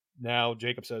 Now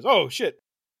Jacob says, oh, shit,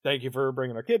 thank you for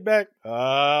bringing our kid back.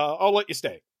 I'll let you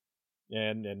stay.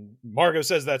 And Margot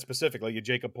says that specifically.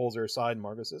 Jacob pulls her aside, and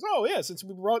Margot says, oh, yeah, since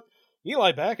we brought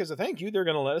Eli back as a thank you, they're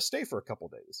going to let us stay for a couple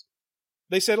days.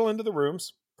 They settle into the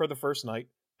rooms for the first night.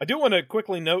 I do want to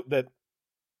quickly note that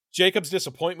Jacob's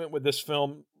disappointment with this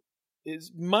film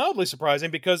is mildly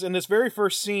surprising because in this very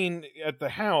first scene at the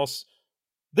house,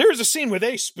 there's a scene where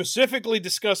they specifically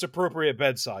discuss appropriate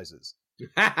bed sizes.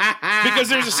 Because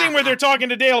there's a scene where they're talking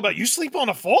to Dale about, you sleep on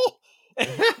a full?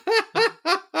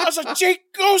 I was like,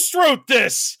 Jake Ghost wrote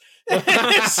this!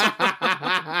 I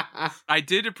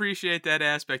did appreciate that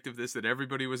aspect of this, that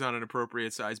everybody was on an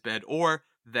appropriate size bed, or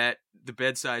that the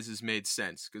bed sizes made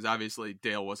sense, because obviously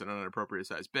Dale wasn't on an appropriate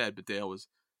size bed, but Dale was,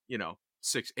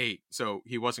 6'8", so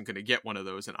he wasn't going to get one of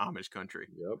those in Amish country.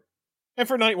 Yep. And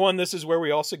for night one, this is where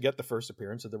we also get the first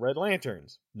appearance of the Red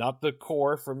Lanterns. Not the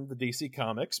core from the DC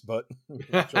Comics, but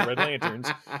actual Red Lanterns.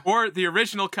 Or the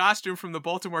original costume from the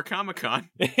Baltimore Comic-Con.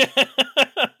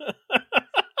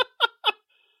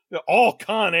 All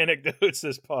con anecdotes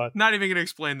this pod. Not even going to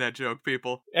explain that joke,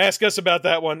 people. Ask us about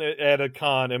that one at a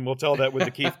con, and we'll tell that with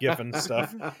the Keith Giffen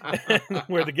stuff,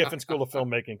 where the Giffen School of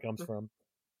Filmmaking comes from.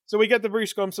 So we get the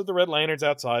brief glimpse of the Red Lanterns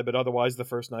outside, but otherwise the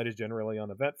first night is generally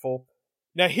uneventful.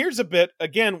 Now here's a bit,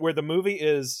 again, where the movie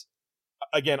is,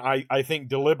 again, I think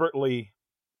deliberately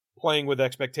playing with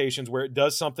expectations, where it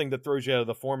does something that throws you out of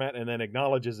the format and then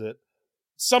acknowledges it.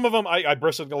 Some of them I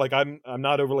bristled, like I'm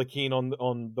not overly keen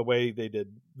on the way they did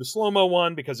the slow-mo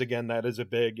one, because again, that is a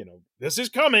big, this is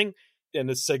coming, and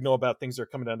a signal about things that are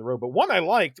coming down the road. But one I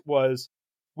liked was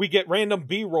we get random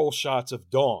B-roll shots of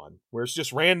Dawn, where it's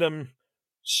just random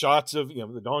shots of,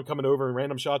 the Dawn coming over and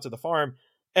random shots of the farm.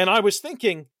 And I was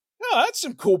thinking, oh, that's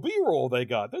some cool B-roll they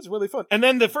got. That's really fun. And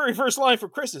then the very first line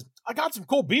from Chris is, I got some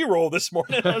cool B-roll this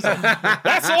morning. I was like,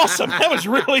 that's awesome. That was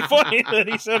really funny that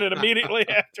he said it immediately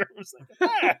after. I was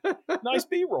like, nice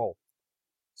B-roll.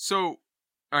 So,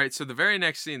 all right, so the very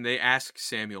next scene, they ask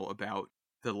Samuel about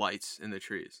the lights in the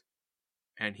trees.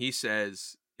 And he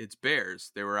says, it's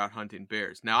bears. They were out hunting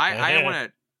bears. Now,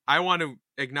 I want to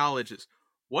acknowledge this.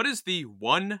 What is the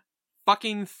one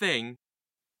fucking thing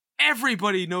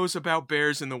everybody knows about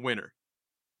bears in the winter?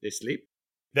 They sleep.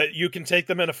 That you can take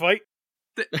them in a fight?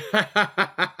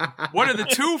 What are the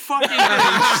two fucking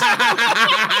things?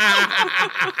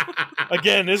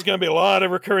 Again, there's going to be a lot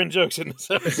of recurring jokes in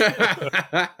this episode.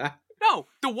 No,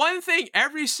 the one thing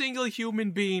every single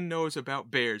human being knows about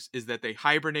bears is that they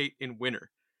hibernate in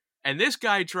winter. And this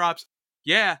guy drops,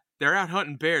 yeah, they're out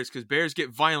hunting bears because bears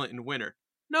get violent in winter.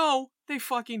 No, they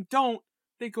fucking don't.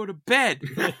 They go to bed.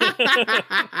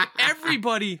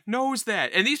 Everybody knows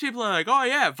that. And these people are like, oh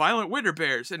yeah, violent winter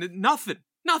bears. And nothing.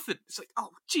 It's like,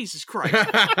 oh, Jesus Christ.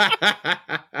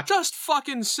 Just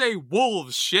fucking say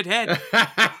wolves, shithead.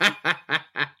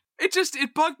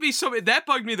 It bugged me so. That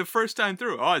bugged me the first time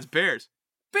through. Oh, it's bears.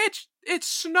 Bitch, it's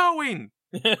snowing.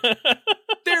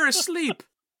 They're asleep.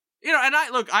 And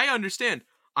I understand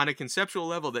on a conceptual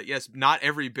level that yes, not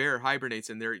every bear hibernates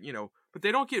and they're, but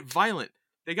they don't get violent.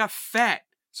 They got fat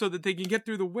so that they can get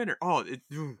through the winter.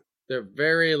 They're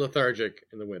very lethargic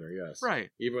in the winter, yes. Right.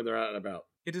 Even when they're out and about.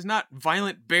 It is not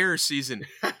violent bear season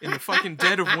in the fucking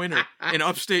dead of winter in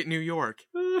upstate New York.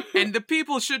 And the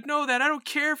people should know that. I don't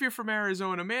care if you're from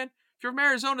Arizona, man. If you're from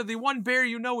Arizona, the one bear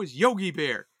you know is Yogi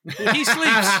Bear. He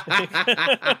sleeps.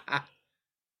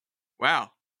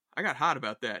 Wow. I got hot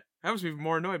about that. I was even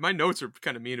more annoyed. My notes are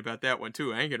kind of mean about that one,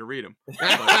 too. I ain't going to read them.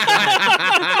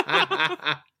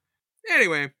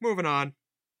 Anyway, moving on.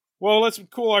 Well, let's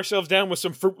cool ourselves down with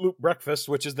some Fruit Loop breakfast,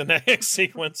 which is the next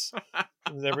sequence.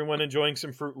 Is everyone enjoying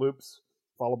some Fruit Loops,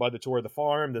 followed by the tour of the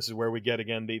farm. This is where we get,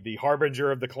 again, the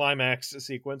harbinger of the climax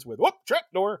sequence with, whoop,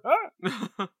 trapdoor,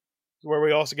 ah! Where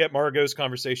we also get Margot's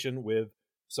conversation with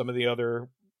some of the other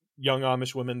young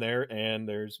Amish women there, and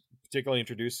there's particularly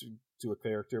introduced to a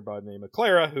character by the name of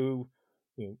Clara, who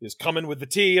is coming with the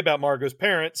tea about Margot's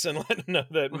parents and letting know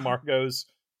that Margot's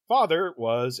father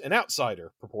was an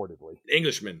outsider, purportedly.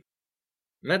 Englishman.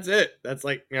 And that's it. That's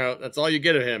that's all you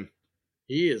get of him.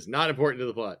 He is not important to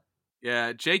the plot.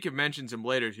 Yeah, Jacob mentions him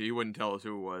later, so he wouldn't tell us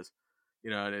who it was.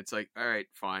 And it's like, all right,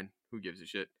 fine. Who gives a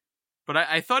shit? But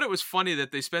I thought it was funny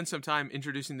that they spent some time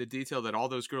introducing the detail that all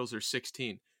those girls are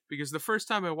 16. Because the first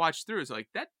time I watched through, it's like,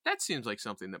 that seems like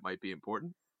something that might be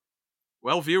important.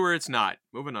 Well, viewer, it's not.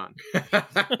 Moving on.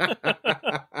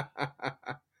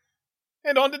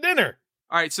 And on to dinner.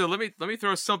 All right, so let me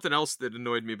throw something else that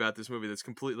annoyed me about this movie that's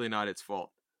completely not its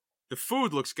fault. The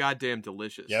food looks goddamn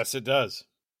delicious. Yes, it does.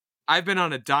 I've been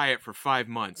on a diet for 5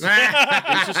 months.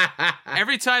 It's just,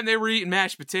 every time they were eating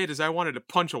mashed potatoes, I wanted to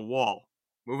punch a wall.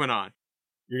 Moving on.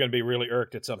 You're going to be really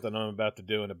irked at something I'm about to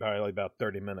do in probably about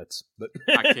 30 minutes. But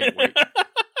I can't wait.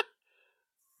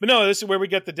 But no, this is where we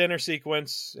get the dinner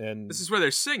sequence. And this is where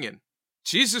they're singing.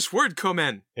 Jesus word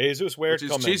kommen. Jesus word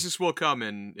kommen. Jesus will come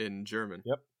in German.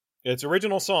 Yep. It's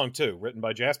original song, too, written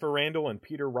by Jasper Randall and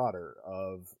Peter Rotter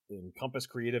of Encompass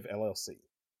Creative LLC.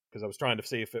 Because I was trying to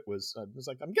see if it was... I was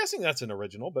like, I'm guessing that's an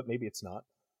original, but maybe it's not.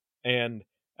 And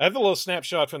I have a little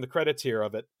snapshot from the credits here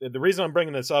of it. The reason I'm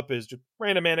bringing this up is just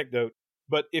random anecdote.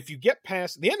 But if you get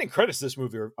past... The ending credits of this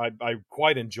movie I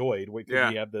quite enjoyed. We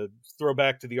have the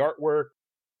throwback to the artwork.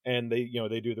 And they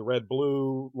do the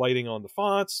red-blue lighting on the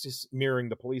fonts, just mirroring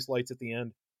the police lights at the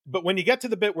end. But when you get to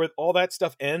the bit where all that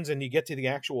stuff ends and you get to the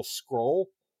actual scroll,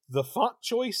 the font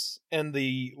choice and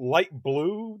the light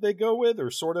blue they go with, or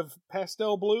sort of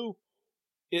pastel blue,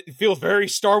 it feels very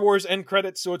Star Wars end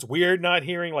credits, so it's weird not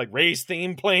hearing like Rey's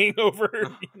theme playing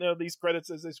over these credits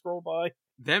as they scroll by.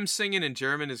 Them singing in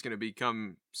German is going to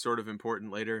become sort of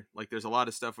important later. Like there's a lot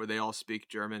of stuff where they all speak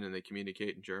German and they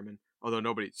communicate in German, although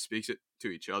nobody speaks it to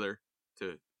each other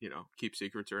to, keep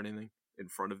secrets or anything in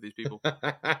front of these people.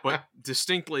 But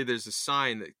distinctly there's a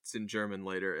sign that's in German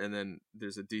later, and then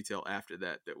there's a detail after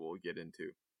that we'll get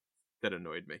into that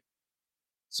annoyed me.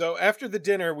 So after the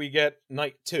dinner we get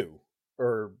night 2,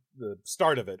 or the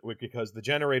start of it, because the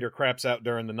generator craps out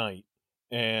during the night,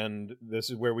 and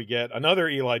this is where we get another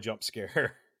Eli jump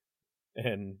scare.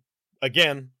 And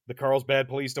again, the Carlsbad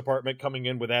Police Department coming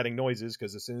in with adding noises,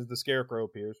 because as soon as the scarecrow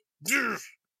appears,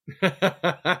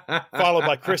 followed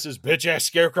by Chris's bitch-ass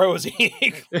scarecrow as he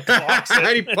clocks it.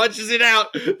 And he punches it out.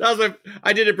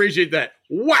 I did appreciate that.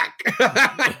 Whack!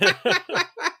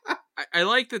 I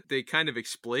like that they kind of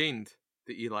explained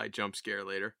the Eli jump scare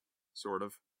later, sort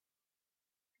of.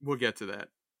 We'll get to that.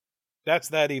 That's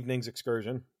that evening's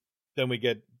excursion. Then we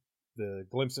get the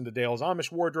glimpse into Dale's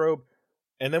Amish wardrobe,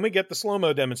 and then we get the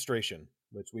slow-mo demonstration,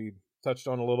 which we touched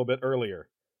on a little bit earlier.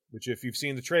 Which, if you've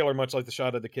seen the trailer, much like the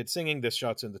shot of the kids singing, this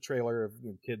shot's in the trailer of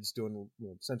kids doing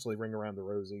essentially Ring Around the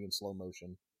Rosie in slow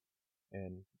motion.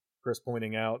 And Chris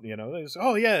pointing out,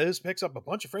 this picks up a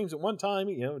bunch of frames at one time.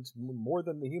 It's more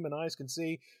than the human eyes can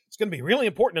see. It's going to be really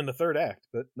important in the third act,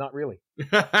 but not really.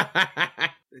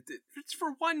 It's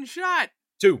for one shot.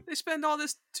 2. They spend all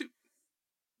this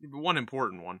one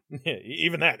important one. Yeah,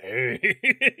 even that.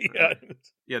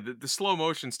 Yeah, the slow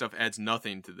motion stuff adds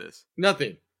nothing to this.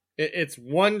 Nothing. It's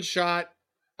one shot,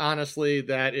 honestly,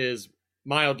 that is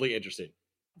mildly interesting.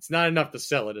 It's not enough to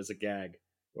sell it as a gag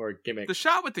or a gimmick. The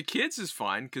shot with the kids is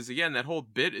fine, because, again, that whole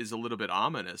bit is a little bit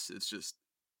ominous. It's just,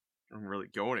 it doesn't really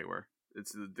go anywhere.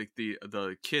 It's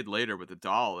the kid later with the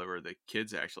doll, where the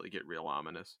kids actually get real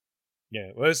ominous.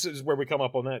 Yeah, well, this is where we come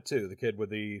up on that, too. The kid with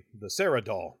the Sarah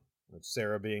doll. With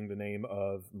Sarah being the name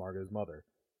of Margot's mother.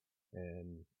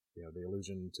 And, the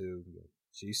allusion to,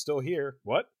 she's still here.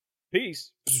 What?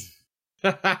 Peace.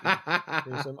 Here's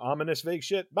some ominous vague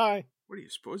shit. Bye. What do you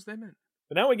suppose they meant?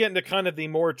 But now we get into kind of the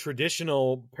more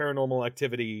traditional Paranormal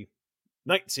Activity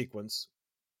night sequence.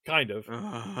 Kind of.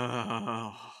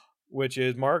 Which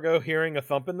is Margot hearing a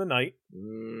thump in the night.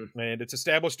 And it's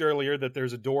established earlier that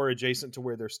there's a door adjacent to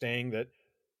where they're staying that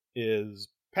is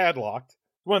padlocked.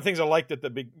 One of the things I liked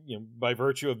that by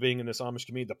virtue of being in this Amish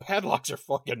community, the padlocks are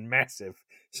fucking massive.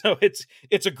 So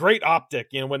it's a great optic,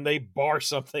 when they bar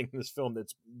something in this film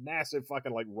that's massive,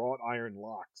 fucking like wrought iron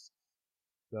locks.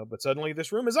 So, but suddenly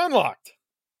this room is unlocked.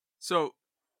 So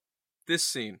this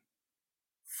scene,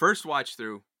 first watch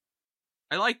through,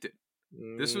 I liked it.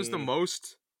 This was the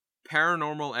most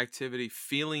Paranormal Activity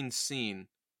feeling scene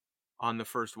on the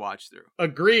first watch through.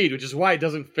 Agreed, which is why it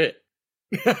doesn't fit.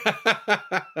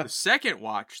 The second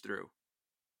watch through,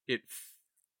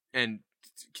 and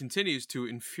continues to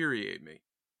infuriate me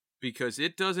because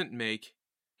it doesn't make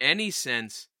any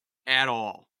sense at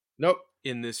all. Nope.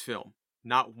 In this film,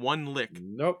 not one lick.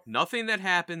 Nope. Nothing that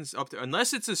happens up there,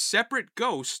 unless it's a separate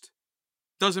ghost,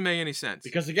 doesn't make any sense.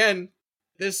 Because again,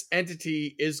 this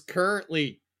entity is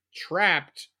currently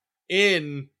trapped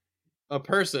in a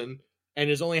person and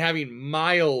is only having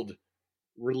mild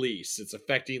release. It's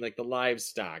affecting like the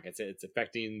livestock. It's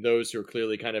affecting those who are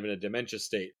clearly kind of in a dementia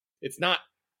state. It's not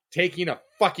taking a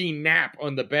fucking nap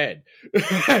on the bed.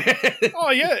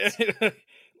 Oh yeah.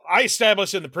 I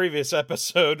established in the previous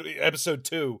episode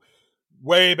 2,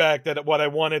 way back, that what I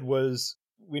wanted was,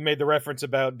 we made the reference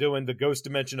about doing the ghost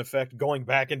dimension effect, going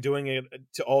back and doing it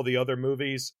to all the other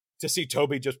movies, to see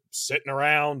Toby just sitting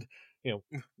around,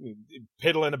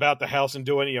 piddling about the house and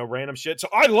doing, random shit. So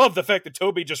I love the fact that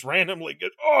Toby just randomly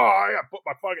gets, I gotta put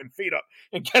my fucking feet up,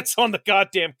 and gets on the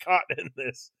goddamn cot in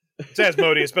this. It's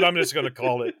Asmodeus, but I'm just going to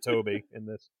call it Toby in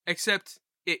this. Except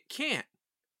it can't.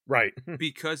 Right.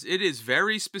 Because it is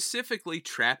very specifically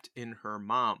trapped in her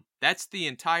mom. That's the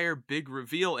entire big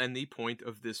reveal and the point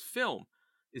of this film,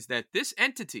 is that this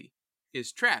entity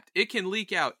is trapped. It can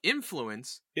leak out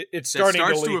influence. It's starting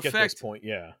to leak at this point,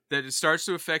 yeah. That it starts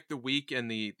to affect the weak and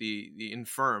the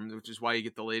infirm, which is why you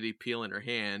get the lady peeling her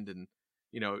hand and,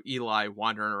 Eli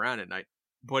wandering around at night.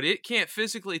 But it can't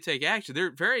physically take action.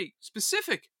 They're very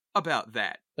specific about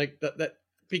that. Like that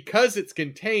because it's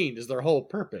contained is their whole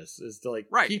purpose, is to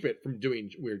keep it from doing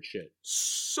weird shit.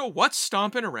 So what's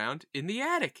stomping around in the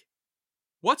attic?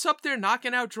 What's up there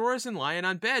knocking out drawers and lying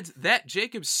on beds that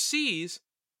Jacob sees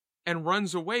and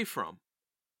runs away from?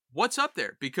 What's up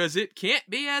there? Because it can't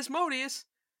be Asmodeus.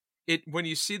 When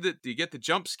you see you get the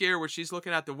jump scare where she's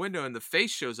looking out the window and the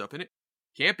face shows up in it,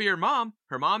 can't be her mom.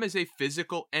 Her mom is a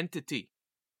physical entity.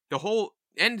 The whole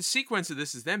end sequence of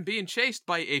this is them being chased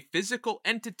by a physical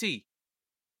entity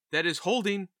that is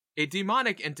holding a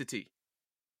demonic entity.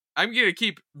 I'm going to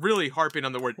keep really harping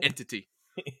on the word entity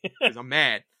because I'm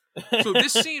mad. So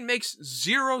this scene makes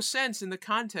zero sense in the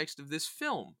context of this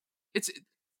film.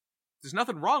 There's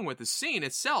nothing wrong with the scene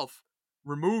itself,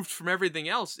 removed from everything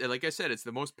else. Like I said, it's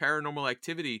the most Paranormal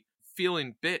Activity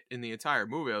feeling bit in the entire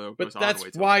movie. Although but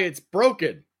that's why it's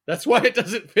broken. That's why it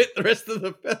doesn't fit the rest of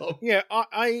the film. Yeah,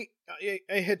 I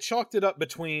had chalked it up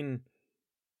between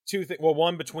two things. Well,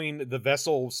 one, between the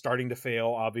vessel starting to fail,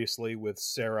 obviously, with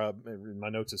Sarah. My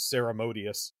notes is Sarah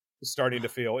Modius starting to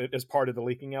fail as part of the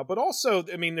leaking out. But also,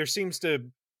 there seems to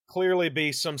clearly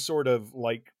be some sort of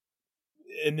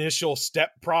initial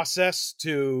step process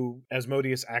to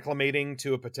Asmodeus acclimating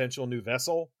to a potential new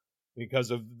vessel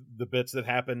because of the bits that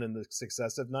happen in the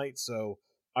successive nights. So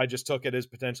I just took it as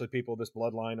potentially people of this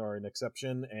bloodline are an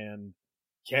exception and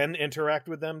can interact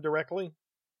with them directly.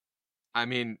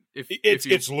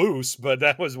 It's loose, but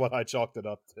that was what I chalked it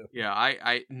up to. Yeah,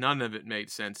 I none of it made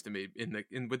sense to me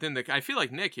within the. I feel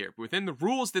like Nick here, within the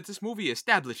rules that this movie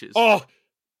establishes. Oh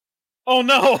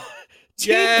no!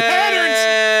 Team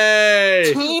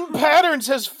Patterns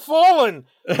has fallen.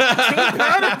 Team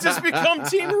Patterns has become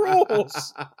Team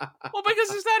Rules. Well, because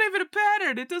it's not even a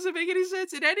pattern. It doesn't make any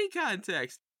sense in any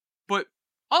context. But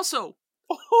also,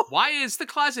 why is the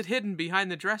closet hidden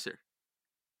behind the dresser?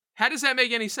 How does that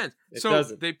make any sense?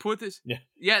 They put this...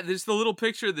 Yeah, there's the little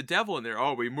picture of the devil in there.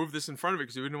 Oh, we moved this in front of it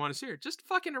because we didn't want to see her. Just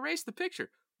fucking erase the picture.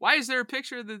 Why is there a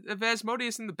picture of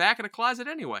Asmodeus in the back of the closet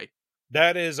anyway?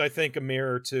 That is, I think, a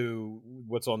mirror to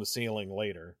what's on the ceiling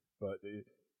later.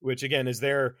 Which, again, is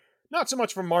there not so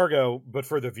much for Margot, but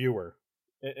for the viewer.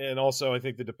 And also, I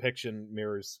think the depiction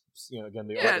mirrors, again,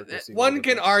 the artwork. One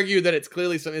can argue that it's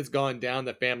clearly something that's gone down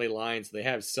the family line, so they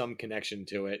have some connection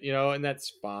to it, and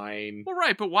that's fine. Well,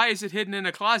 right, but why is it hidden in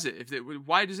a closet?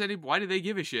 Why do they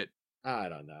give a shit? I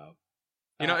don't know.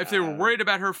 If they were worried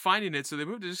about her finding it, so they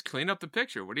moved to just clean up the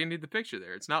picture. What do you need the picture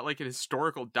there? It's not like a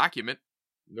historical document.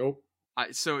 Nope.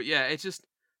 It's just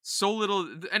so little.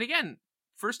 And again,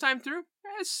 first time through,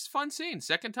 it's a fun scene.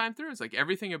 Second time through, it's like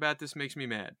everything about this makes me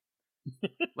mad.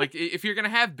 Like, if you're going to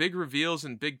have big reveals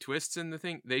and big twists in the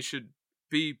thing, they should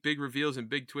be big reveals and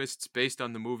big twists based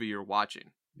on the movie you're watching.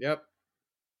 Yep.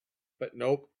 But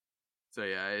nope. So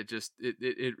yeah,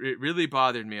 it really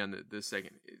bothered me on the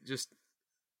second. It just,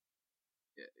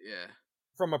 yeah.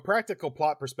 From a practical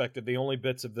plot perspective, the only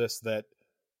bits of this that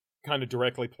kind of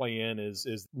directly play in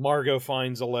is Margot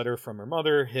finds a letter from her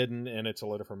mother hidden, and it's a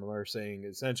letter from her mother saying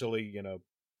essentially,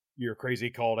 your crazy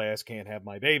called ass can't have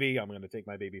my baby. I'm going to take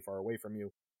my baby far away from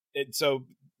you. So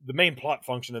the main plot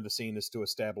function of the scene is to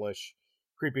establish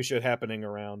creepy shit happening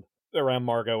around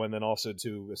Margot, and then also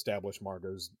to establish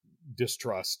Margot's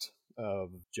distrust of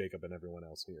Jacob and everyone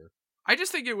else here. I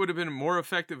just think it would have been more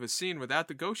effective a scene without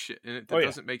the ghost shit, and it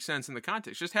doesn't make sense in the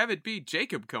context. Just have it be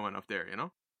Jacob coming up there,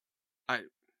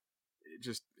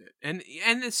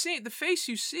 And the scene, the face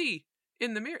you see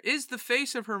in the mirror is the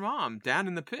face of her mom down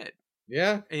in the pit.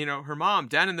 Yeah. And, her mom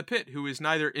down in the pit who is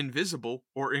neither invisible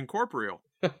or incorporeal.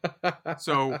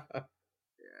 So,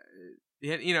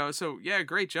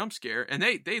 great jump scare. And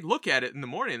they look at it in the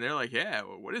morning and they're like, yeah,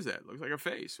 well, what is that? Looks like a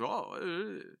face. Oh,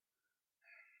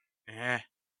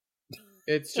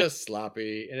 It's just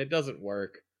sloppy and it doesn't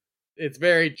work. It's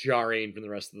very jarring from the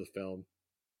rest of the film.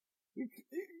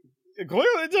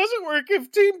 Clearly it doesn't work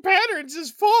if Team Patterns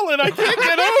is fallen. I can't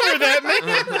get over that, man.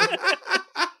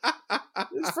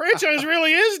 This franchise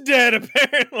really is dead,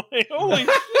 apparently. Holy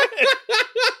shit.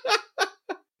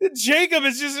 Jacob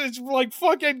is it's like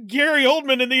fucking Gary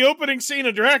Oldman in the opening scene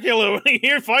of Dracula when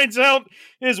he finds out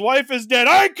his wife is dead.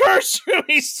 I curse you!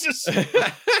 He's just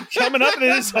coming up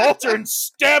to his altar and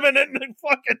stabbing it and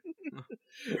fucking...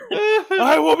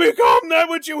 I will become that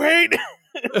which you hate!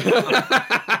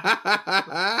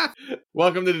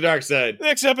 Welcome to the dark side.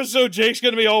 Next episode, Jake's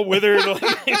gonna be all withered, with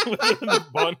a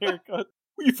bun haircut.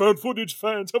 We found footage,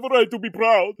 fans have a right to be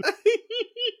proud.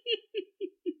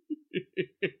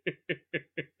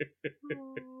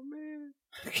 Oh man!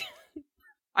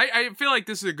 I feel like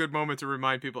this is a good moment to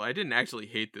remind people I didn't actually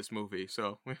hate this movie,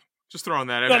 so just throwing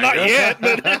that in. No, not yet.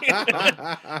 But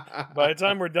by the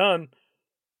time we're done.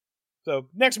 So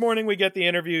next morning we get the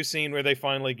interview scene where they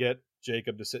finally get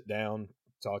Jacob to sit down,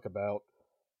 talk about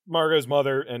Margot's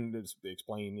mother, and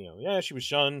explain, she was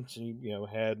shunned. She,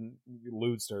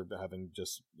 alludes to her having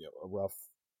just, a rough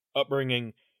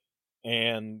upbringing.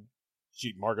 And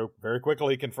Margot very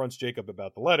quickly confronts Jacob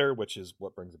about the letter, which is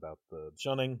what brings about the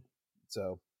shunning.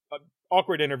 So,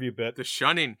 awkward interview bit. The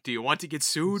shunning. Do you want to get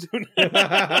sued? And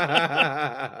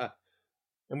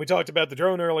we talked about the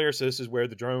drone earlier, so this is where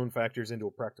the drone factors into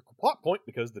a practical plot point,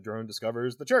 because the drone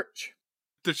discovers the church.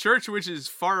 The church, which is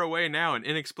far away now and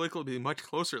inexplicably much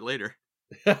closer later.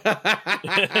 It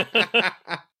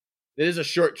is a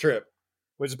short trip.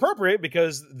 Which is appropriate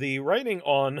because the writing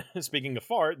on, speaking of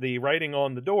far, the writing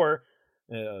on the door,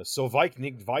 so weit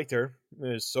nicht weiter,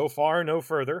 is so far, no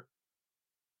further.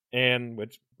 And,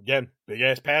 which, again,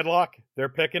 big-ass padlock, they're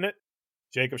picking it.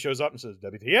 Jacob shows up and says,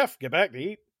 WTF, get back to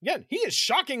eat. Again, he is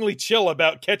shockingly chill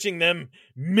about catching them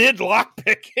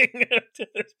mid-lock-picking to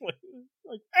this point.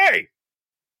 Like, hey!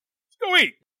 Go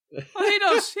eat. Well, he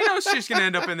knows she's gonna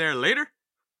end up in there later.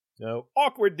 No,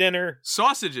 awkward dinner.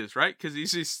 Sausages, right? Because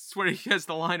he's where he has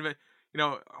the line of it.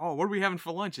 What are we having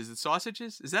for lunch? Is it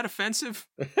sausages? Is that offensive?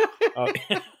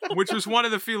 Which was one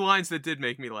of the few lines that did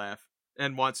make me laugh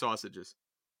and want sausages.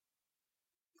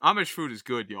 Amish food is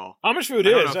good, y'all. Amish food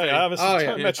is. I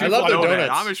love the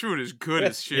donuts. Amish food is good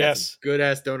as shit. Yes, good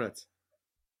ass donuts.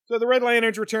 So the Red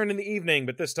Lanterns return in the evening,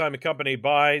 but this time accompanied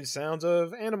by sounds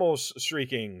of animals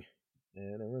shrieking.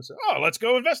 And everyone says, let's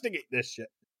go investigate this shit.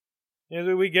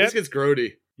 And we get... This gets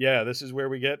grody. Yeah, this is where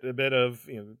we get a bit of,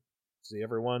 see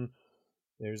everyone.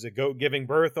 There's a goat giving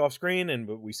birth off screen, and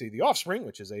we see the offspring,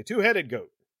 which is a two-headed goat.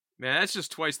 Man, that's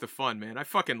just twice the fun, man. I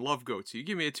fucking love goats. You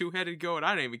give me a two-headed goat,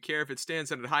 I don't even care if it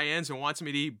stands at high ends and wants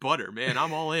me to eat butter, man.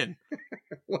 I'm all in.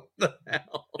 What the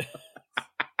hell?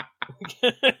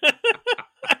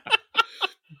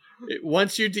 It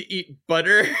wants you to eat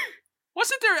butter?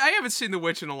 Wasn't there... I haven't seen The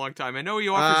Witch in a long time. I know he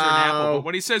offers her an apple, but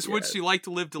when he says, wouldn't you like to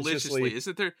live deliciously?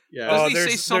 Isn't there... Yeah. Doesn't he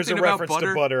say something about butter? There's a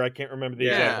reference to butter. I can't remember the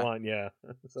exact line. Yeah.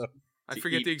 So, I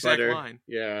forget the exact line.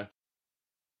 Yeah.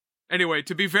 Anyway,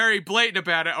 to be very blatant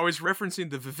about it, I was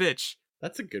referencing the Vivitch.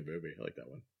 That's a good movie. I like that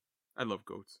one. I love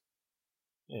goats.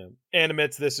 Yeah.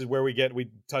 Animates, this is where we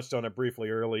touched on it briefly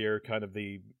earlier, kind of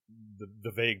the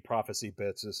vague prophecy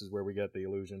bits. This is where we get the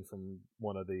illusion from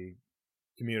one of the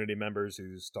community members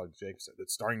who's talking to Jake, said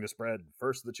it's starting to spread.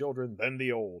 First the children, then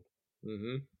the old.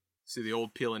 Mm-hmm. See the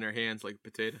old peeling their hands like a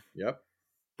potato. Yep.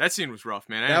 That scene was rough,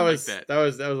 man. That was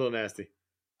a little nasty.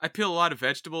 I peel a lot of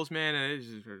vegetables, man, and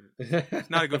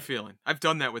it's not a good feeling. I've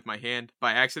done that with my hand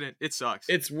by accident. It sucks.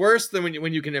 It's worse than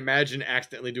when you can imagine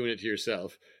accidentally doing it to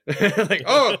yourself. Like,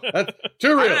 that's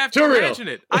too real. I don't have to imagine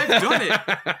it. I've done it.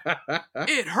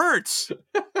 It hurts.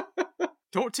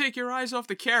 Don't take your eyes off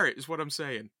the carrot, is what I'm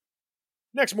saying.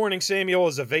 Next morning, Samuel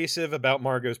is evasive about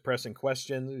Margot's pressing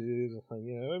questions.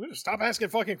 Stop asking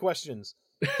fucking questions.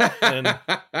 And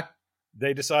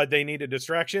they decide they need a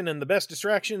distraction, and the best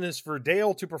distraction is for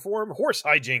Dale to perform horse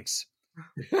hijinks.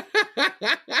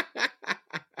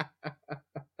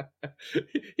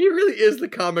 He really is the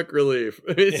comic relief.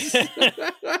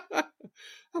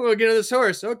 I'm gonna get on this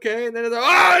horse, okay, and then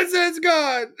it's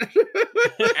gone.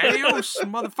 Adios,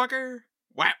 motherfucker.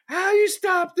 Wow. How you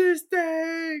stop this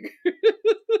thing?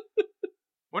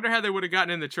 Wonder how they would have gotten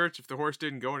in the church if the horse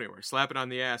didn't go anywhere. Slap it on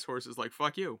the ass. Horse is like,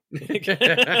 fuck you.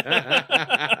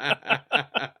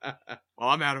 Well,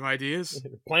 I'm out of ideas.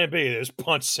 Plan B is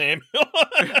punch Samuel.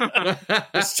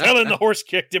 Just tell him the horse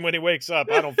kicked him when he wakes up.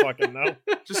 I don't fucking know.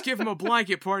 Just give him a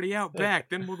blanket party out back.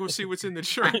 Then we'll go see what's in the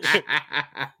church.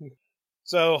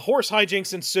 So horse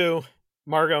hijinks ensue.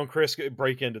 Margot and Chris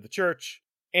break into the church.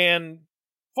 And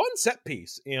fun set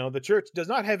piece. The church does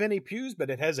not have any pews, but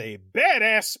it has a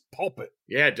badass pulpit.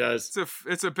 Yeah, it does.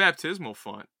 It's a baptismal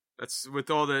font. That's with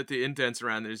all the indents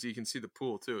around there, so you can see the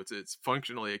pool too. It's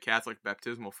functionally a Catholic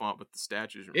baptismal font with the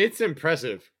statues. It's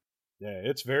impressive. Yeah,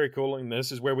 it's very cool. And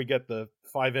this is where we get the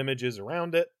 5 images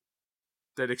around it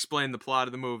that explain the plot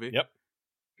of the movie. Yep.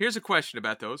 Here's a question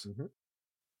about those. Mm-hmm.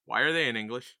 Why are they in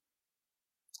English?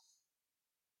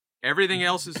 Everything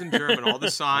else is in German. All the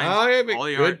signs, all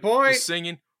the art, the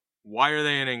singing. Why are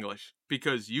they in English?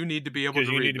 Because you need to be able to read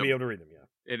them. Because you need to be able to read them, yeah.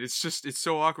 And it's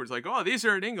so awkward. It's like, oh, these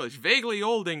are in English. Vaguely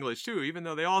old English, too, even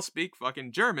though they all speak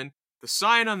fucking German. The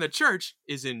sign on the church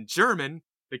is in German.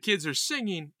 The kids are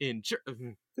singing in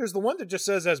German. There's the one that just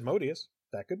says Asmodeus.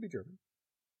 That could be German.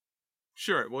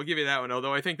 Sure, we'll give you that one,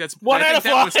 although I think that's... One out of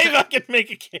 5, I can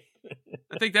make a case.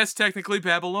 I think that's technically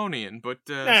Babylonian, but...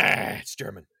 it's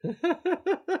German.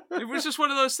 It was just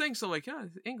one of those things, so like,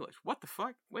 English. What the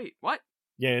fuck? Wait, what?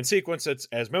 Yeah, in sequence, it's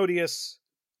Asmodeus.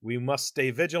 We must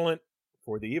stay vigilant,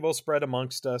 for the evil spread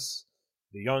amongst us.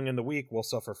 The young and the weak will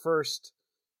suffer first.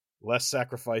 Lest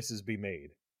sacrifices be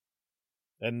made.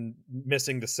 And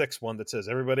missing the 6th one that says,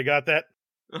 everybody got that?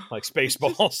 Like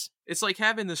Spaceballs. It's like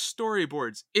having the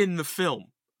storyboards in the film.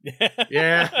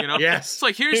 Yeah. Yes. It's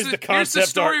like, here's the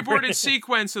storyboarded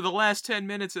sequence of the last 10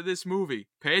 minutes of this movie.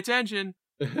 Pay attention.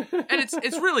 And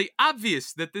it's really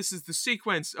obvious that this is the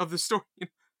sequence of the story.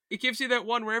 It gives you that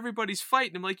one where everybody's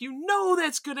fighting. I'm like,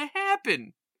 that's going to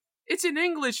happen. It's in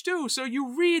English, too, so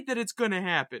you read that it's going to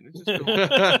happen. It's just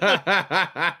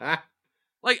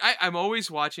like, I'm always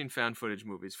watching found footage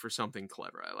movies for something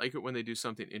clever. I like it when they do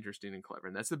something interesting and clever.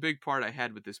 And that's the big part I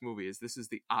had with this movie, is this is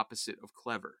the opposite of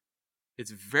clever.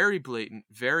 It's very blatant,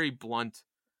 very blunt.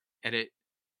 And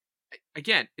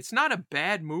it's not a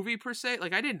bad movie per se.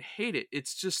 Like, I didn't hate it.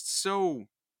 It's just so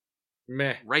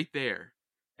meh right there.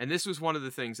 And this was one of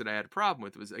the things that I had a problem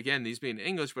with, was, again, these being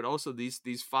English, but also these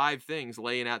 5 things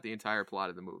laying out the entire plot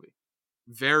of the movie.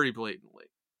 Very blatantly.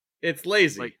 It's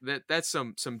lazy. Like that's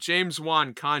some James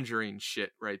Wan Conjuring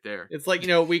shit right there. It's like,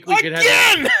 we could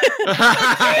have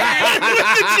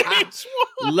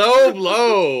low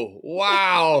blow.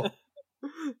 Wow.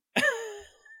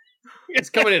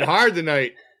 It's coming in hard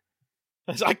tonight.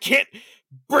 I can't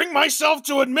bring myself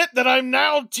to admit that I'm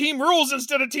now Team Rules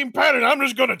instead of Team Pattern. I'm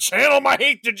just going to channel my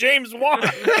hate to James Wan.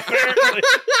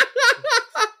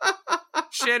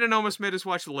 Shannon almost made us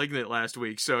watch *Malignant* last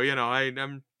week, so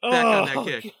I'm back on that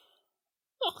kick.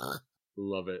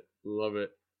 Love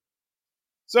it.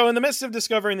 So in the midst of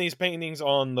discovering these paintings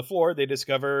on the floor, they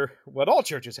discover what all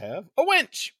churches have, a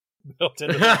winch built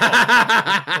into the wall,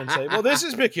 and say, well, this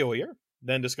is peculiar.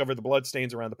 Then discover the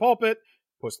bloodstains around the pulpit,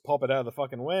 push the pulpit out of the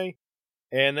fucking way,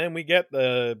 and then we get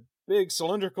the big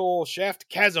cylindrical shaft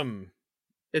chasm.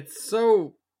 It's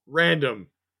so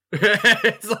random.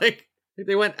 It's like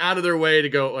they went out of their way to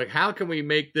go, like, how can we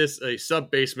make this a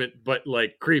sub-basement, but,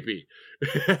 like, creepy?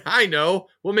 I know.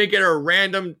 We'll make it a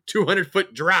random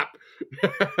 200-foot drop.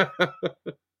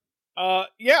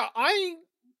 Yeah, I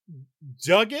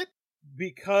dug it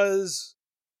because,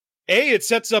 A, it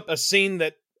sets up a scene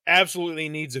that absolutely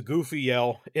needs a Goofy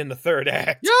yell in the 3rd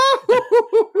act.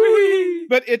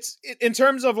 But it's, in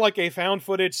terms of, like, a found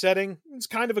footage setting, it's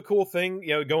kind of a cool thing,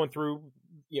 going through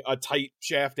a tight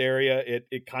shaft area.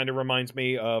 It kind of reminds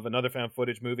me of another found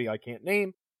footage movie I can't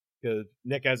name, because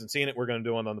Nick hasn't seen it. We're going to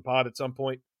do it on the pod at some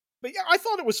point. But yeah, I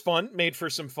thought it was fun. Made for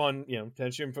some fun,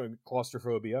 tension from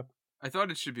claustrophobia. I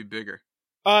thought it should be bigger.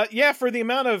 Yeah, for the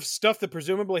amount of stuff that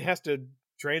presumably has to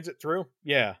transit through.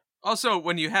 Yeah. Also,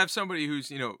 when you have somebody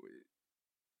who's,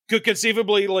 could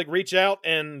conceivably, like, reach out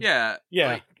and... Yeah.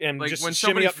 And like just when shimmy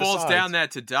somebody up falls the down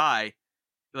that to die,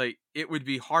 like, it would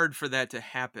be hard for that to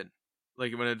happen.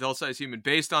 like an adult-sized human,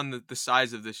 based on the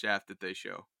size of the shaft that they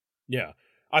show. Yeah,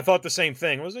 I thought the same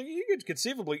thing. I was like, you could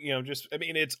conceivably,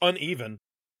 it's uneven,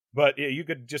 but you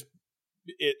could just,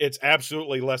 it's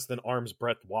absolutely less than arm's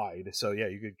breadth wide. So yeah,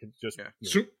 you could just,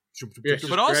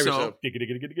 but also,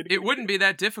 it wouldn't be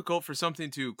that difficult for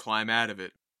something to climb out of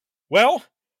it. Well,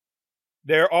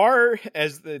 there are,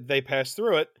 as they pass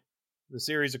through it, the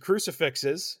series of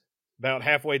crucifixes about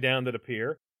halfway down that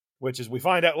appear, which, as we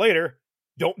find out later,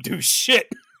 don't do shit.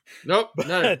 Nope,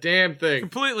 not a damn thing.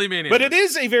 Completely meaningless. But it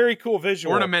is a very cool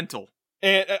visual. Ornamental.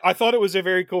 And I thought it was a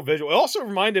very cool visual. It also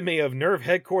reminded me of Nerve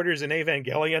Headquarters in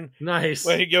Evangelion. Nice.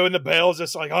 When you go in the bells,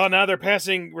 it's like, oh, now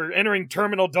we're entering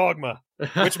Terminal Dogma.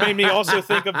 Which made me also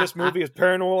think of this movie as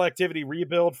Paranormal Activity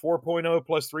Rebuild 4.0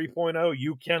 plus 3.0.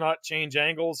 You cannot change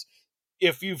angles.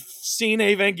 If you've seen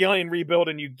Evangelion Rebuild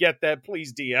and you get that,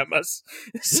 please DM us.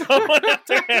 Someone out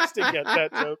there has to get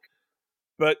that joke.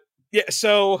 But yeah,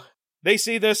 so they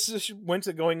see this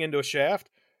Winston going into a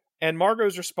shaft, and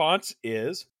Margot's response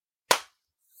is,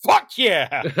 fuck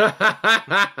yeah!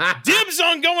 Dibs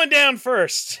on going down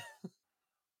first.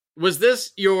 Was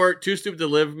this your too stupid to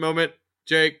live moment,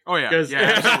 Jake? Oh yeah,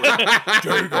 absolutely.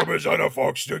 Jacob is on a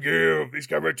fox to give. These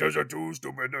characters are too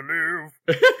stupid to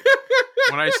live.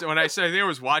 When I said I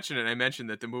was watching it, I mentioned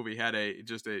that the movie had a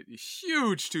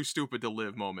huge too stupid to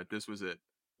live moment. This was it.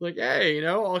 Like, hey,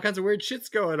 all kinds of weird shit's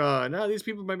going on. Now these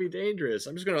people might be dangerous.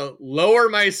 I'm just going to lower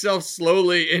myself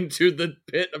slowly into the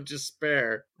pit of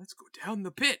despair. Let's go down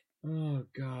the pit. Oh,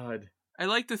 God. I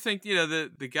like to think,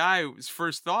 the guy's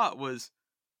first thought was,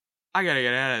 I got to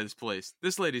get out of this place.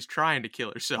 This lady's trying to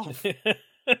kill herself.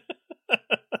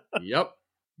 Yep.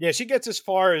 Yeah, she gets as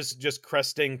far as just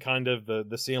cresting kind of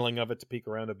the ceiling of it to peek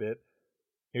around a bit.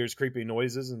 Hears creepy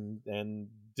noises and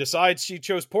decides she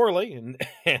chose poorly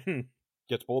and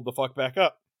gets pulled the fuck back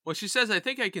up. Well, she says, I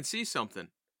think I can see something.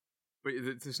 But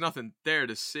there's nothing there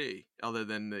to see other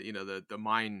than the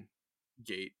mine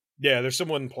gate. Yeah, there's some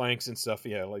wooden planks and stuff,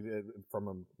 yeah, like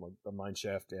from a mine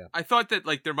shaft, yeah. I thought that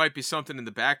there might be something in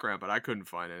the background, but I couldn't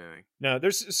find anything. No,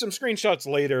 there's some screenshots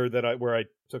later where I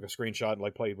took a screenshot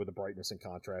and played with the brightness and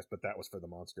contrast, but that was for the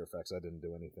monster effects. I didn't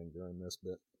do anything during this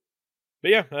bit.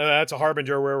 But yeah, that's a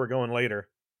harbinger where we're going later.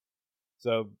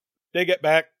 So they get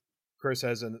back. Chris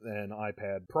has an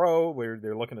iPad Pro where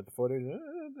they're looking at the footage.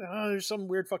 There's some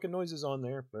weird fucking noises on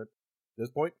there, but at this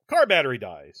point, car battery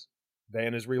dies.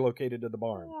 Van is relocated to the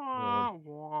barn.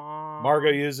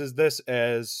 Margot uses this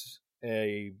as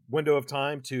a window of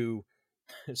time to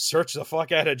search the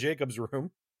fuck out of Jacob's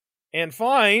room and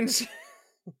finds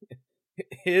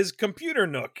his computer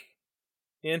nook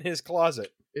in his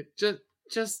closet. It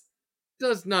just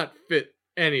does not fit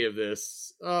any of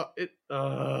this.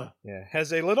 Yeah,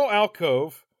 has a little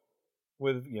alcove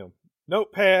with,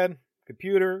 notepad,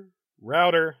 computer,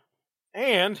 router,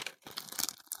 and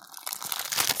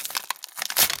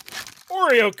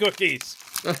Oreo cookies.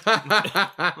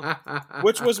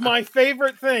 Which was my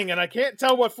favorite thing, and I can't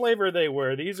tell what flavor they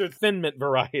were. These are Thin Mint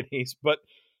varieties, but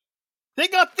they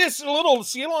got this little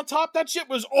seal on top. That shit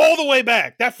was all the way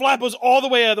back. That flap was all the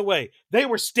way out of the way. They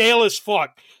were stale as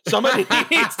fuck. Somebody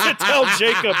needs to tell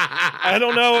Jacob. I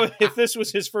don't know if this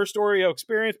was his first Oreo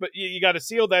experience, but you got to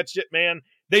seal that shit, man.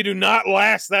 They do not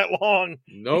last that long.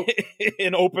 Nope.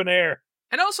 In open air.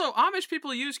 And also, Amish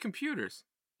people use computers.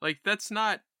 That's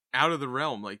not out of the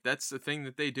realm. That's the thing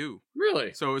that they do.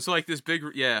 Really? So it's like this big,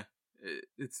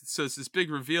 it's this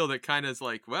big reveal that kind of is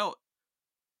like, well,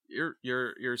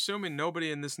 you're assuming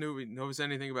nobody in this movie knows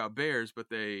anything about bears, but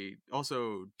they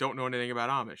also don't know anything about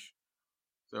Amish.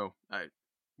 So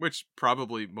which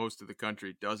probably most of the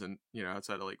country doesn't,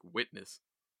 outside of Witness.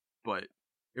 But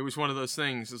it was one of those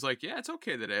things. It's like, yeah, it's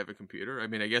okay that I have a computer. I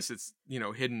mean, I guess it's,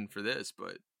 hidden for this,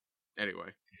 but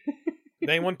anyway. Did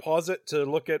anyone pause it to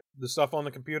look at the stuff on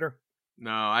the computer?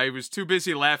 No, I was too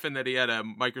busy laughing that he had a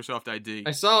Microsoft ID.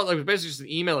 I saw it was basically just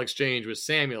an email exchange with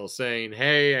Samuel saying,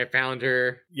 hey, I found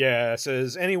her. Yeah, it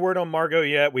says, any word on Margot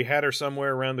yet? We had her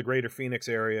somewhere around the greater Phoenix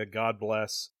area. God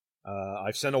bless.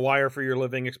 I've sent a wire for your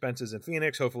living expenses in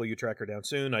Phoenix. Hopefully you track her down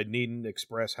soon. I needn't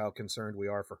express how concerned we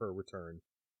are for her return.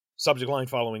 Subject line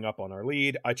following up on our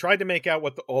lead. I tried to make out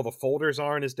what all the folders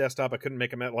are on his desktop. I couldn't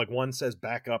make them out. One says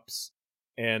backups.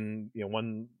 And,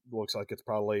 one looks like it's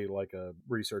probably a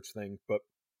research thing. But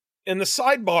in the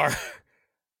sidebar,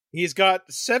 he's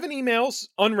got 7 emails,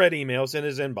 unread emails in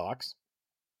his inbox.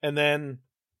 And then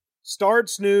starred,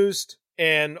 snoozed,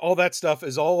 and all that stuff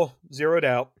is all zeroed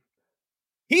out.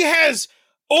 He has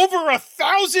over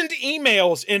 1,000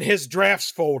 emails in his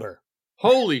drafts folder.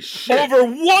 Holy shit. Over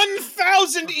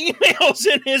 1,000 emails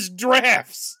in his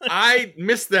drafts. I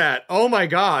missed that. Oh my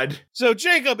God. So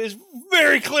Jacob is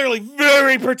very clearly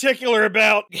very particular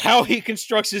about how he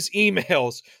constructs his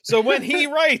emails. So when he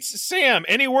writes, Sam,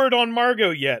 any word on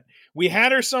Margot yet? We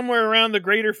had her somewhere around the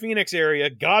greater Phoenix area.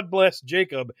 God bless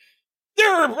Jacob.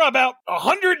 There were about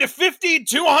 150,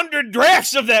 200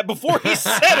 drafts of that before he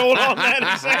settled on that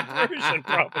exact version,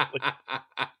 probably.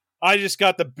 I just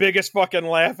got the biggest fucking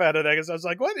laugh out of that because I was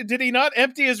like, what? Did he not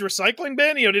empty his recycling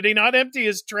bin? Did he not empty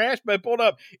his trash? But I pulled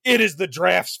up. It is the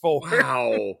drafts folder.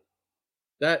 Wow.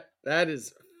 That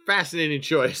is a fascinating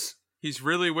choice. He's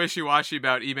really wishy-washy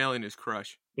about emailing his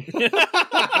crush.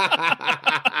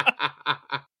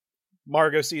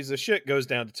 Margot sees the shit, goes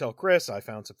down to tell Chris, I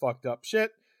found some fucked up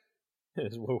shit.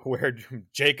 Where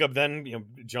Jacob then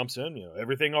jumps in,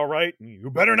 everything all right? You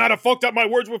better not have fucked up my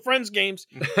words with friends games.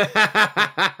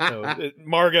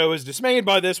 Margot is dismayed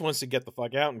by this, wants to get the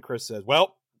fuck out, and Chris says,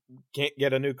 well, can't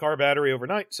get a new car battery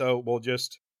overnight, so we'll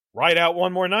just ride out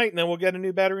one more night and then we'll get a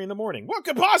new battery in the morning. What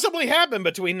could possibly happen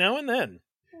between now and then?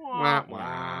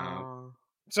 Wow.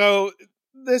 So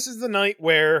this is the night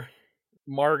where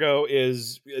Margot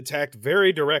is attacked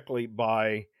very directly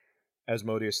by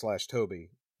Asmodeus / Toby.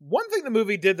 One thing the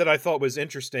movie did that I thought was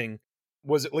interesting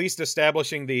was at least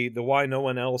establishing the why no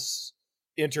one else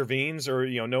intervenes or,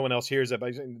 no one else hears it.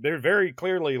 They're very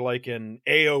clearly like an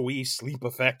AoE sleep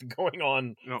effect going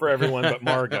on for everyone but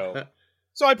Margot.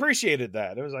 So I appreciated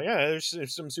that. It was like, yeah, there's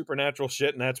some supernatural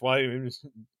shit, and that's why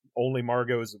only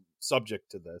Margot is subject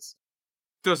to this.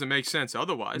 Doesn't make sense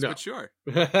otherwise, no. But sure.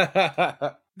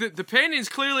 The paintings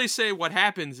clearly say what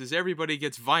happens is everybody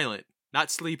gets violent, not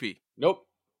sleepy. Nope.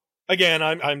 Again,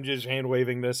 I'm just hand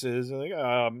waving this as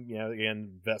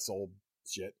again vessel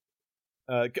shit.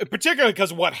 Particularly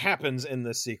because what happens in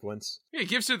this sequence. Yeah, it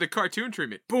gives her the cartoon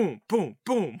treatment. Boom, boom,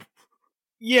 boom.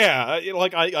 Yeah,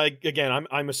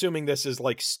 I'm assuming this is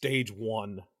like stage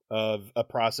 1 of a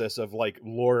process of like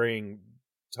luring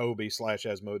Toby /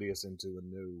 Asmodeus into a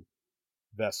new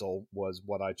vessel was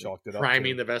what I chalked it up to.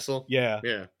 Priming the vessel? Yeah.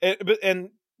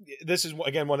 And this is,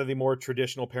 again, one of the more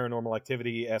traditional Paranormal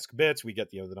Activity-esque bits. We get,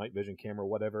 the night vision camera,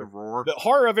 whatever. The roar. The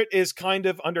horror of it is kind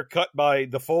of undercut by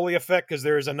the Foley effect, because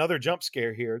there is another jump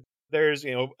scare here. There's,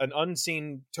 an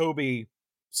unseen Toby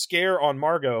scare on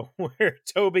Margot, where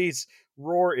Toby's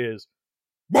roar is,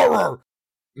 roar!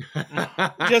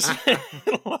 Just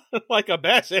like a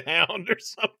basset hound or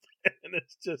something. And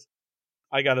it's just,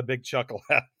 I got a big chuckle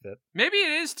out of it. Maybe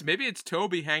it's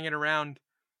Toby hanging around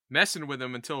messing with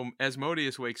him until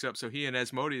Asmodeus wakes up so he and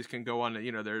Asmodeus can go on,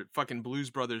 their fucking Blues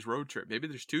Brothers road trip. Maybe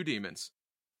there's 2 demons.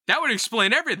 That would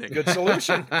explain everything. Good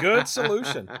solution. Good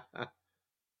solution.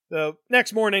 The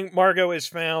next morning, Margot is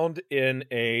found in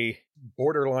a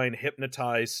borderline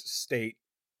hypnotized state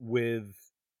with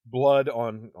blood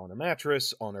on a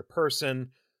mattress, on her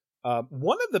person.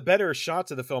 One of the better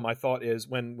shots of the film, I thought, is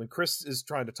when Chris is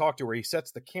trying to talk to her, he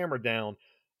sets the camera down.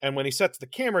 And when he sets the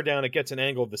camera down, it gets an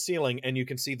angle of the ceiling, and you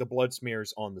can see the blood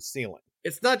smears on the ceiling.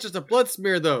 It's not just a blood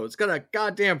smear, though. It's got a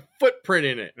goddamn footprint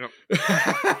in it.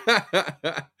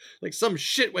 Yep. Like some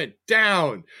shit went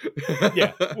down.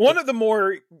 Yeah. One of the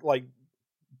more,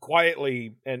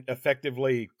 quietly and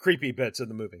effectively creepy bits of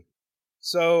the movie.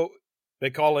 So they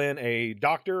call in a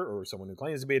doctor, or someone who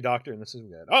claims to be a doctor, and this is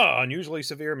good. Unusually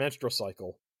severe menstrual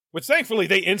cycle. Which, thankfully,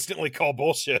 they instantly call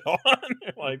bullshit on.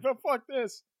 Like, oh, fuck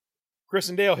this. Chris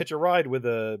and Dale hitch a ride with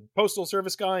a postal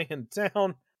service guy in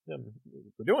town.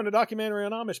 We're doing a documentary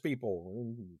on Amish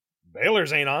people.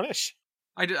 Baylor's ain't Amish.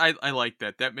 I like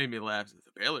that. That made me laugh.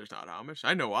 The Baylor's not Amish.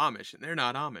 I know Amish, and they're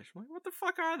not Amish. I'm like, what the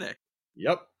fuck are they?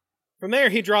 Yep. From there,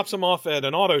 he drops him off at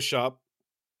an auto shop.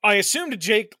 I assumed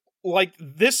Jake liked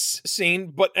this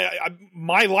scene, but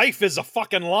my life is a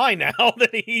fucking lie now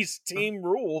that he's Team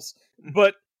Rules.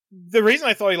 But the reason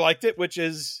I thought he liked it, which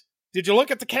is, did you look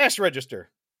at the cash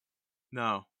register?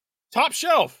 No. Top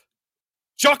shelf.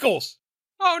 Chuckles.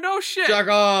 Oh, no shit.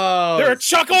 Chuckles. There are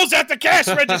chuckles at the cash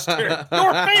register.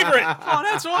 Your favorite. Oh,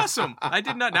 that's awesome. I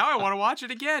did not. Now I want to watch it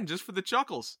again just for the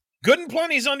chuckles. Good and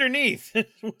Plenty's underneath.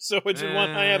 So it's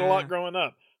one I had a lot growing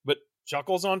up. But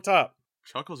chuckles on top.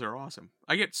 Chuckles are awesome.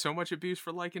 I get so much abuse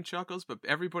for liking chuckles, but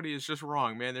everybody is just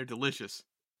wrong, man. They're delicious.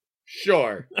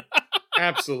 Sure.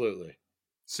 Absolutely.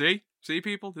 See,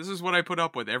 people? This is what I put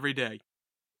up with every day.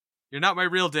 You're not my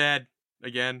real dad.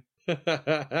 Again.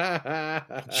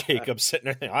 Jacob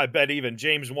sitting there. I bet even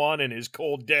James Wan in his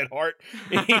cold, dead heart,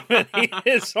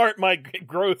 his heart might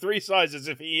grow 3 sizes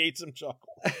if he ate some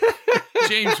chocolate.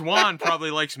 James Wan probably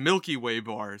likes Milky Way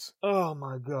bars. Oh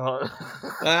my god.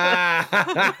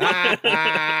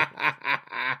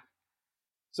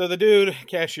 So the dude,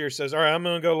 cashier, says, all right, I'm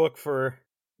going to go look for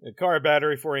a car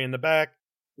battery for you in the back.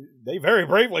 They very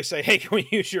bravely say, hey, can we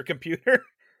use your computer?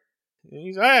 And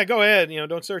he's like, go ahead.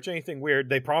 Don't search anything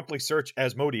weird. They promptly search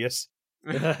Asmodeus.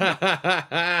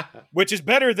 Which is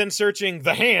better than searching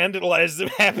the hand, as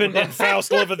happened in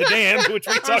Faust Love of the Damned, which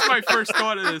we talked about. That was my first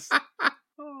thought of this.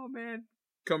 Oh, man.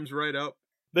 Comes right up.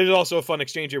 There's also a fun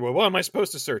exchange here. Well, what am I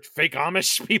supposed to search? Fake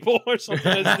Amish people or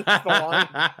something? Is the line.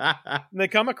 And they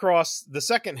come across the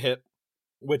second hit,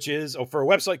 which is for a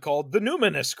website called The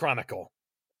Numinous Chronicle,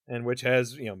 and which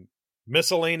has,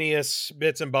 miscellaneous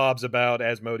bits and bobs about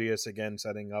Asmodeus, again,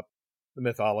 setting up the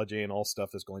mythology and all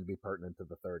stuff that's going to be pertinent to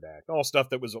the third act. All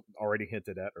stuff that was already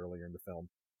hinted at earlier in the film.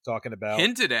 Talking about...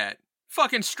 Hinted at?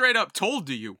 Fucking straight up told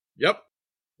to you. Yep.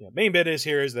 Yeah, main bit is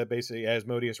that basically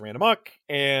Asmodeus ran amok,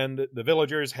 and the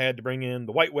villagers had to bring in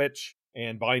the White Witch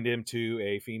and bind him to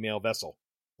a female vessel.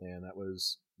 And that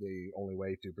was the only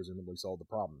way to presumably solve the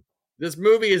problem. This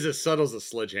movie is as subtle as a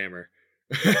sledgehammer.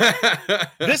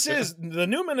 This is... The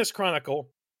Numinous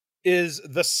Chronicle is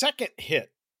the second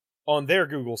hit on their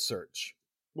Google search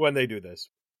when they do this.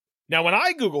 Now, when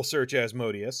I Google search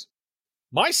Asmodeus,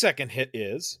 my second hit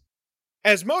is...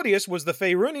 Asmodeus was the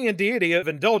Faerunian deity of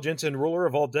indulgence and ruler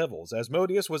of all devils.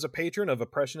 Asmodeus was a patron of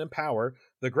oppression and power,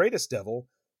 the greatest devil,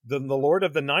 the lord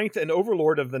of the ninth and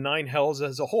overlord of the nine hells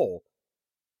as a whole.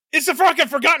 It's the fucking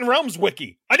Forgotten Realms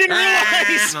wiki! I didn't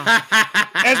realize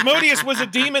Asmodeus was a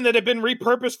demon that had been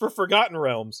repurposed for Forgotten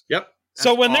Realms. Yep.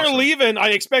 So when they're leaving,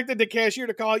 I expected the cashier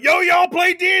to call, yo, y'all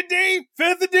play D&D?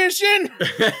 5th edition?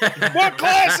 What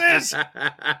classes?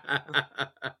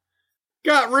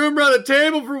 Got room around the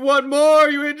table for one more.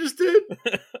 You interested?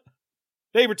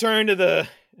 They return to the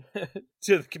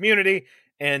community,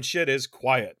 and shit is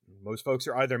quiet. Most folks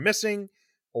are either missing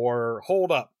or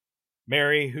holed up.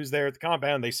 Mary, who's there at the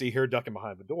compound, they see her ducking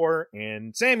behind the door,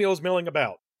 and Samuel's milling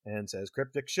about and says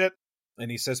cryptic shit. And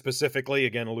he says specifically,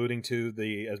 again alluding to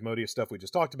the Asmodeus stuff we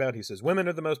just talked about, he says, women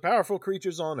are the most powerful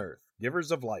creatures on earth, givers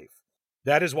of life.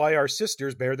 That is why our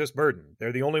sisters bear this burden.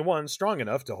 They're the only ones strong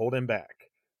enough to hold him back.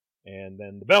 And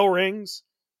then the bell rings,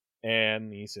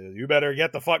 and he says, you better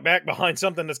get the fuck back behind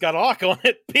something that's got a lock on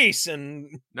it. Peace.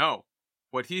 And no,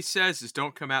 what he says is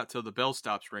don't come out till the bell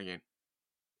stops ringing.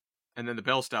 And then the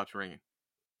bell stops ringing.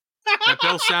 That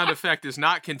bell sound effect is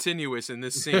not continuous in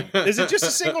this scene. Is it just a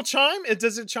single chime?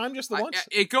 Does it chime just the once?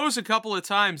 It goes a couple of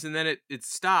times, and then it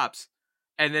stops,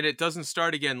 and then it doesn't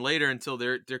start again later until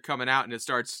they're coming out, and it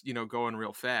starts, going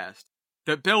real fast.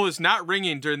 The bell is not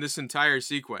ringing during this entire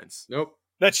sequence. Nope.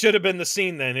 That should have been the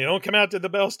scene then. You don't come out till the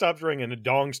bell stops ringing. It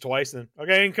dongs twice. Then,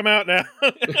 okay, you can come out now.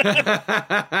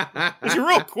 It's a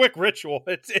real quick ritual.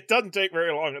 It doesn't take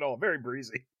very long at all. Very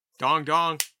breezy. Dong,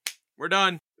 dong. We're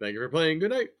done. Thank you for playing. Good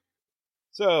night.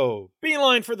 So,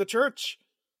 beeline for the church,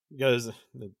 because I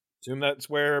assume that's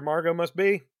where Margot must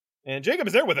be. And Jacob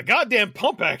is there with a goddamn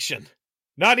pump action.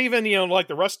 Not even, like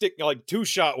the rustic,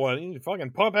 two-shot one. He's a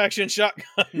fucking pump action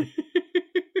shotgun.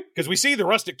 Because we see the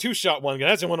rustic two-shot one.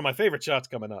 That's one of my favorite shots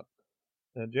coming up.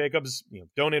 And Jacob's,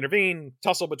 don't intervene.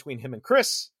 Tussle between him and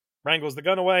Chris. Wrangles the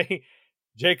gun away.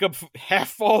 Jacob half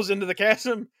falls into the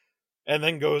chasm. And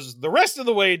then goes the rest of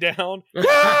the way down.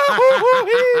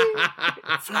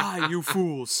 Fly, you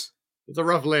fools. It's a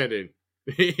rough landing.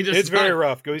 It's very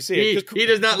rough. Go see it. He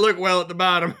does not look well at the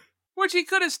bottom. Which he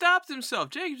could have stopped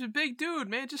himself. Jacob's a big dude,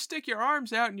 man. Just stick your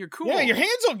arms out and you're cool. Yeah, your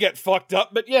hands will get fucked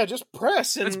up, but yeah, just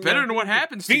press. And, that's better than what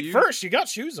happens to you. Feet first. You got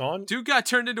shoes on. Dude got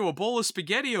turned into a bowl of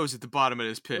SpaghettiOs at the bottom of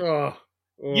his pit.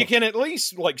 You can at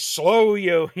least, slow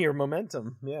your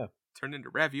momentum. Yeah. Turn into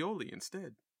ravioli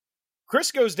instead.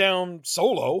 Chris goes down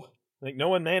solo. No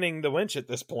one manning the winch at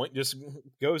this point. Just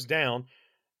goes down.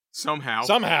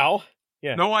 Somehow.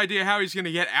 Yeah. No idea how he's going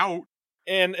to get out.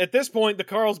 And at this point, the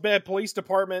Carlsbad Police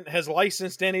Department has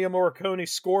licensed Ennio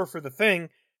Morricone's score for the thing,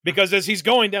 because as he's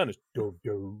going down, it's do,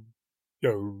 do,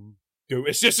 do, do.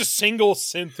 It's just a single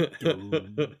synth.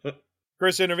 Do.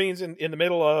 Chris intervenes in the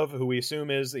middle of who we assume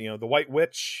is the White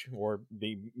Witch, or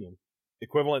the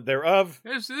equivalent thereof.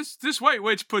 This White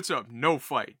Witch puts up no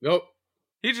fight. Nope.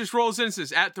 He just rolls in and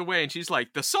says, "At the way," and she's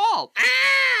like, "The salt!"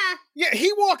 Ah! Yeah,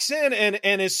 he walks in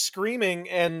and is screaming,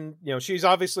 and she's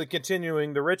obviously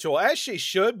continuing the ritual, as she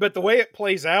should, but the way it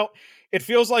plays out, it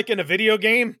feels like in a video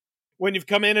game, when you've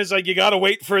come in, it's like, you gotta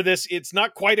wait for this, it's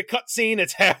not quite a cutscene,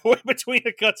 it's halfway between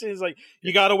a cutscene, it's like,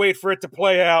 you gotta wait for it to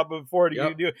play out before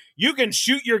you do it. You can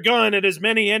shoot your gun at as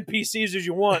many NPCs as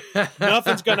you want,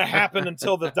 nothing's gonna happen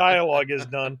until the dialogue is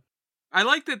done. I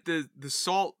like that the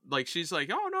salt, she's like,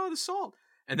 "Oh no, the salt."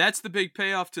 And that's the big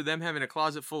payoff to them having a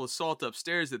closet full of salt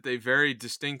upstairs that they very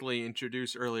distinctly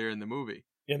introduce earlier in the movie.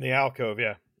 In the alcove,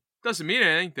 yeah. Doesn't mean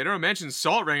anything. They don't mention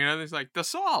salt ring, and it's like the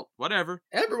salt, whatever.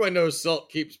 Everyone knows salt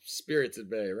keeps spirits at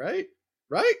bay, right?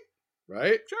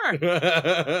 Right? Sure.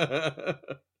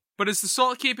 But is the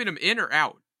salt keeping him in or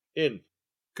out? In.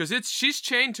 Because she's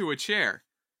chained to a chair.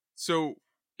 So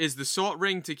is the salt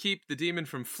ring to keep the demon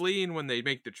from fleeing when they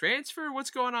make the transfer?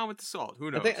 What's going on with the salt? Who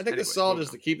knows? I think anyway, the salt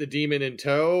is to keep the demon in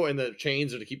tow, and the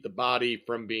chains are to keep the body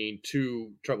from being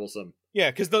too troublesome. Yeah,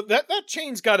 because that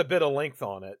chain's got a bit of length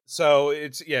on it, so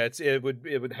it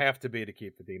would have to be to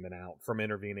keep the demon out from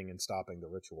intervening and stopping the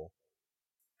ritual.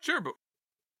 Sure, but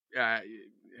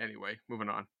anyway, moving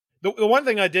on. The one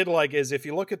thing I did like is if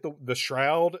you look at the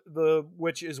shroud the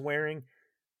witch is wearing,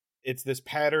 it's this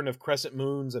pattern of crescent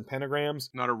moons and pentagrams.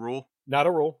 Not a rule. Not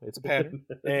a rule. It's a pattern.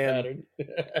 And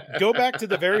go back to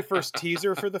the very first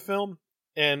teaser for the film,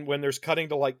 and when there's cutting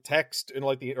to like text and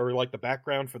like the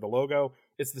background for the logo,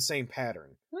 it's the same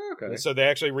pattern. Okay. So they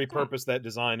actually repurposed that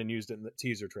design and used it in the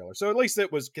teaser trailer. So at least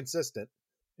it was consistent.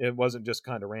 It wasn't just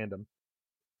kind of random.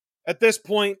 At this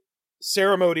point,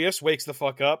 Ceremonious wakes the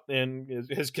fuck up and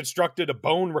has constructed a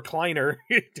bone recliner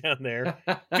down there.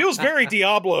 Feels very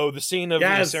Diablo, the scene of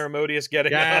Ceremonious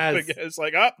getting up. It's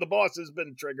like, the boss has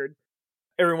been triggered.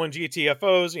 Everyone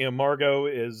GTFOs. Margot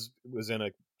was in a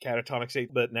catatonic state,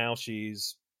 but now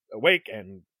she's awake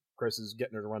and Chris is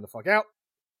getting her to run the fuck out.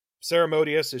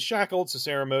 Ceremonious is shackled, so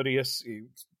Ceremonious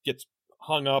gets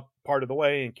hung up part of the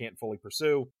way and can't fully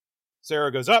pursue.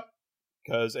 Sarah goes up,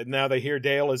 because now they hear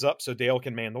Dale is up, so Dale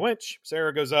can man the winch.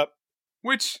 Sarah goes up.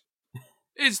 Which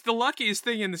is the luckiest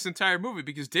thing in this entire movie,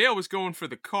 because Dale was going for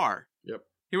the car. Yep.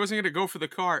 He wasn't going to go for the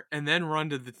car and then run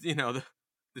to the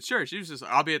church. He was just,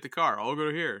 I'll be at the car. I'll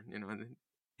go to here. And then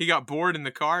he got bored in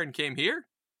the car and came here.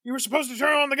 You were supposed to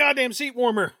turn on the goddamn seat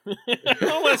warmer.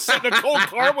 Let's sit in a cold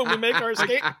car when we make our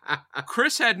escape.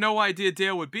 Chris had no idea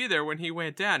Dale would be there when he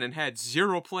went down and had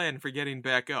zero plan for getting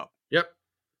back up. Yep.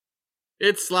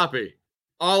 It's sloppy.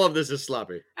 All of this is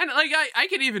sloppy. And I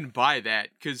can even buy that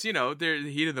because, they're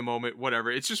the heat of the moment, whatever.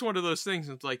 It's just one of those things.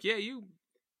 It's like, yeah,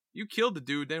 you killed the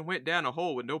dude, then went down a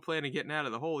hole with no plan of getting out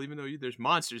of the hole, even though there's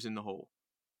monsters in the hole.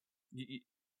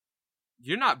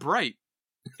 You're not bright.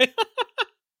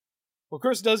 Well,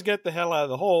 Chris does get the hell out of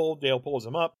the hole. Dale pulls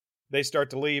him up. They start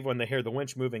to leave when they hear the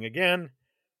winch moving again.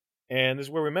 And this is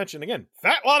where we mention again,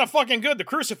 fat lot of fucking good the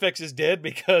crucifixes did,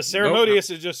 because Ceremonious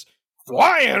is just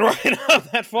flying right up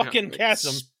that fucking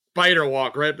chasm. Spider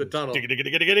walk right up the tunnel.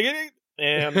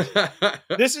 And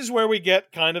this is where we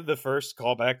get kind of the first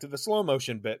callback to the slow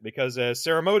motion bit, because as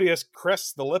Ceremonious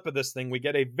crests the lip of this thing, we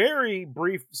get a very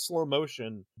brief slow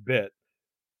motion bit.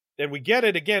 And we get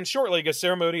it again shortly because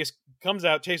Ceremonious comes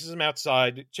out, chases him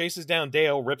outside, chases down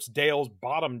Dale, rips Dale's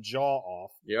bottom jaw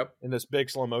off. Yep. In this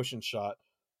big slow motion shot.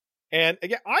 And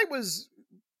again, I was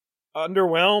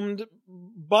underwhelmed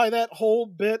by that whole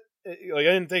bit. Like,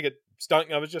 I didn't think it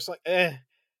stunk. I was just like,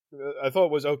 I thought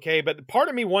it was okay, but part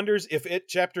of me wonders if It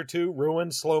Chapter 2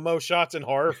 ruined slow-mo shots in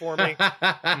horror for me.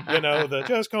 The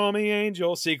Just Call Me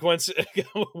Angel sequence,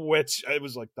 which I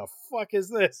was like, the fuck is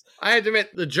this? I had to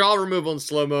admit, the jaw removal in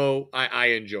slow-mo, I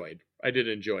enjoyed. I did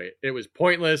enjoy it. It was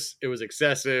pointless, it was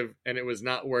excessive, and it was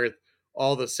not worth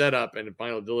all the setup and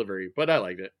final delivery, but I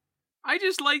liked it. I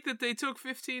just like that they took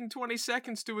 15, 20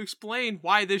 seconds to explain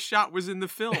why this shot was in the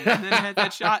film, and then had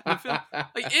that shot in the film.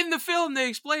 Like, in the film, they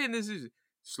explain this is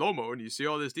slow-mo, and you see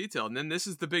all this detail, and then this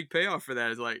is the big payoff for that.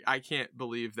 Is like, I can't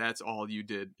believe that's all you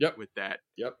did with that.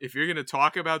 Yep. If you're going to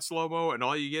talk about slow-mo, and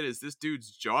all you get is this dude's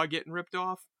jaw getting ripped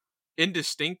off,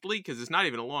 indistinctly, because it's not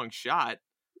even a long shot.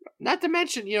 Not to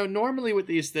mention, normally with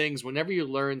these things, whenever you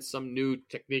learn some new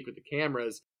technique with the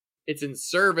cameras, it's in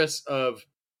service of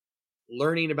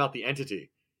learning about the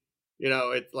entity.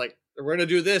 It's like, we're going to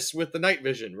do this with the night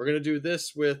vision. We're going to do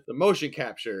this with the motion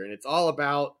capture. And it's all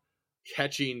about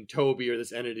catching Toby or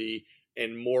this entity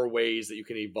in more ways that you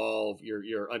can evolve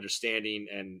your understanding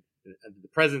and the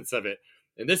presence of it.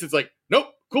 And this is like, nope,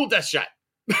 cool death shot.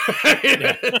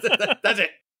 That's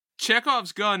it.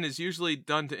 Chekhov's gun is usually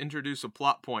done to introduce a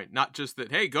plot point, not just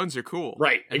that, hey, guns are cool.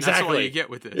 Right, and exactly. That's all you get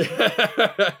with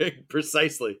it.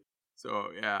 Precisely. So,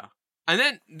 yeah. And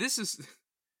then this is...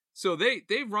 So they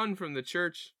run from the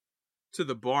church to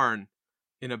the barn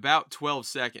in about 12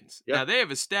 seconds. Yep. Now, they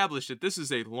have established that this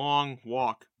is a long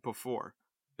walk before.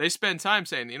 They spend time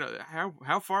saying,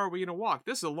 how far are we going to walk?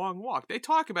 This is a long walk. They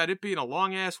talk about it being a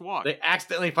long-ass walk. They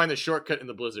accidentally find the shortcut in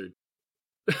the blizzard.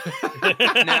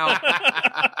 Now,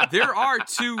 there are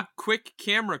 2 quick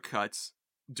camera cuts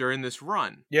during this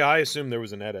run. Yeah, I assume there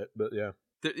was an edit, but yeah.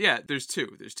 There's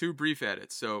 2. There's 2 brief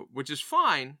edits, so which is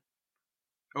fine.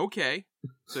 Okay.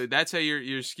 So that's how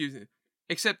you're excusing it.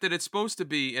 Except that it's supposed to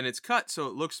be, and it's cut so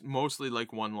it looks mostly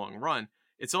like one long run.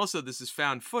 It's also, this is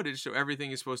found footage, so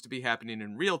everything is supposed to be happening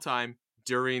in real time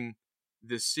during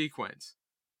this sequence.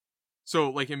 So,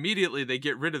 like, immediately they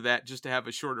get rid of that just to have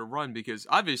a shorter run, because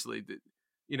obviously,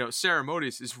 Sarah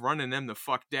Modius is running them the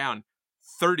fuck down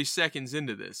 30 seconds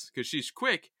into this, because she's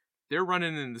quick. They're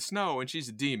running in the snow, and she's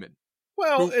a demon.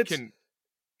 Well,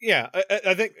 yeah,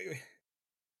 I think...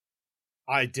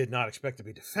 I did not expect to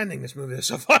be defending this movie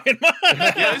so fucking much.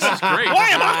 Yeah, this is great. Why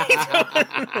am I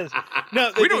doing this?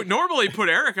 No, we don't normally put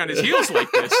Eric on his heels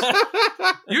like this.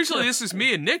 Usually this is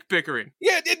me and Nick bickering.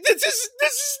 Yeah, this is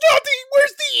not the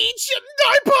Where's the Eat, Shit, and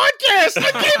Die podcast?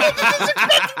 I came into this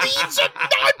expecting the Eat, Shit, and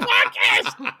Die podcast.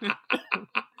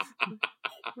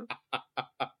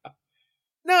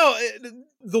 No,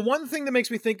 the one thing that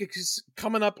makes me think is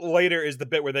coming up later is the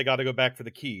bit where they got to go back for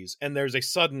the keys, and there's a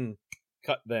sudden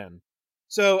cut then.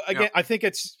 So, again, I think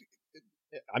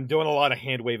I'm doing a lot of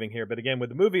hand-waving here, but again, with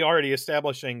the movie already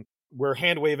establishing, we're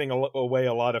hand-waving away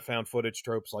a lot of found footage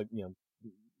tropes like,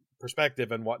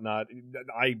 perspective and whatnot.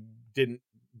 I didn't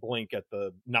blink at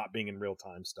the not being in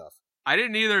real-time stuff. I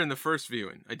didn't either in the first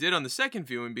viewing. I did on the second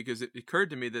viewing because it occurred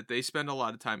to me that they spend a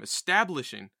lot of time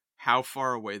establishing how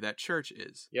far away that church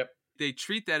is. Yep. They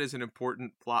treat that as an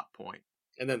important plot point.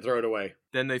 And then throw it away.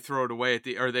 Then they throw it away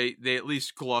or they at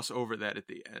least gloss over that at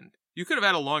the end. You could have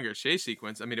had a longer chase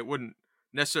sequence. I mean, it wouldn't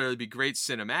necessarily be great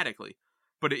cinematically,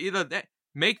 but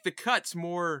make the cuts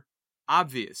more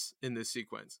obvious in this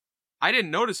sequence. I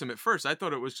didn't notice them at first. I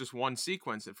thought it was just one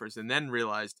sequence at first, and then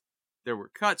realized there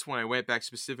were cuts when I went back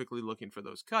specifically looking for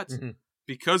those cuts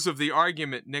because of the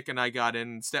argument Nick and I got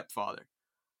in Stepfather,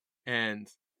 and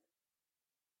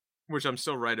which I'm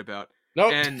still right about.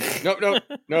 Nope.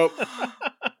 Nope.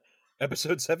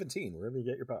 Episode 17, wherever you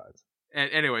get your pods. And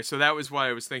anyway, so that was why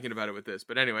I was thinking about it with this.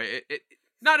 But anyway, it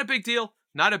not a big deal,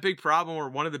 not a big problem, or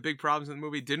one of the big problems in the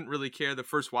movie. Didn't really care the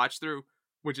first watch through,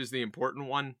 which is the important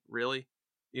one, really.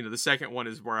 The second one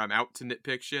is where I'm out to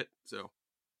nitpick shit. So,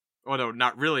 no,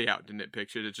 not really out to nitpick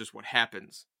shit. It's just what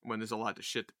happens when there's a lot of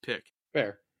shit to pick.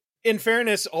 Fair. In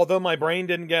fairness, although my brain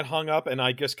didn't get hung up and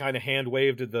I just kind of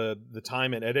hand-waved the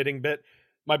time and editing bit,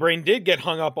 my brain did get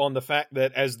hung up on the fact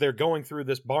that as they're going through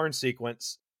this barn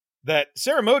sequence, that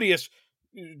Sarah Modius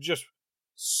just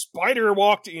spider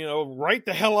walked, right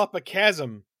the hell up a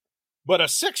chasm. But a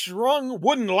 6-rung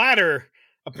wooden ladder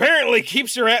apparently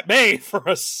keeps her at bay for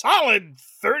a solid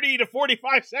 30 to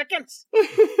 45 seconds.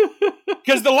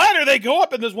 Because the ladder they go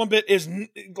up in this one bit is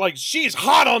like she's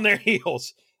hot on their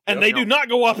heels. And they do not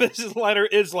go up as this ladder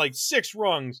is like 6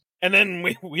 rungs. And then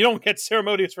we don't get Sarah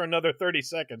Modius for another 30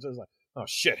 seconds. It's like, oh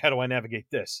shit, how do I navigate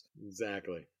this?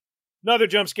 Exactly. Another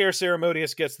jump scare. Sarah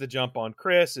Modius gets the jump on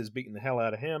Chris, is beating the hell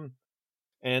out of him.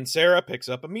 And Sarah picks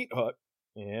up a meat hook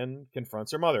and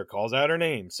confronts her mother, calls out her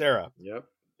name, Sarah. Yep.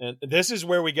 And this is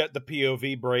where we get the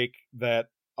POV break that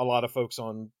a lot of folks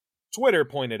on Twitter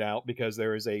pointed out, because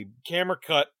there is a camera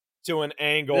cut to an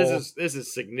angle. This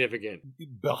is significant.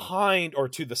 Behind or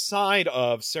to the side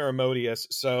of Sarah Modius.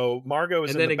 So Margot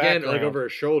is in the background. And then again, like over her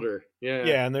shoulder. Yeah.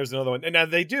 Yeah, and there's another one. And now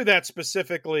they do that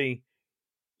specifically.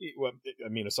 Well, I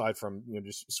mean, aside from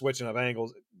just switching up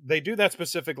angles, they do that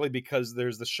specifically because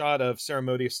there's the shot of Sarah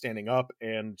Modius standing up,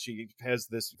 and she has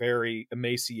this very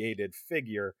emaciated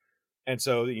figure, and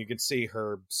so you can see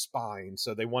her spine.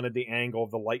 So they wanted the angle of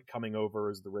the light coming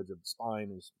over as the ridge of the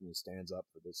spine as stands up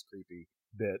for this creepy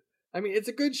bit. I mean, it's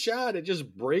a good shot. It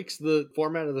just breaks the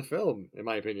format of the film, in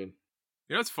my opinion.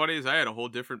 You know what's funny is I had a whole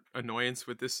different annoyance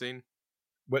with this scene.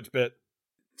 Which bit?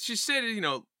 She said,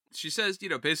 she says,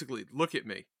 basically, look at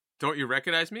me. Don't you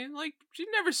recognize me? Like, she's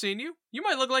never seen you. You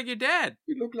might look like your dad.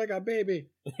 You look like a baby.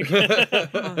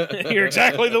 You're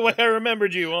exactly the way I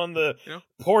remembered you on the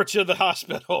porch of the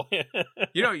hospital.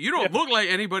 You don't look like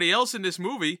anybody else in this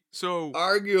movie, so...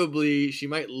 Arguably, she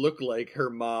might look like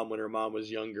her mom when her mom was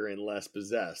younger and less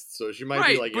possessed. So she might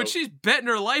be like... but she's betting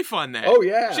her life on that. Oh,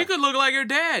 yeah. She could look like her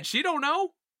dad. She don't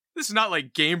know. This is not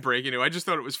like game breaking. I just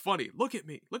thought it was funny. Look at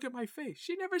me. Look at my face.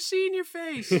 She never seen your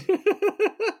face.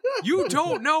 You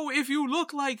don't know if you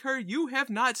look like her. You have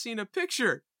not seen a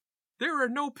picture. There are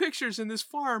no pictures in this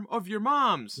farm of your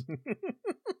moms.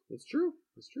 It's true.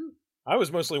 It's true. I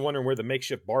was mostly wondering where the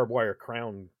makeshift barbed wire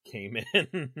crown came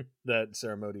in that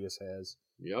Sarah Modius has.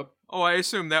 Yep. Oh, I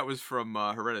assume that was from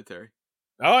Hereditary.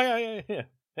 Oh,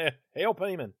 yeah. Hail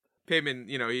Payman. Payman,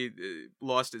 he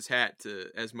lost his hat to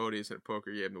Asmodeus in a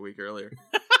poker game the week earlier.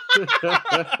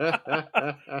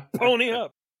 Pony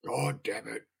up. Oh, damn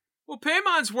it. Well,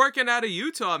 Paymon's working out of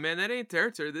Utah, man. That ain't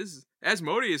territory.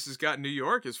 Asmodeus has got New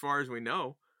York as far as we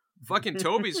know. Fucking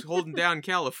Toby's holding down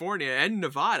California and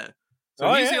Nevada.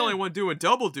 So he's the only one doing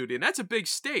double duty, and that's a big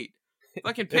state.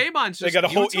 Fucking Paymon's just they got a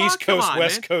whole Utah? East Coast, Come on,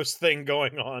 West man. Coast thing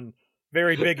going on.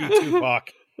 Very biggie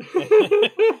Tupac.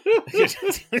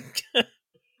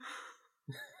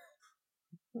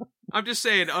 I'm just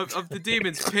saying, of the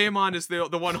demons, Paimon is the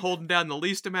one holding down the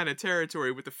least amount of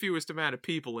territory with the fewest amount of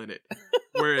people in it.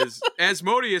 Whereas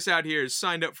Asmodeus out here is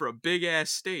signed up for a big-ass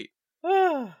state.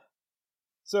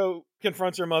 So,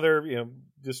 confronts her mother,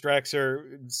 distracts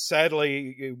her,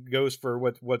 sadly goes for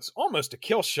what's almost a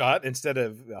kill shot instead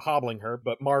of hobbling her,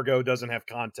 but Margot doesn't have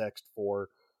context for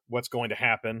what's going to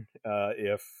happen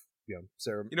if,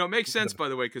 Sarah... it makes sense, by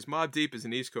the way, because Mobb Deep is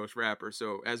an East Coast rapper,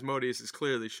 so Asmodeus is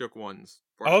clearly Shook One's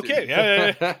part Okay,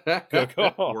 yeah. Good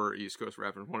call. Or East Coast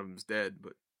rapper, one of them's dead,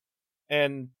 but...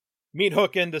 And meat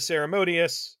hook into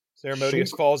Ceramodius.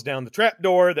 Ceramodius falls down the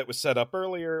trapdoor that was set up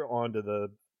earlier onto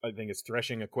I think it's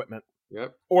threshing equipment.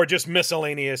 Yep. Or just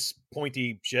miscellaneous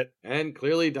pointy shit. And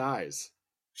clearly dies.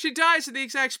 She dies in the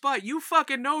exact spot. You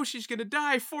fucking know she's gonna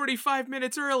die 45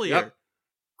 minutes earlier. Yep.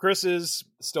 Chris is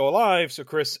still alive, so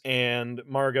Chris and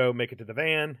Margot make it to the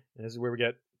van. And this is where we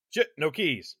get, shit, no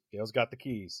keys. Gail's got the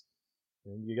keys.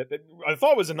 And you get I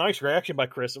thought it was a nice reaction by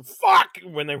Chris. Fuck!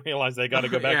 When they realized they got to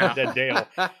go back to Dead Dale.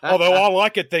 Although all I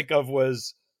could think of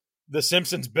was the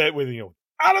Simpsons bit with,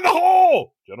 out of the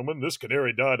hole! Gentlemen, this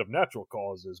canary died of natural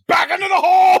causes. Back into the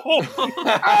hole!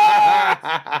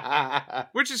 Ah!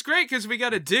 Which is great, because we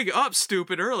got to dig up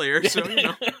stupid earlier, so,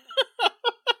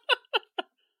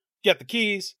 Get the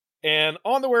keys, and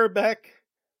on the way back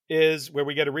is where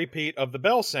we get a repeat of the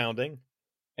bell sounding,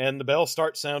 and the bell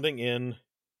starts sounding in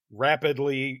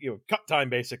rapidly, cut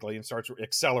time basically, and starts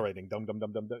accelerating, dum dum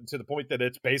dum dum dum, to the point that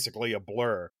it's basically a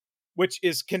blur, which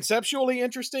is conceptually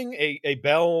interesting. A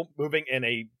bell moving in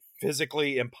a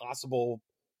physically impossible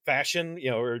fashion,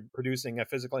 or producing a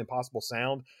physically impossible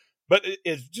sound. But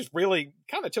it just really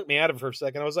kind of took me out of it for a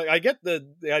second. I was like, I get the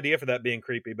idea for that being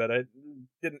creepy, but it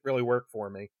didn't really work for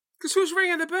me. Because who's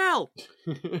ringing the bell?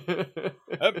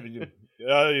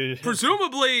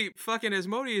 Presumably, fucking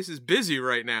Asmodeus is busy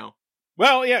right now.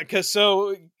 Well, yeah, because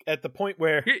so at the point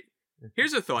where...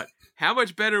 Here's a thought. How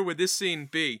much better would this scene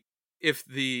be if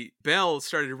the bell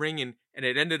started ringing and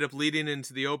it ended up leading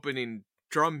into the opening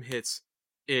drum hits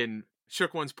in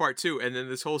Shook One's Part 2, and then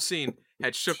this whole scene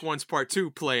had Shook One's Part 2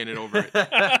 playing it over it?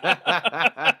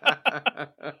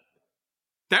 That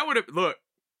would have... Look,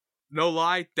 no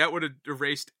lie, that would have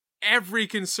erased every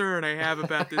concern I have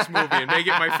about this movie and make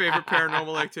it my favorite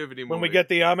Paranormal Activity movie. When we get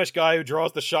the Amish guy who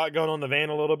draws the shotgun on the van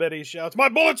a little bit, he shouts, "My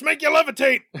bullets make you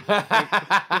levitate!"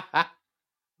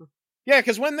 Yeah,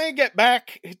 because when they get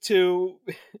back to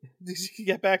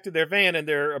their van and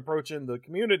they're approaching the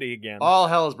community again, all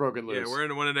hell is broken loose. Yeah, we're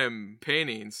in one of them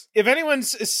paintings. If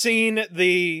anyone's seen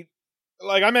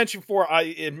like I mentioned before,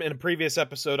 in a previous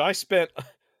episode, I spent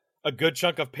a good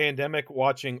chunk of pandemic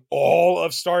watching all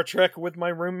of Star Trek with my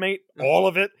roommate, all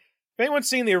of it. If anyone's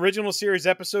seen the original series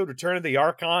episode, Return of the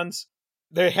Archons,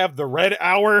 they have the red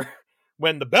hour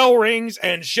when the bell rings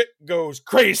and shit goes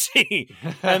crazy.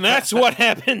 And that's what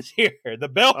happens here. The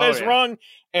bell has rung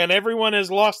and everyone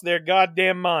has lost their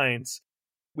goddamn minds.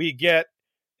 We get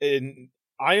an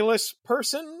eyeless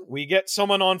person. We get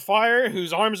someone on fire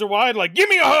whose arms are wide like, give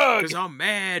me a hug! Because I'm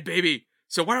mad, baby.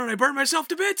 So why don't I burn myself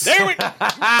to bits? There we go.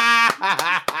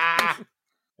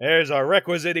 There's our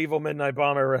requisite Evil Midnight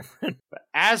Bomber reference.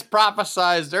 As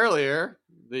prophesized earlier,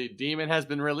 the demon has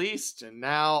been released, and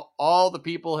now all the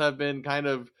people have been kind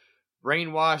of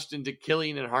brainwashed into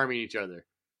killing and harming each other.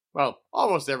 Well,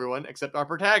 almost everyone, except our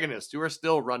protagonists, who are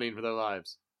still running for their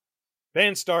lives.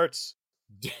 Van starts.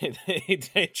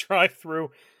 They drive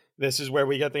through. This is where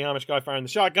we get the Amish guy firing the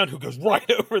shotgun, who goes right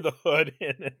over the hood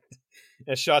in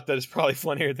a shot that is probably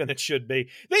funnier than it should be.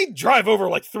 They drive over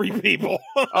like 3 people.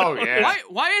 Oh, yeah.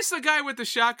 Why is the guy with the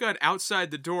shotgun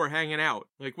outside the door hanging out?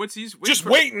 Like, what's he's just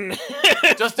waiting.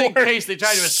 Just in case they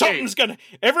try to escape.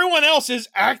 Everyone else is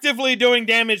actively doing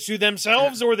damage to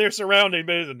themselves or their surroundings.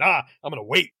 But nah, I'm gonna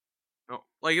wait. Oh,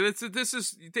 like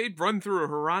they'd run through a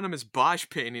Hieronymus Bosch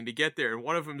painting to get there, and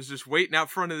one of them is just waiting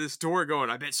out front of this door, going,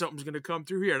 "I bet something's gonna come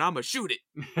through here, and I'm gonna shoot it."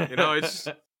 It's.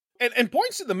 And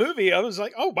points to the movie, I was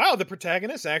like, oh, wow, the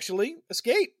protagonists actually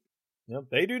escape.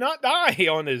 They do not die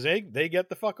on this. They get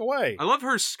the fuck away. I love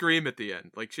her scream at the end.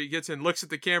 Like, she gets in, looks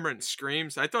at the camera, and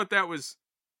screams. I thought that was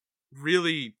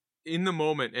really in the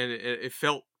moment, and it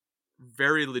felt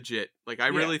very legit. Like, I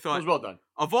really thought... It was well done.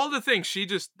 Of all the things, she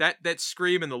just... That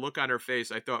scream and the look on her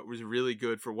face, I thought was really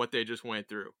good for what they just went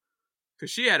through.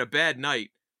 Because she had a bad night,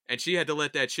 and she had to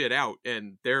let that shit out,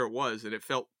 and there it was, and it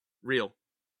felt real.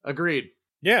 Agreed.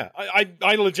 Yeah,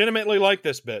 I legitimately like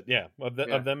this bit,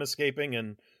 of them escaping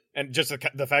and And just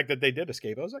the fact that they did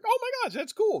escape, I was like, oh my gosh,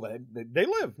 that's cool. They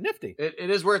live. Nifty. It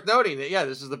is worth noting that,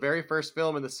 this is the very first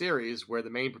film in the series where the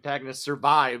main protagonist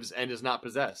survives and is not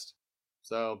possessed.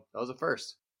 So that was a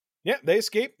first. Yeah, they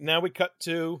escape. Now we cut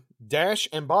to dash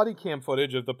and body cam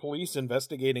footage of the police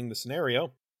investigating the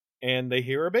scenario, and they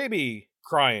hear a baby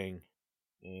crying.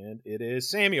 And it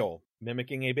is Samuel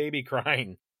mimicking a baby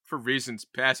crying. For reasons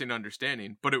passing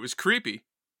understanding, but it was creepy.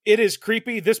 It is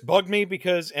creepy. This bugged me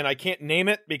because, and I can't name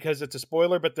it because it's a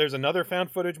spoiler, but there's another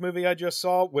found footage movie I just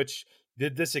saw which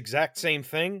did this exact same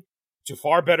thing to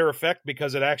far better effect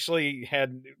because it actually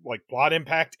had like plot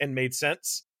impact and made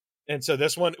sense. And so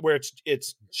this one, where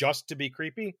it's just to be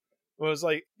creepy, was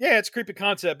like, yeah, it's a creepy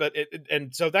concept, but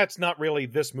and so that's not really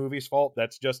this movie's fault.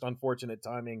 That's just unfortunate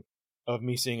timing of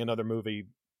me seeing another movie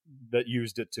that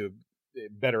used it to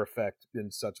better effect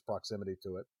in such proximity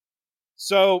to it.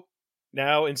 So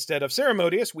now, instead of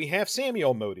Ceremodius, we have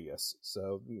Samuel Modius.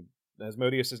 So,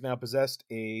 Asmodeus has now possessed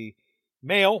a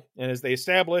male, and as they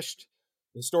established,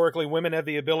 historically, women have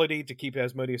the ability to keep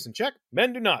Asmodeus in check.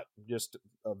 Men do not. Just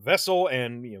a vessel,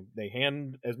 and they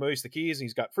hand Asmodeus the keys, and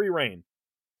he's got free reign.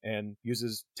 And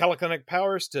uses telekinetic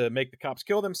powers to make the cops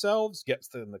kill themselves, gets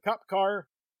in the cop car,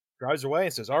 drives away,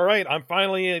 and says, all right, I'm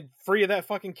finally free of that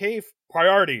fucking cave.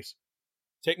 Priorities.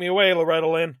 Take me away, Loretta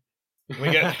Lynn.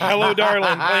 We get Hello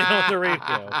Darling playing on the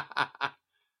radio.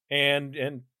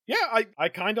 And yeah, I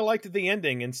kind of liked the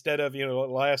ending instead of,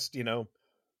 last,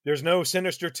 there's no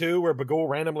Sinister 2 where Bagul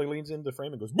randomly leans into the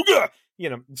frame and goes, Booga!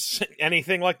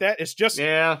 Anything like that. It's just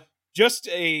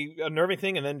a unnerving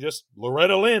thing, and then just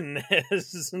Loretta Lynn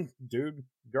as dude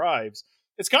drives.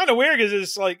 It's kind of weird because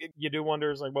it's like, you do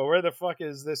wonder, it's like, well, where the fuck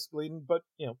is this leading? But,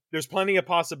 there's plenty of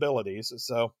possibilities.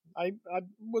 So I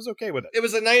was okay with it. It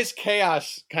was a nice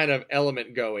chaos kind of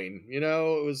element going,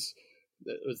 it was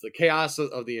the chaos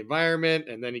of the environment.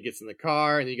 And then he gets in the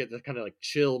car and you get this kind of like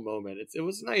chill moment. It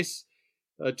was a nice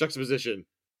juxtaposition.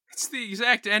 It's the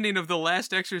exact ending of The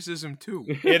Last Exorcism 2.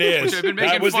 It is. Which I've been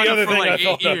making fun of for like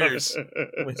 8 years.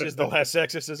 Which is The Last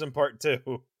Exorcism Part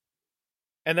 2.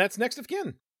 And that's Next of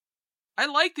Kin. I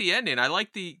like the ending. I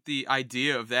like the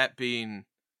idea of that being,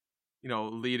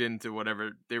 lead into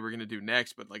whatever they were going to do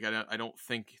next. But like, I don't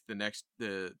think the next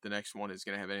one is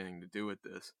going to have anything to do with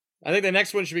this. I think the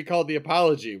next one should be called The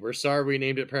Apology. We're sorry we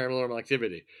named it Paranormal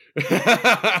Activity.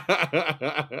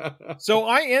 So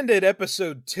I ended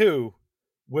episode 2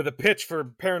 with a pitch for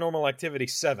Paranormal Activity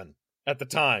 7 at the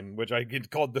time, which I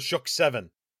called the Shook 7.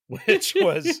 Which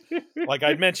was, like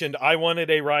I mentioned, I wanted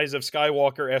a Rise of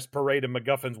Skywalker-esque parade of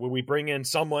MacGuffins where we bring in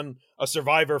a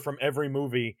survivor from every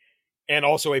movie, and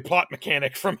also a plot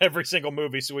mechanic from every single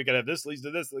movie, so we could have this leads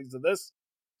to this, leads to this.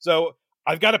 So,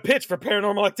 I've got a pitch for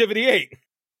Paranormal Activity 8.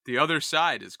 The Other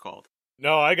Side is called.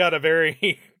 No, I got a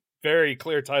very, very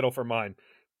clear title for mine.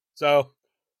 So,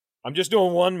 I'm just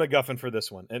doing one MacGuffin for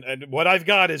this one, and what I've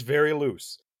got is very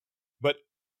loose. But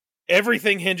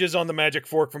everything hinges on the magic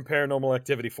fork from Paranormal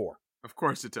Activity 4. Of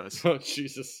course it does. Oh,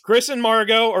 Jesus. Chris and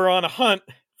Margot are on a hunt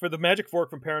for the magic fork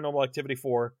from Paranormal Activity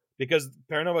 4 because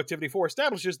Paranormal Activity 4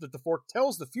 establishes that the fork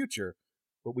tells the future,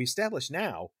 but we establish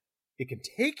now it can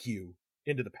take you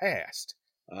into the past.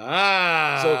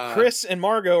 So Chris and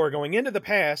Margot are going into the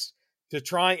past to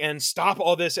try and stop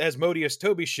all this Asmodeus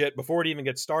Toby shit before it even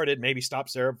gets started. Maybe stop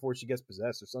Sarah before she gets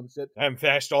possessed or some shit. I haven't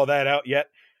hashed all that out yet.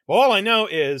 Well, all I know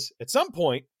is, at some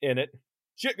point in it,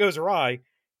 shit goes awry.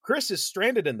 Chris is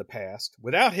stranded in the past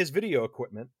without his video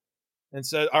equipment and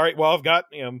said, all right, well, I've got,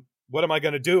 what am I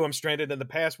going to do? I'm stranded in the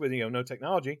past with, no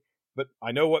technology, but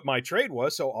I know what my trade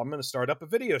was, so I'm going to start up a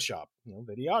video shop,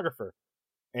 videographer.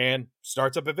 And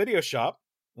starts up a video shop,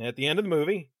 and at the end of the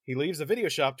movie, he leaves the video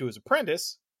shop to his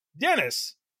apprentice,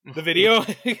 Dennis, the video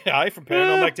guy from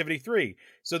Paranormal Activity 3.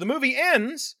 So the movie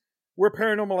ends where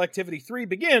Paranormal Activity 3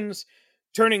 begins,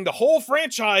 turning the whole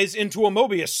franchise into a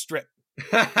Mobius strip.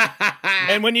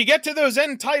 And when you get to those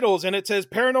end titles and it says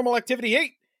Paranormal Activity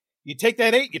 8, you take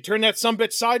that 8, you turn that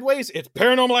sumbitch sideways, it's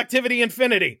Paranormal Activity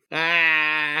Infinity.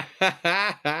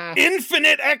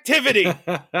 Infinite activity.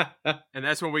 And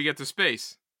that's when we get to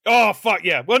space. Oh, fuck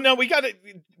yeah. Well, no, we got it.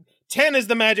 10 is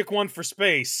the magic one for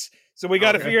space. So we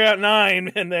got to figure out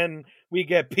 9, and then we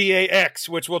get PAX,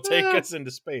 which will take us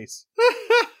into space.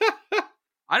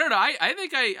 I don't know. I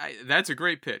think I that's a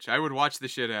great pitch. I would watch the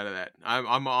shit out of that.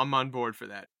 I'm on board for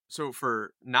that. So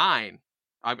for 9,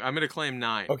 I'm going to claim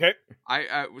 9. Okay.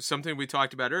 I something we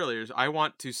talked about earlier is I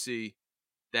want to see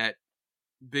that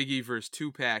Biggie versus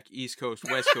Tupac East Coast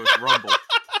West Coast rumble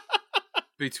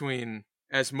between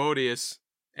Asmodeus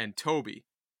and Toby.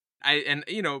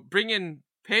 Bring in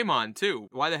Paimon too.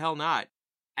 Why the hell not?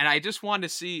 And I just wanted to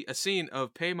see a scene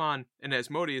of Paimon and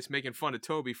Asmodeus making fun of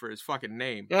Toby for his fucking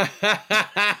name. Was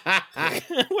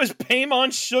Paimon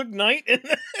Suge Knight in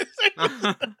this?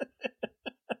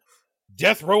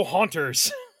 Death Row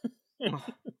Haunters. Who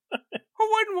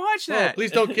wouldn't watch that? Oh,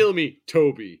 please don't kill me,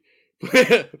 Toby.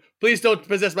 Please don't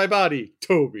possess my body,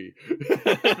 Toby.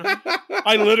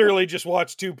 I literally just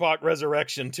watched Tupac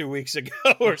Resurrection 2 weeks ago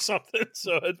or something,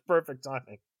 so it's perfect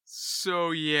timing.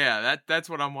 So yeah, that's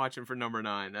what I'm watching for number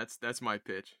 9. That's my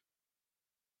pitch.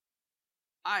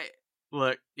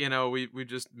 Look, we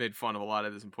just made fun of a lot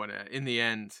of this and pointed out. In the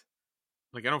end,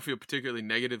 like, I don't feel particularly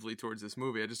negatively towards this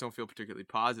movie. I just don't feel particularly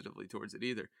positively towards it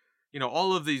either.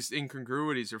 All of these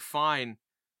incongruities are fine,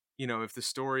 if the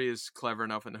story is clever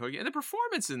enough and the hook. And the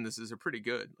performance in this are pretty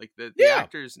good. Like, the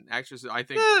actors and actresses, I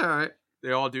think all right.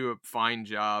 They all do a fine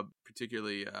job,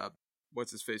 particularly,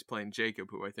 what's his face playing Jacob,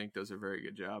 who I think does a very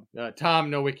good job. Tom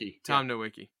Nowicki. Tom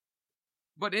Nowicki.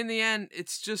 But in the end,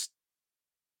 it's just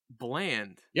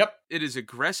bland. Yep. It is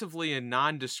aggressively a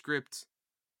nondescript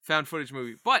found footage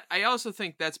movie. But I also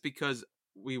think that's because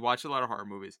we watch a lot of horror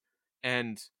movies.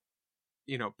 And,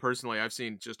 personally, I've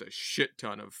seen just a shit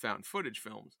ton of found footage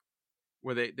films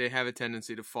where they have a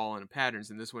tendency to fall into patterns,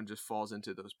 and this one just falls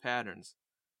into those patterns.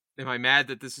 Am I mad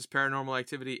that this is Paranormal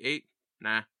Activity 8?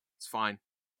 Nah, it's fine.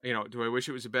 Do I wish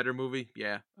it was a better movie?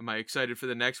 Yeah. Am I excited for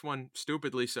the next one?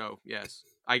 Stupidly so, yes.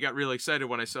 I got really excited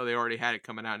when I saw they already had it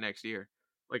coming out next year.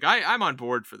 Like, I'm on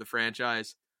board for the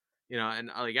franchise,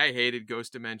 and like, I hated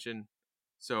Ghost Dimension,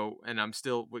 and I'm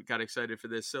still got excited for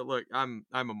this. So look, I'm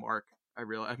a mark. I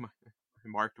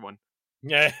marked one.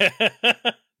 Yeah.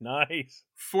 Nice.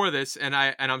 For this, and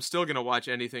I'm still gonna watch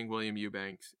anything William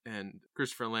Eubank and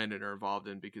Christopher Landon are involved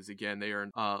in, because again, they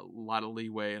earn a lot of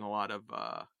leeway and a lot of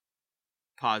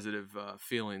positive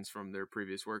feelings from their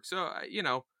previous work. So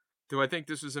do I think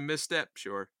this was a misstep?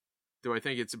 Sure. Do I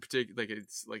think it's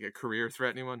it's like a career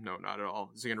threatening one? No, not at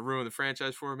all. Is it gonna ruin the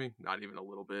franchise for me? Not even a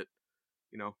little bit.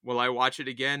 Will I watch it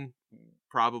again?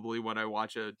 Probably. When I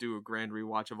do a grand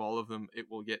rewatch of all of them, it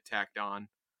will get tacked on.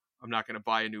 I'm not going to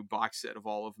buy a new box set of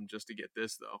all of them just to get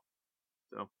this, though.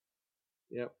 So,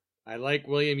 yep. I like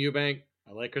William Eubank.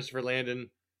 I like Christopher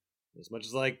Landon. As much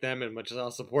as I like them and much as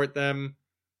I'll support them,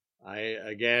 I,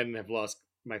 again, have lost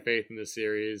my faith in this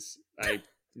series. I'm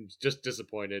just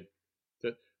disappointed.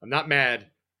 I'm not mad.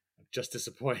 I'm just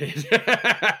disappointed.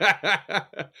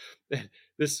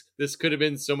 This could have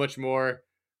been so much more,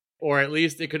 or at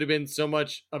least it could have been so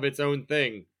much of its own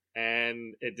thing,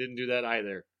 and it didn't do that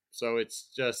either. So it's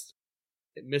just,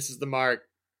 it misses the mark,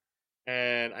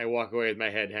 and I walk away with my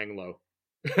head hang low.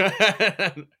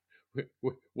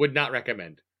 Would not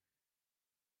recommend.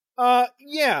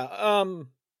 Yeah.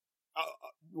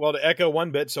 Well, to echo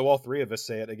one bit, so all three of us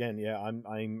say it again. Yeah,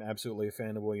 I'm absolutely a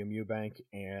fan of William Eubank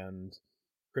and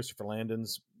Christopher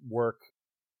Landon's work.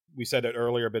 We said it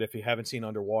earlier, but if you haven't seen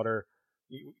Underwater,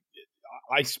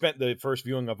 I spent the first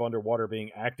viewing of Underwater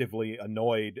being actively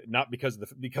annoyed, not because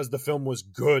the film was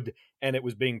good and it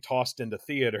was being tossed into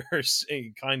theaters,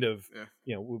 kind of,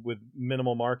 with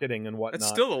minimal marketing and whatnot.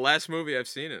 That's still the last movie I've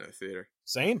seen in a theater.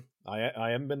 Same. I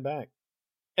haven't been back.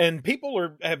 And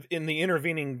people have in the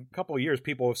intervening couple of years,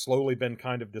 people have slowly been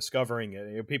kind of discovering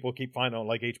it. People keep finding on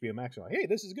like HBO Max, like, hey,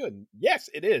 this is good. And yes,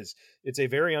 it is. It's a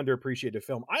very underappreciated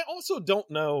film. I also don't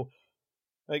know.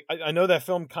 Like, I know that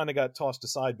film kind of got tossed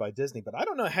aside by Disney, but I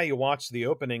don't know how you watch the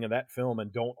opening of that film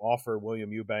and don't offer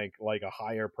William Eubank like a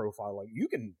higher profile. Like,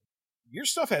 your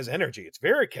stuff has energy. It's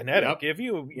very kinetic. Yep.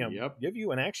 Give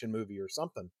you an action movie or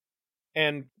something.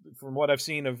 And from what I've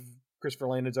seen of Christopher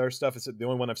Landon's other stuff, it's the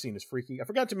only one I've seen is Freaky. I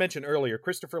forgot to mention earlier,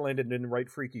 Christopher Landon didn't write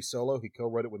Freaky solo. He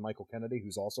co-wrote it with Michael Kennedy,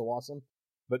 who's also awesome.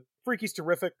 But Freaky's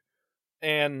terrific.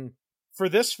 And for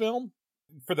this film,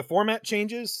 for the format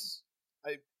changes,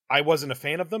 I wasn't a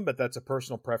fan of them, but that's a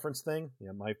personal preference thing.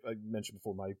 I mentioned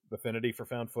before, my affinity for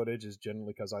found footage is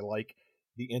generally because I like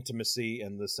the intimacy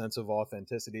and the sense of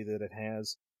authenticity that it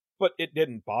has. But it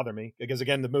didn't bother me, because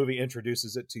again, the movie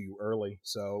introduces it to you early,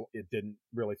 so it didn't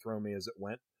really throw me as it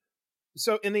went.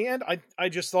 So in the end, I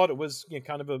just thought it was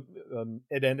kind of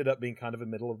it ended up being kind of a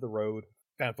middle of the road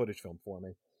found footage film for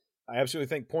me. I absolutely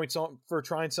think points on for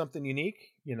trying something unique.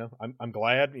 I'm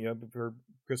glad for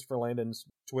Christopher Landon's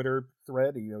Twitter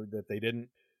thread, that they didn't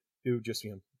do just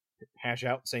hash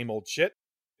out same old shit.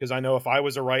 Because I know if I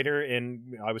was a writer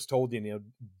and I was told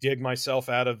dig myself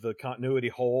out of the continuity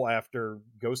hole after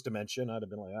Ghost Dimension, I'd have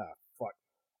been like, fuck,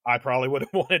 I probably would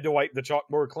have wanted to wipe the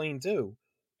chalkboard clean too,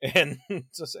 and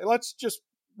to say let's just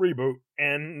reboot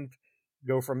and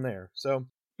go from there. So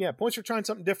yeah, points for trying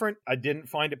something different. I didn't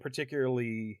find it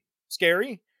particularly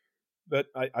scary. but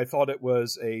I thought it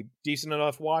was a decent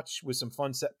enough watch with some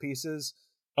fun set pieces.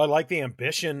 I like the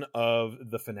ambition of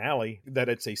the finale, that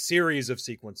it's a series of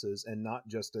sequences and not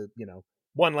just a,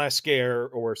 one last scare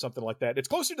or something like that. It's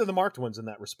closer to the marked ones in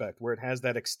that respect, where it has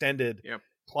that extended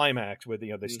climax with,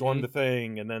 they storm the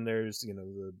thing, and then there's,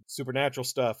 the supernatural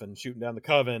stuff and shooting down the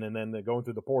coven, and then they're going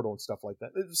through the portal and stuff like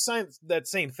that. It's that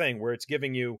same thing where it's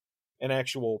giving you an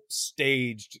actual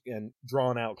staged and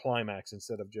drawn out climax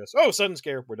instead of just, sudden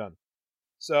scare, we're done.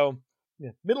 So,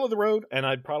 yeah, middle of the road, and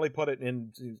I'd probably put it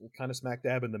in kind of smack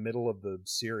dab in the middle of the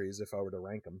series if I were to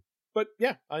rank them. But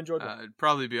yeah, I enjoyed it. It'd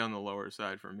probably be on the lower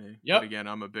side for me. Yep. But again,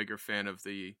 I'm a bigger fan of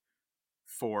the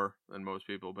 4 than most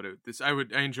people. But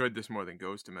I enjoyed this more than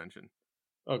Ghost Dimension.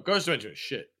 Oh, Ghost Dimension is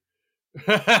shit.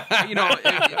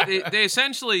 They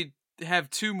essentially have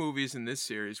 2 movies in this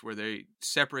series where they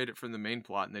separate it from the main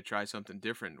plot and they try something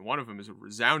different. One of them is a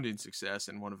resounding success,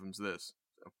 and one of them's this.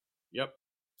 So. Yep.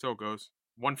 So it goes.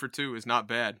 1 for 2 is not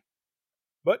bad.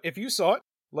 But if you saw it,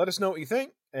 let us know what you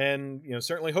think. And,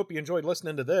 certainly hope you enjoyed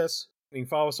listening to this. You can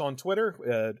follow us on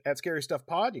Twitter at Scary Stuff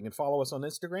Pod. You can follow us on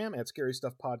Instagram at Scary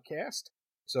Stuff Podcast.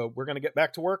 So we're going to get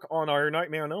back to work on our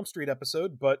Nightmare on Elm Street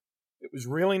episode, but it was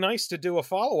really nice to do a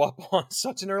follow-up on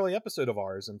such an early episode of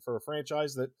ours, and for a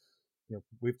franchise that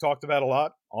we've talked about a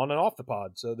lot on and off the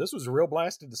pod. So this was a real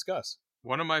blast to discuss.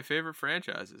 One of my favorite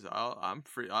franchises.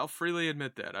 I'll freely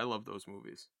admit that. I love those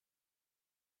movies.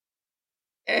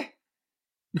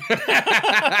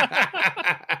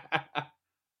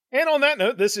 And on that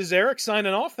note, this is Eric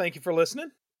signing off. Thank you for listening.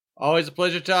 Always a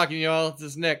pleasure talking to you all. This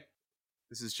is Nick.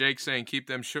 This is Jake saying keep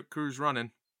them shook crews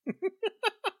running.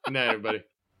 Good night, everybody.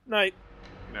 Night.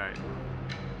 Good night.